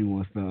some more she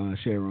wants to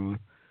share on.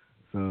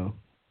 So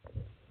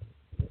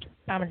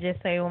I'm going to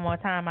just say one more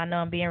time. I know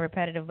I'm being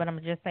repetitive, but I'm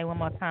going to just say one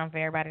more time for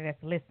everybody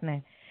that's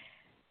listening.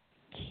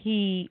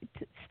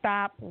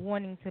 Stop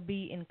wanting to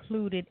be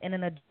included in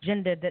an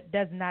agenda that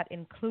does not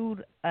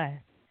include us.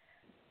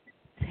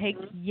 Take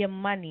your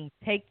money.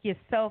 Take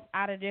yourself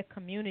out of their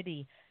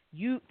community.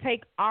 You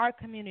take our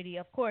community.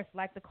 Of course,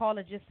 like the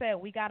caller just said,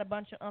 we got a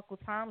bunch of Uncle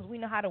Toms. We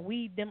know how to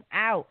weed them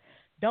out.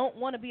 Don't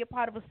want to be a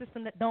part of a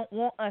system that don't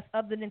want us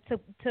other than to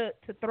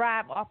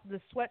thrive off of the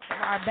sweat of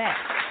our back.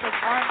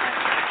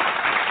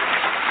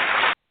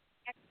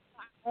 Take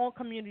our own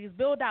communities,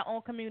 build our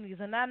own communities.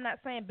 And I'm not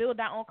saying build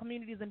our own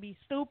communities and be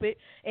stupid.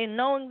 And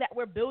knowing that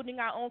we're building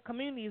our own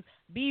communities,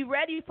 be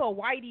ready for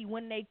whitey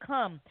when they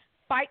come.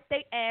 Fight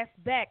their ass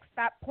back.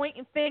 Stop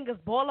pointing fingers,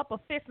 ball up a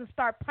fist, and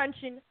start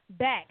punching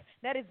back.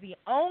 That is the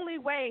only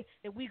way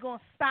that we're going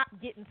to stop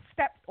getting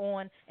stepped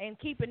on and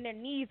keeping their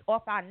knees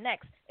off our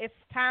necks. It's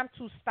time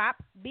to stop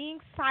being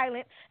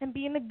silent and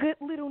being a good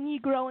little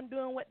Negro and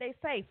doing what they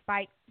say.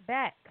 Fight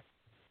back.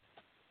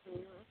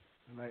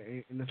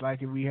 And it's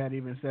like if we had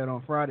even said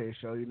on Friday's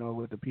show,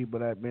 with the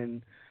people that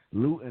been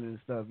looting and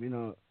stuff,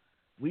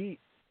 we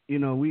you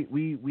know,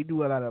 we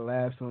do a lot of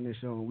laughs on this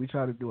show, and we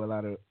try to do a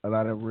lot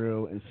of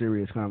real and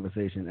serious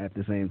conversation at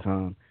the same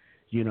time,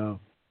 you know.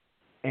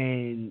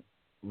 And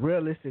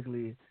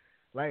realistically,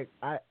 like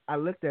I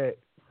looked at,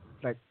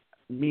 like,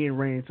 me and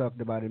Rain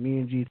talked about it, me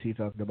and GT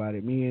talked about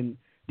it, me and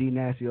D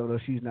Nasty, although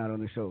she's not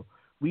on the show.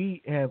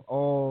 We have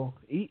all,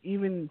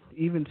 even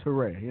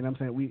Teray, you know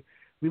what I'm saying?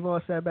 We've all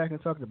sat back and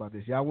talked about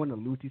this. Y'all want to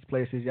loot these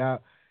places,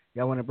 y'all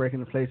want to break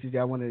into places,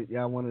 y'all want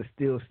to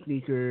steal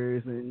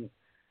sneakers and,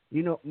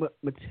 you know,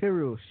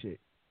 material shit.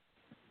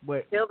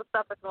 But steal the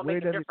stuff that's gonna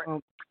make it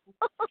different.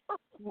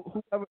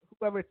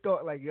 Whoever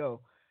thought, like,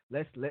 yo,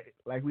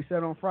 like we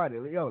said on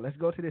Friday, yo, let's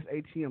go to this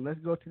ATM, let's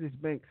go to this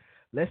bank,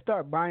 let's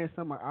start buying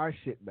some of our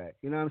shit back.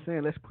 You know what I'm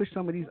saying? Let's push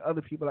some of these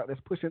other people out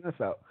that's pushing us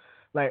out.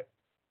 Like,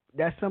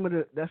 that's some of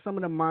the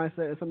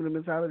mindset and some of the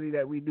mentality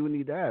that we do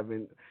need to have.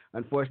 And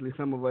unfortunately,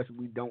 some of us,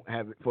 we don't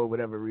have it for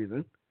whatever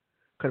reason,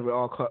 because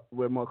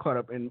we're more caught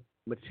up in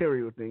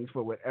material things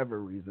for whatever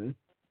reason.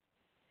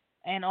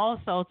 And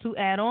also, to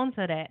add on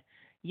to that,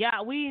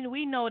 yeah,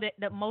 we know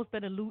that most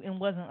of the looting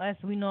wasn't us.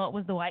 We know it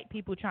was the white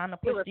people trying to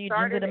push the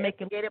agenda to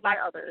make it look by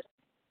others.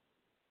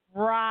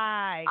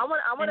 Right. I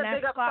want to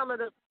big up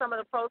some of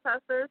the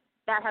protesters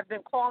that have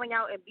been calling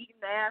out and beating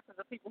the ass of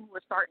the people who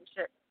were starting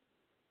shit.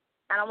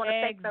 And I want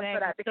to thank them for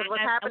that, because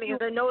what's happening is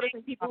they're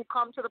noticing people who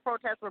come to the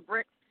protest with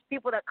bricks,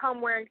 people that come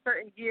wearing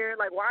certain gear.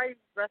 Like, why are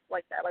you dressed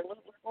like that? Like,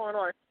 what's going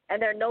on?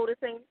 And they're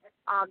noticing.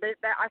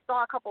 I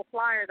saw a couple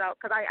flyers out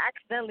because I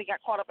accidentally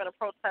got caught up in a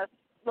protest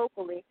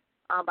locally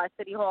by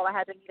City Hall. I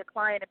had to meet a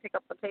client and pick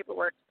up some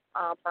paperwork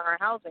for our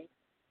housing,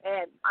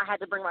 and I had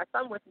to bring my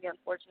son with me,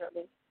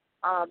 unfortunately.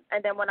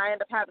 And then when I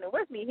ended up having it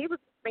with me, he was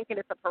thinking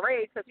it's a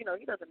parade because, you know,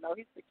 he doesn't know.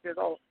 He's 6 years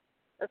old.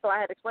 And so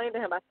I had explained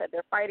to him, I said,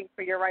 they're fighting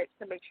for your rights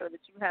to make sure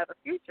that you have a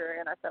future.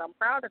 And I said, I'm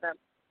proud of them.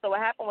 So what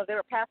happened was they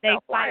were passing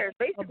out flyers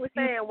basically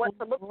saying what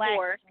to look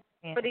for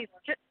these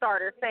shit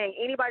starters, saying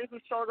anybody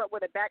who shows up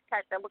with a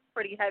backpack that looks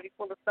pretty heavy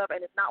full of stuff and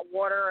it's not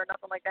water or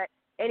nothing like that,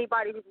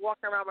 anybody who's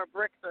walking around with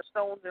bricks or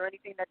stones or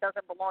anything that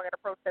doesn't belong at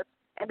a protest.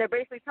 And they're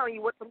basically telling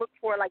you what to look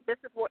for, like,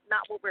 this is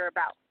not what we're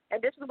about.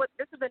 And this is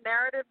the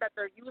narrative that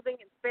they're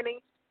using and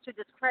spinning to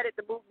discredit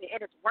the movement,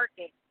 and it's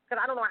working. Because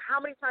I don't know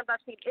how many times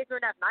I've seen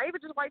ignorant, not even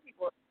just white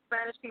people,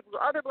 Spanish people,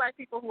 other black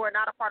people who are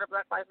not a part of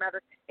Black Lives Matter,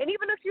 and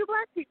even a few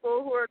black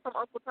people who are some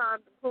Uncle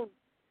Toms and who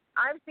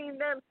I've seen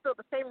them still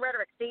the same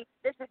rhetoric. See,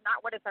 this is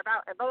not what it's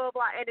about, and blah, blah,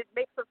 blah. And it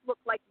makes us look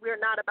like we're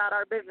not about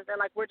our business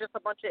and like we're just a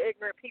bunch of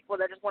ignorant people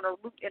that just want to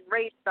loot and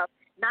raid stuff.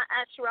 Not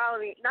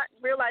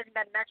realizing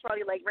that in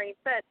actuality, like Rain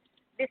said,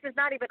 this is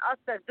not even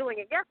us that's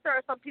doing it. Yes, there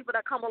are some people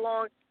that come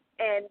along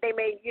and they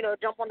may, you know,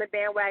 jump on the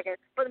bandwagon.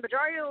 But the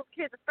majority of those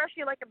kids,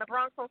 especially like in the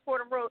Bronx on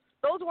Fordham Road,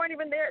 those weren't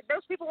even there.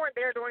 Those people weren't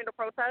there during the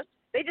protest.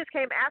 They just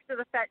came after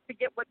the fact to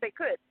get what they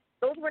could.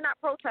 Those were not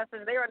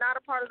protesters. They are not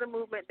a part of the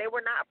movement. They were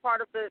not a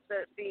part of the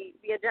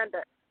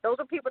agenda. Those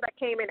are people that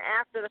came in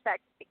after the fact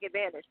to take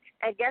advantage.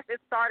 And guess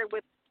it started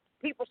with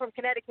people from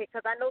Connecticut,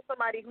 because I know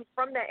somebody who's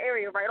from that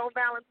area right on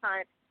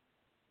Valentine,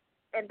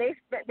 and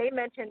they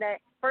mentioned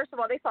that, first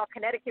of all, they saw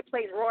Connecticut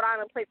plates, Rhode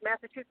Island plates,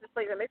 Massachusetts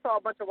plates, and they saw a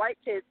bunch of white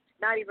kids,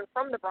 not even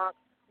from the Bronx,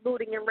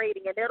 looting and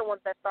raiding, and they're the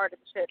ones that started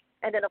the shit.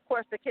 And then, of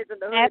course, the kids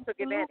in the hood took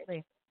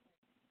advantage.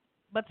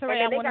 But Teray,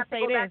 I want to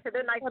say this. They got to go back this. to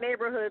their nice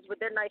neighborhoods with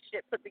their nice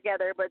shit put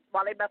together, but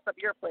while they mess up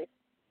your place.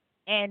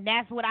 And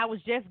that's what I was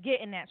just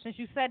getting at. Since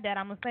you said that,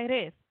 I'm going to say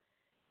this.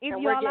 If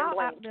and y'all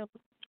are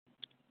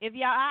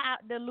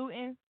out there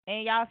looting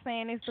and y'all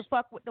saying it's to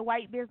fuck with the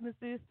white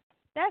businesses,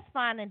 that's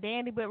fine and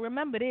dandy, but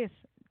remember this.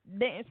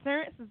 The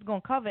insurance is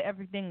going to cover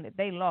everything that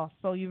they lost,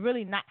 so you're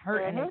really not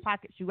hurting their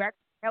pockets. You're actually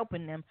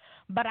helping them.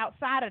 But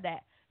outside of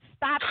that,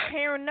 stop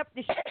tearing up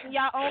the shit in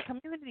your own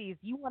communities.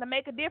 You want to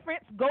make a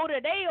difference? Go to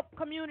their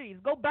communities.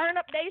 Go burn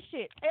up their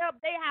shit. Tear up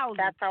their houses.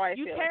 That's how I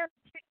feel. You tear up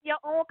shit in your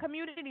own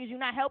communities. You're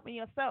not helping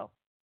yourself.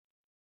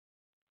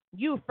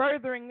 You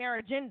furthering their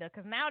agenda,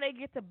 because now they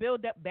get to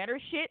build up better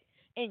shit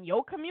in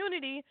your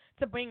community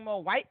to bring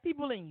more white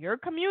people in your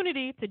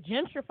community to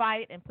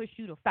gentrify it and push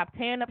you to stop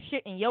tearing up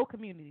shit in your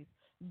communities.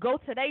 Go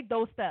to their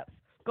doorsteps.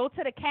 Go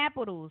to the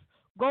capitals.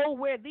 Go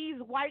where these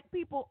white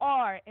people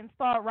are and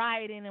start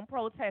rioting and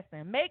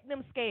protesting. Make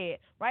them scared.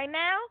 Right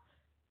now,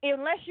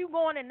 unless you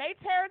going in their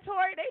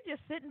territory, they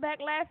just sitting back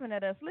laughing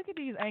at us. Look at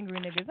these angry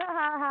niggas. Ha,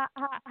 ha, ha,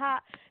 ha, ha.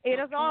 It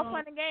is all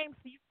fun and games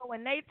for you go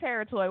in their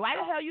territory. Why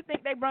the hell you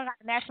think they brought out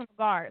the National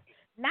Guards?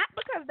 Not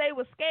because they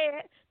were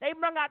scared. They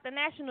brought out the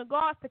National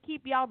Guards to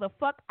keep y'all the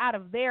fuck out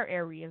of their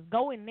areas.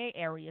 Go in their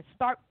areas.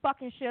 Start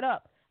fucking shit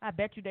up. I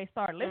bet you they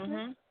start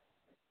listening.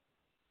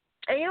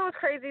 And you know what's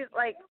crazy?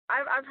 Like,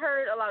 I've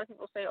heard a lot of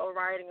people say, oh,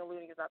 rioting and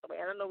looting is not the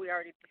way. And I know we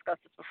already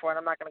discussed this before, and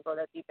I'm not going to go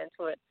that deep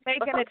into it. But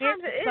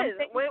sometimes it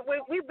is.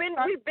 We've been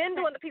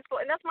doing the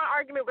peaceful, and that's my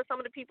argument with some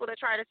of the people that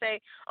try to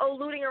say, oh,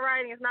 looting and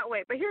rioting is not the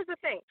way. But here's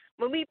the thing.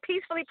 When we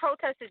peacefully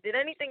protested, did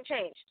anything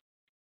change?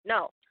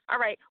 No.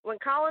 All right. When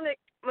Colin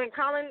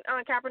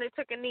Kaepernick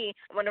took a knee,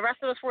 when the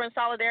rest of us were in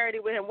solidarity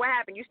with him, what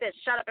happened? You said,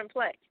 shut up and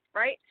play,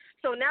 right?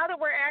 So now that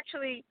we're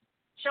actually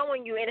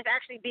showing you, and it's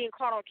actually being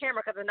caught on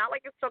camera because it's not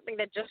like it's something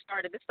that just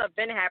started. This stuff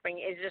been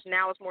happening. It's just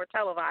now it's more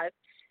televised.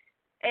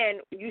 And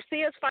you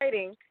see us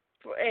fighting,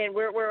 and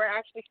we're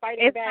actually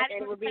fighting back,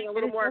 and we're being a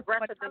little more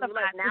aggressive than we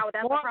like. Now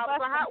that's the problem.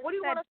 So what do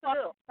you want us to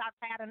do? Stop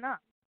adding up.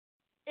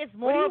 It's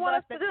What more do you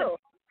want us to do?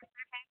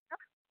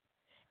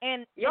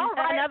 And y'all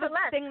another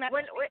less. thing that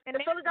when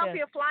the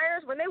Philadelphia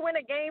Flyers, when they win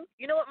a game,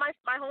 you know what my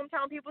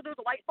hometown people do?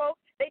 The white folks,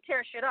 they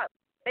tear shit up.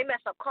 They mess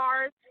up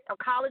cars. On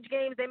college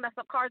games, they mess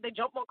up cars. They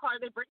jump on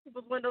cars. They break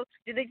people's windows.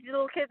 Did these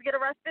little kids get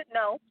arrested?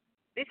 No.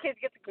 These kids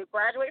get to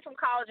graduate from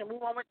college and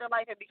move on with their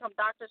life and become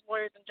doctors,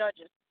 lawyers, and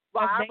judges.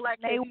 While our black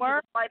kids,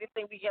 the slightest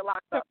thing, we get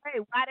locked up.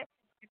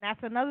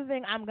 That's another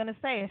thing I'm going to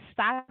say is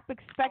stop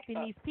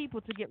expecting these people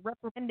to get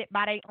reprimanded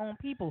by their own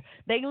people.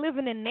 They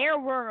living in their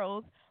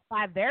worlds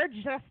by their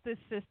justice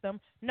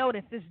system.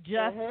 Notice it's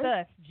just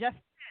us. Just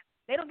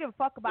they don't give a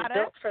fuck about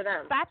us. For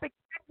them. Stop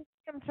expecting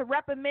them to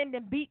reprimand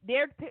and beat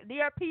their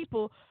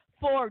people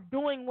for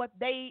doing what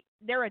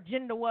their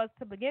agenda was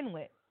to begin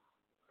with.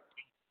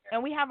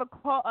 And we have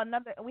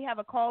we have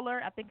a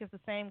caller. I think it's the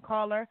same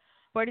caller,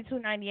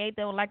 4298.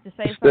 They would like to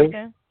say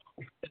something.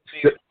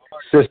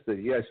 Sister,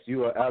 yes,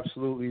 you are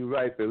absolutely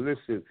right. But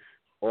listen,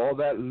 all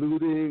that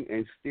looting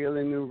and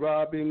stealing and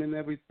robbing and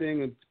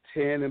everything and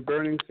tearing and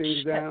burning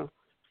things down,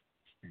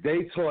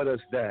 they taught us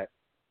that.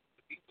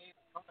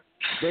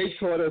 They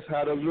taught us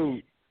how to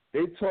loot.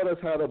 They taught us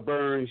how to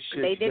burn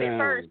shit down. They did it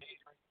first.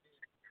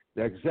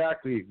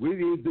 Exactly. We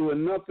didn't do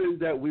nothing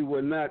that we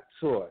were not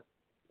taught.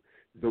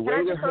 The Can way I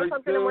to just throw hurt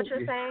something them, in what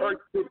you're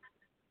saying?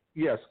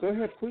 Yes, go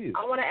ahead, please.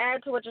 I want to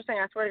add to what you're saying.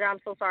 I swear to God,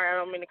 I'm so sorry. I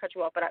don't mean to cut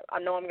you off, but I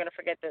know I'm going to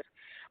forget this.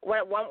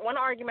 One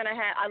argument I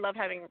had, I love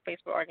having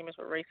Facebook arguments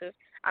with racists.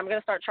 I'm going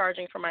to start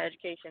charging for my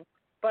education.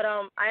 But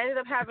I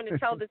ended up having to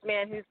tell this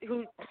man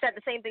who said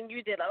the same thing you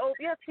did. Like, oh,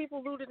 yes,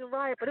 people looted and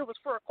rioted, but it was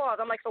for a cause.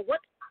 I'm like, so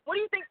what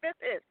do you think this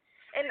is?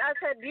 And I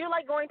said, do you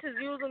like going to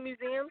zoos and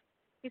museums?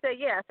 He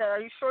said, yeah. I said,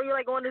 are you sure you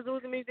like going to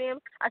zoos and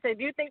museums? I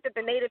said, do you think that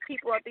the native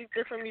people at these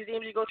different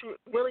museums you go to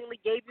willingly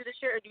gave you the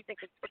shit, or do you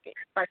think they took it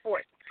by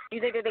force? Do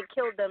you think that they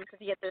killed them to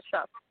get their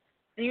stuff?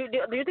 Do you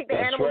think the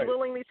animals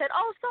willingly said,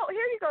 oh, so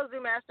here you go, Zoo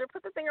Master,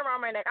 put the thing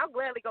around my neck, I'll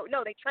gladly go?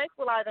 No, they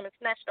tranquilized him and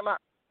snatched him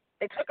up.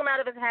 They took him out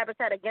of his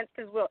habitat against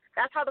his will.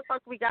 That's how the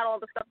fuck we got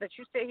all the stuff that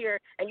you sit here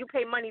and you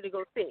pay money to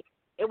go see.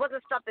 It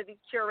wasn't stuff that these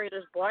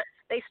curators bought.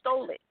 They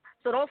stole it.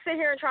 So don't sit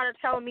here and try to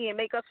tell me and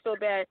make us feel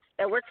bad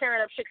that we're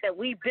tearing up shit that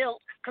we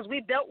built, because we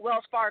built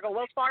Wells Fargo.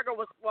 Wells Fargo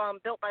was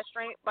built by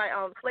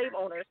slave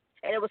owners,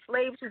 and it was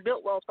slaves who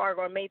built Wells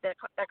Fargo and made that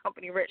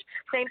company rich.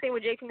 Same thing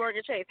with J.P.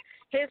 Morgan Chase.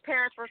 His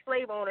parents were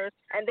slave owners,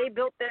 and they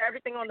built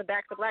everything on the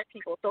backs of black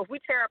people. So if we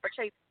tear up a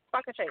Chase,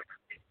 fuck a Chase.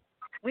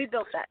 We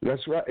built that.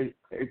 That's right.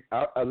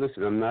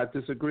 Listen, I'm not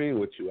disagreeing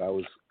with you. I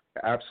was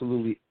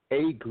absolutely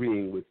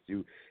agreeing with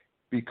you,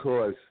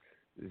 because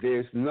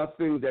there's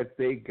nothing that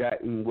they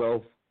got in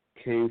wealth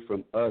came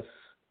from us,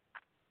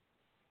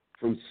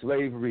 from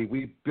slavery.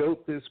 We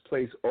built this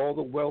place. All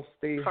the wealth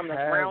they from the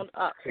have ground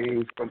up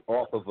came from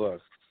off of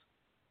us.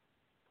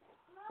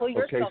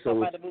 Okay,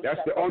 so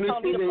that's the only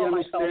thing they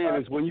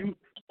understand is when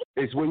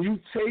you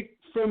take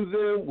from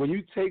them, when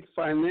you take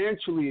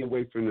financially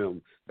away from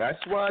them. That's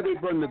why they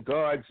bring the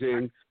guards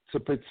in, to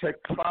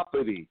protect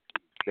property.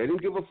 They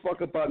didn't give a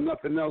fuck about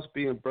nothing else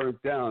being burnt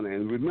down.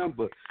 And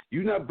remember,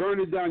 you're not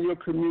burning down your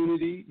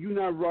community. You're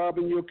not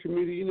robbing your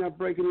community. You're not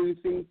breaking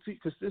anything,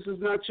 because this is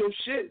not your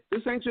shit.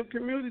 This ain't your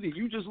community.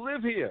 You just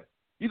live here.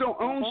 You don't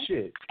own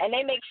shit. And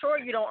they make sure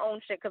you don't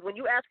own shit, because when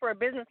you ask for a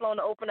business loan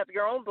to open up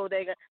your own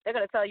bodega, they're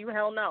going to tell you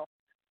hell no.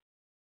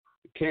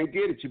 Can't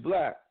get it. You're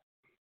black.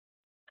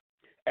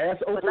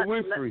 Ask Oprah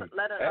Winfrey.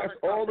 Ask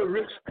all the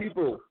rich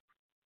people.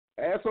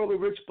 Ask all the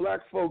rich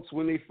black folks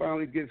when they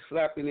finally get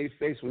slapped in their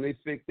face when they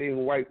think they're in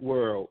a white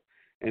world,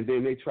 and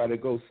then they try to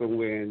go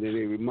somewhere and then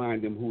they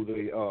remind them who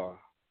they are.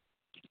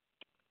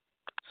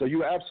 So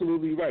you're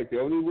absolutely right. The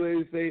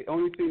only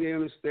thing they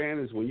understand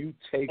is when you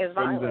take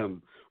from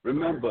them.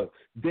 Remember,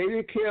 they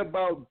didn't care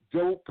about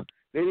dope.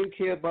 They didn't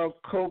care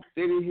about coke.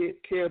 They didn't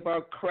care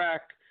about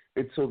crack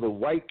until the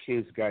white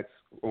kids got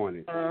on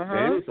it.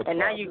 And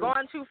now you're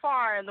going too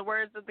far, in the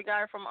words of the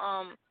guy from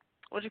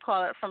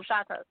from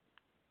Shatas.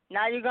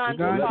 Now you're going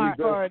too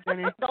far.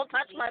 Don't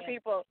touch my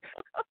people.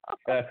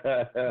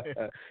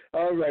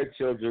 All right,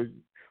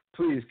 children.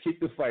 Please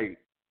keep the fight.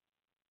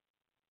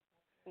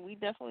 We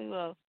definitely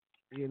will.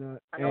 You know,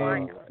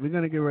 and we're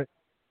gonna get ready.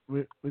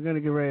 We're gonna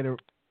get ready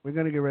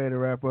to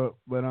wrap up.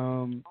 But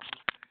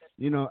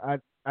you know,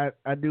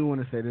 I do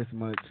want to say this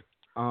much.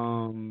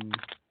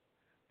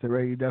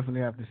 Teray, you definitely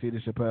have to see the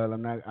Chappelle.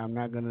 I'm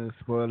not gonna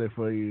spoil it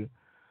for you.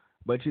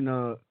 But you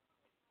know,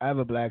 I have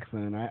a black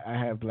son. I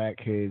have black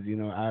kids. You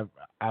know,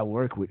 I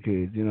work with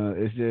kids. You know,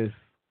 it's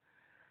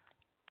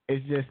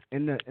just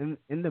in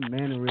the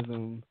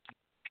mannerism,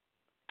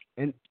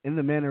 in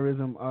the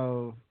mannerism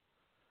of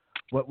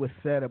what was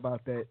said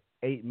about that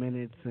 8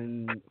 minutes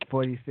and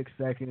 46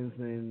 seconds,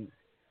 and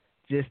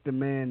just the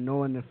man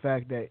knowing the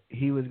fact that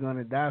he was going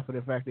to die for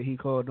the fact that he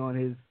called on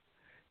his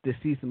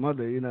deceased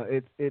mother. You know,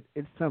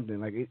 it's something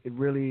like it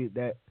really,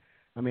 that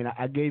I mean,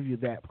 I gave you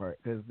that part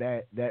because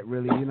that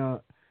really,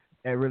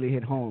 that really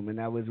hit home, and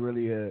that was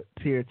really a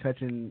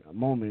tear-touching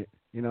moment.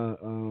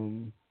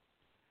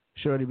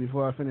 Shorty,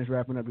 before I finish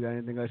wrapping up, you got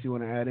anything else you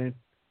want to add in?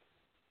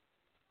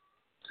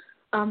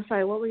 I'm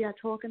sorry, what were y'all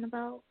talking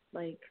about?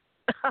 Like,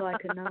 so I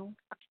could know.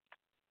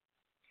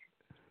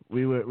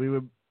 We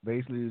were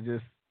basically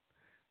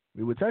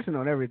we were touching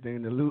on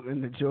everything, the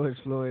looting, the George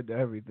Floyd, the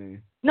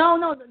everything.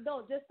 No,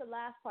 just the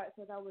last part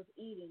because I was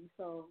eating,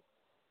 so,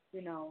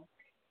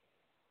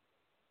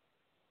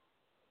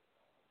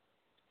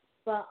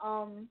 But,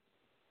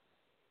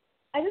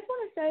 I just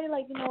want to say,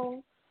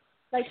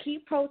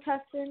 keep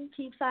protesting,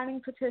 keep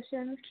signing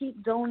petitions,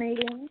 keep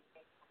donating.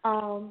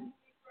 And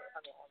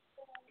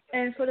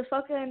for the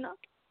fucking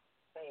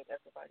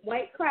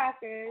white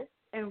crackers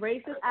and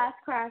racist ass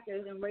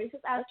crackers and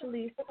racist ass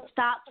police,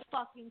 stop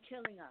fucking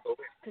killing us.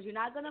 Because you're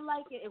not going to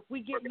like it if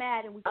we get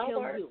mad and we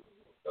kill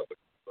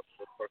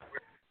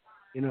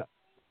you.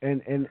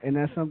 And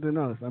that's something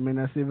else. I mean,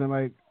 that's even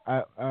like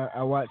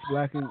I watched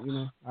Black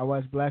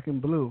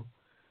and Blue,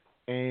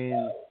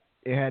 and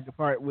it had the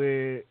part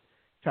where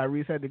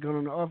Tyrese had the gun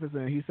on the officer,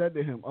 and he said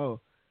to him, "Oh,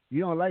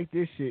 you don't like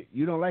this shit.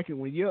 You don't like it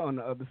when you're on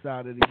the other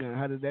side of the gun.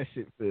 How does that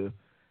shit feel?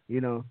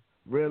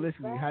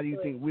 Realistically, how do you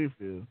think we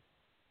feel?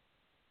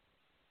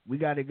 We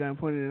got a gun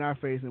pointed in our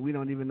face, and we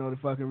don't even know the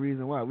fucking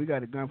reason why. We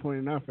got a gun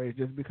pointed in our face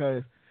just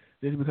because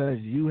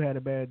you had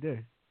a bad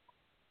day.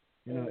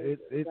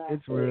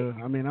 It's real.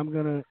 I mean, I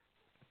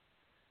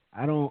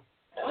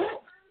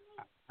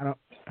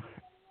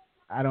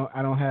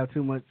don't have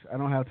too much. I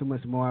don't have too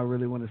much more I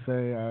really want to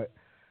say.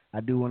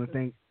 I do want to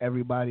thank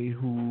everybody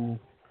who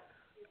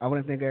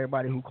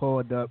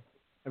called up,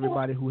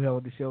 everybody who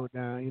held the show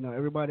down.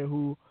 Everybody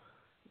who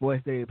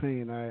voiced their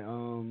opinion.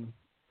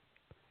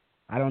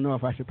 I don't know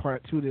if I should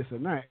part two this or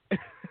not,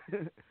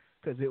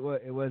 because it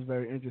was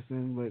very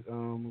interesting. But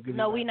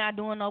no, we're not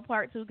doing no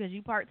part two, because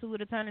part two would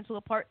have turned into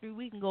a part three.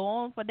 We can go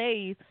on for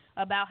days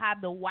about how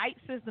the white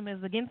system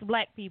is against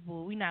black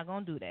people. We're not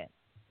gonna do that.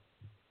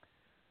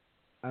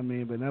 I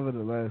mean, but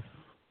nevertheless,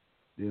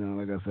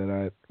 like I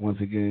said,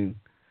 once again,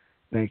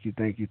 thank you,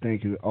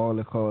 all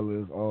the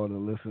callers, all the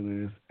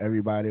listeners,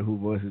 everybody who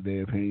voices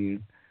their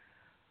opinion.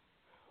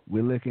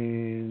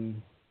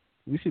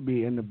 We should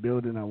be in the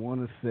building, I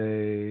want to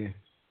say,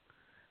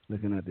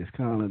 looking at this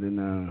calendar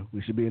now, we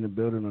should be in the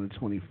building on the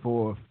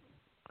 24th.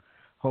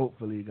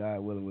 Hopefully, God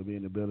willing, we'll be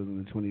in the building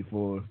on the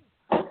 24th.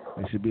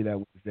 It should be that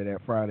Wednesday,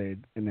 that Friday,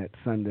 and that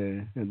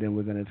Sunday. And then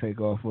we're going to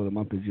take off for the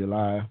month of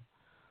July,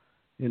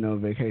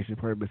 vacation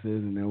purposes,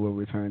 and then we'll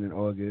return in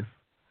August.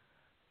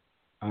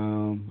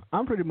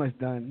 I'm pretty much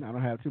done. I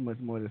don't have too much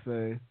more to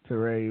say.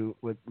 Teray,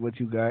 what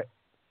you got?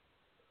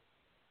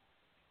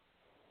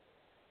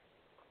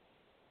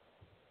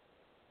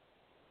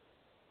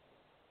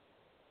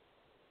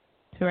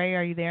 Teray,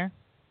 are you there?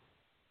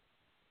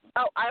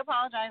 Oh, I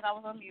apologize. I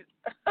was on mute.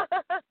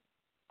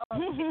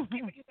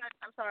 Repeat what you said.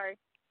 I'm sorry.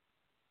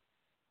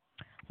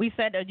 We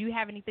said, do you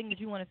have anything that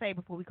you want to say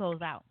before we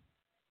close out?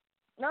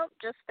 No,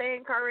 just stay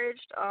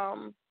encouraged.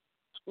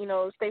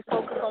 Stay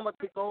focused on what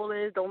the goal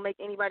is. Don't make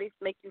anybody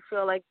make you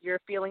feel like your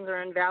feelings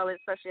are invalid,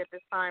 especially at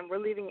this time. We're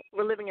living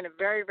in a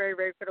very, very,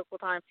 very critical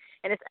time,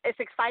 and it's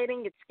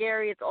exciting, it's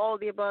scary, it's all of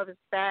the above, it's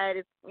sad,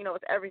 it's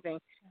everything.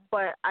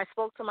 But I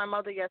spoke to my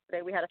mother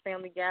yesterday. We had a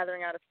family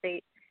gathering out of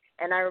state,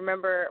 and I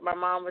remember my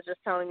mom was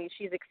just telling me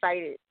she's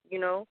excited.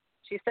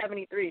 She's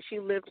 73. She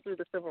lived through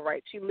the civil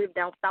rights. She lived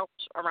down south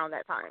around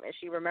that time, and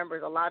she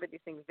remembers a lot of these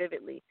things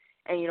vividly.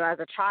 And as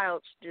a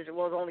child, there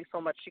was only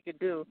so much she could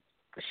do.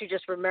 But she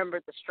just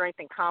remembered the strength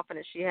and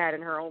confidence she had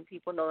in her own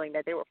people, knowing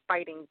that they were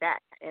fighting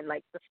back, and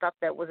the stuff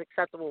that was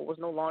acceptable was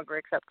no longer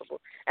acceptable.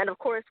 And of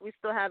course, we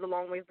still had a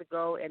long ways to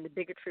go, and the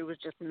bigotry was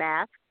just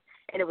masked,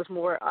 and it was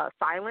more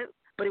silent,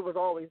 but it was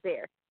always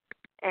there.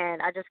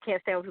 And I just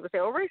can't stand when people say,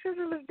 "Oh,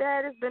 racism is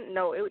dead."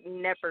 No, it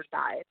never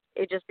died.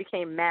 It just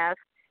became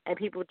masked, and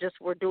people just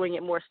were doing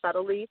it more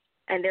subtly,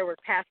 and they were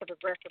passive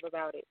aggressive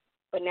about it.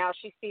 But now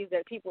she sees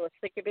that people are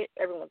sick of it.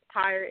 Everyone's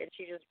tired, and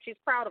she's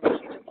proud of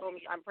it. She just told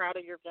me, "I'm proud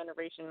of your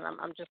generation,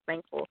 and I'm just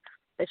thankful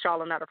that y'all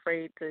are not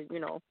afraid to,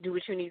 do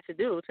what you need to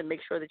do to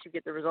make sure that you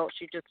get the results."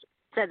 She just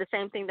said the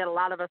same thing that a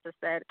lot of us have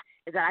said,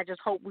 is that I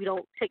just hope we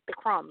don't take the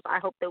crumbs. I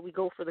hope that we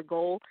go for the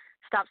goal,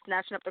 stop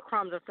snatching up the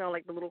crumbs and feeling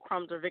like the little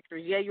crumbs are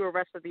victories. Yeah, you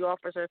arrested the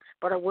officer,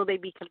 but will they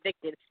be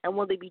convicted? And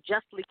will they be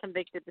justly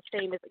convicted the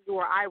same as you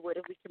or I would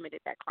if we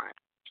committed that crime?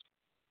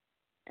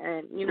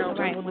 And,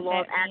 right, will the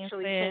laws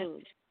actually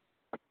change?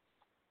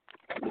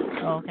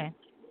 Oh, okay.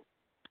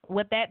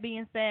 With that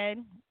being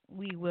said,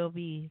 we will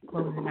be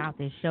closing out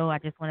this show. I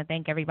just want to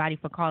thank everybody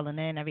for calling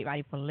in,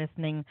 everybody for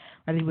listening,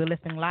 whether you were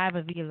listening live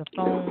or via the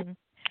phone.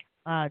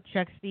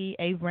 Chuck C,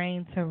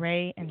 A-Brain,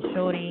 Teray, and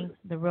Shorty,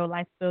 the Real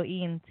Life Bill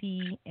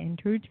ENT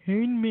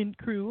Entertainment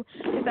crew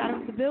is out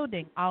of the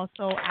building.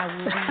 Also, I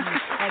will be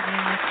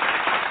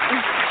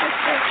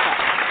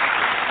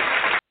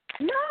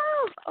No!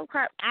 Oh,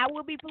 crap. I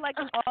will be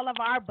plugging all of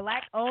our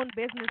black-owned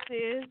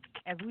businesses,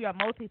 as we are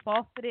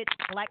multifaceted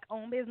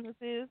black-owned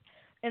businesses,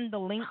 in the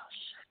link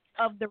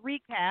of the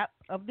recap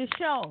of the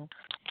show.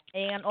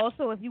 And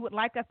also, if you would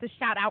like us to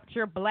shout out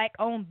your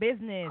black-owned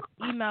business,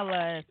 email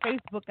us,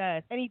 Facebook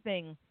us,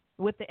 anything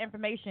with the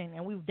information,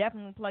 and we will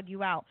definitely plug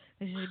you out.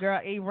 This is your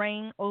girl,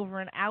 A-Rain, over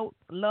and out.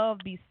 Love,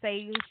 be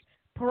safe,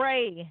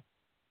 pray,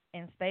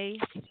 and stay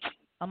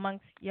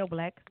amongst your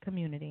black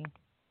community.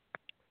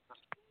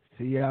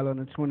 See y'all on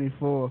the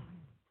 24th.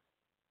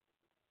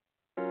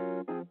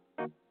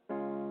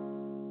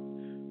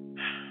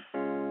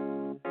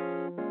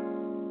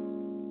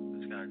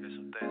 Just gotta get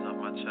some things off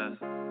my chest.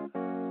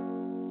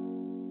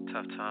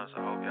 Tough times, I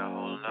hope y'all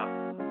holding up.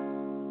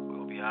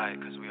 We'll be alright,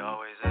 cause we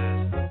always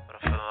is. But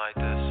I'm feeling like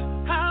this.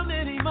 How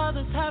many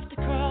mothers have to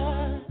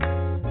cry?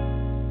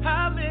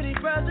 How many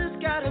brothers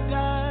gotta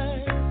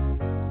die?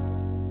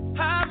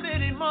 How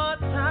many more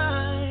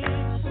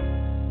times?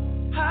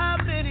 How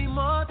many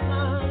more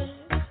times?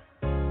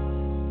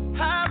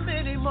 How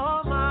many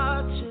more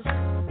marches?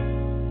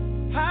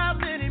 How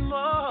many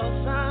more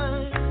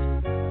signs?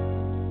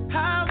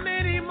 How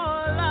many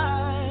more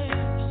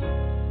lives?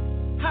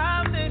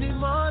 How many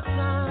more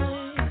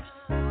times?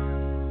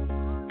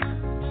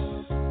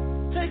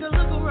 Take a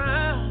look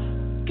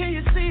around. Can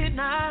you see it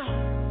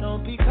now?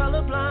 Don't be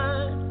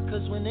colorblind.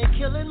 Cause when they're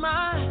killing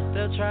mine,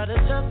 they'll try to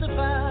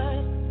justify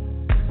it.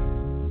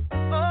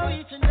 Oh,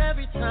 each and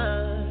every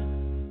time.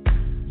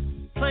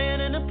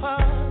 Playing in the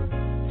park,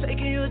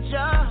 taking you a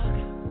jog,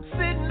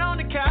 sitting on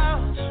the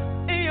couch,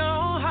 in your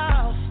own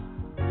house.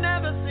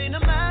 Never seen no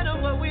matter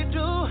what we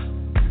do.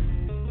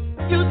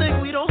 You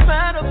think we don't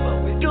matter,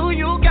 but we do.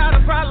 You got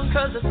a problem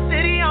cause the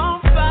city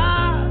on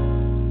fire.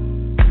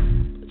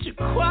 But you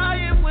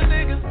quiet when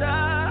niggas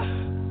die.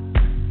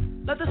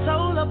 Let the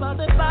soul up out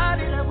that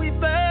body that we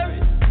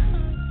buried.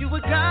 You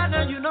with God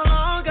now, you no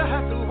longer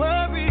have to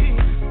worry.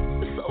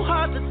 It's so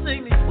hard to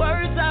sing these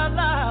words out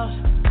loud.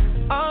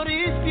 All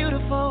these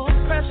beautiful,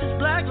 precious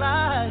black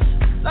lives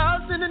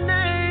lost in the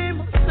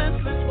name of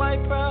senseless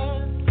white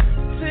pride.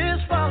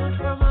 Tears falling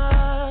from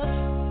us.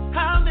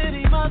 How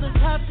many mothers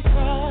have to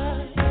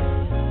cry?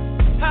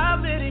 How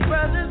many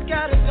brothers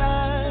gotta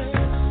die?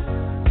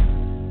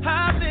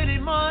 How many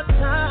more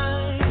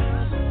times?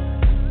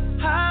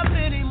 How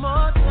many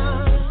more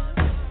times?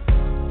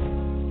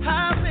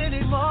 How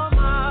many more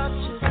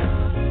marches?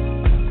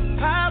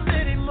 How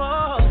many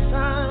more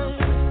signs?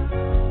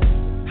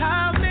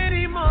 How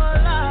many more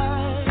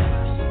lives?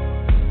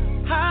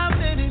 How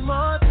many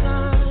more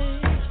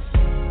times?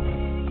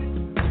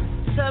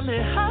 Tell me,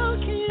 how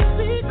can you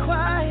be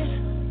quiet?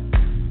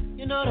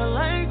 You know the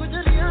language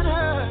of the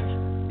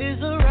unheard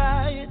is a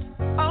riot.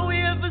 All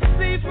we ever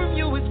see from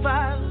you is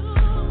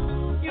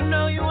violence. You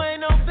know you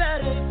ain't no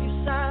better if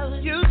you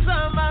silent. You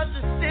talking about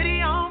the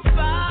city on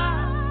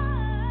fire.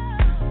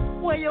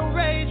 Where your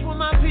rage when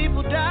my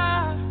people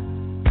die.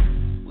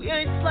 We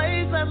ain't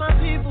slaves, let my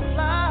people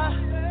fly.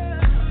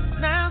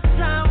 Now it's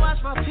time,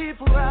 watch my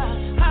people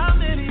rise. How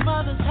many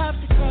mothers have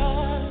to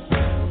cry?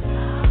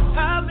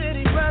 How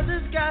many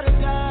brothers gotta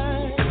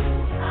die?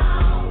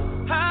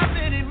 How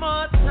many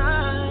more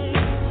times?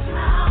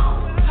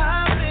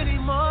 How many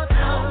more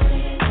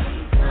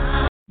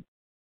times?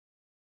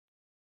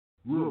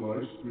 Real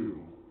Life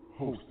Spill,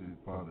 hosted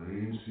by the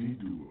ANC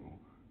duo,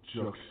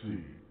 Chuck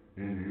C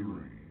and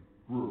A-Rain.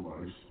 Real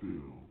Life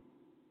Spill.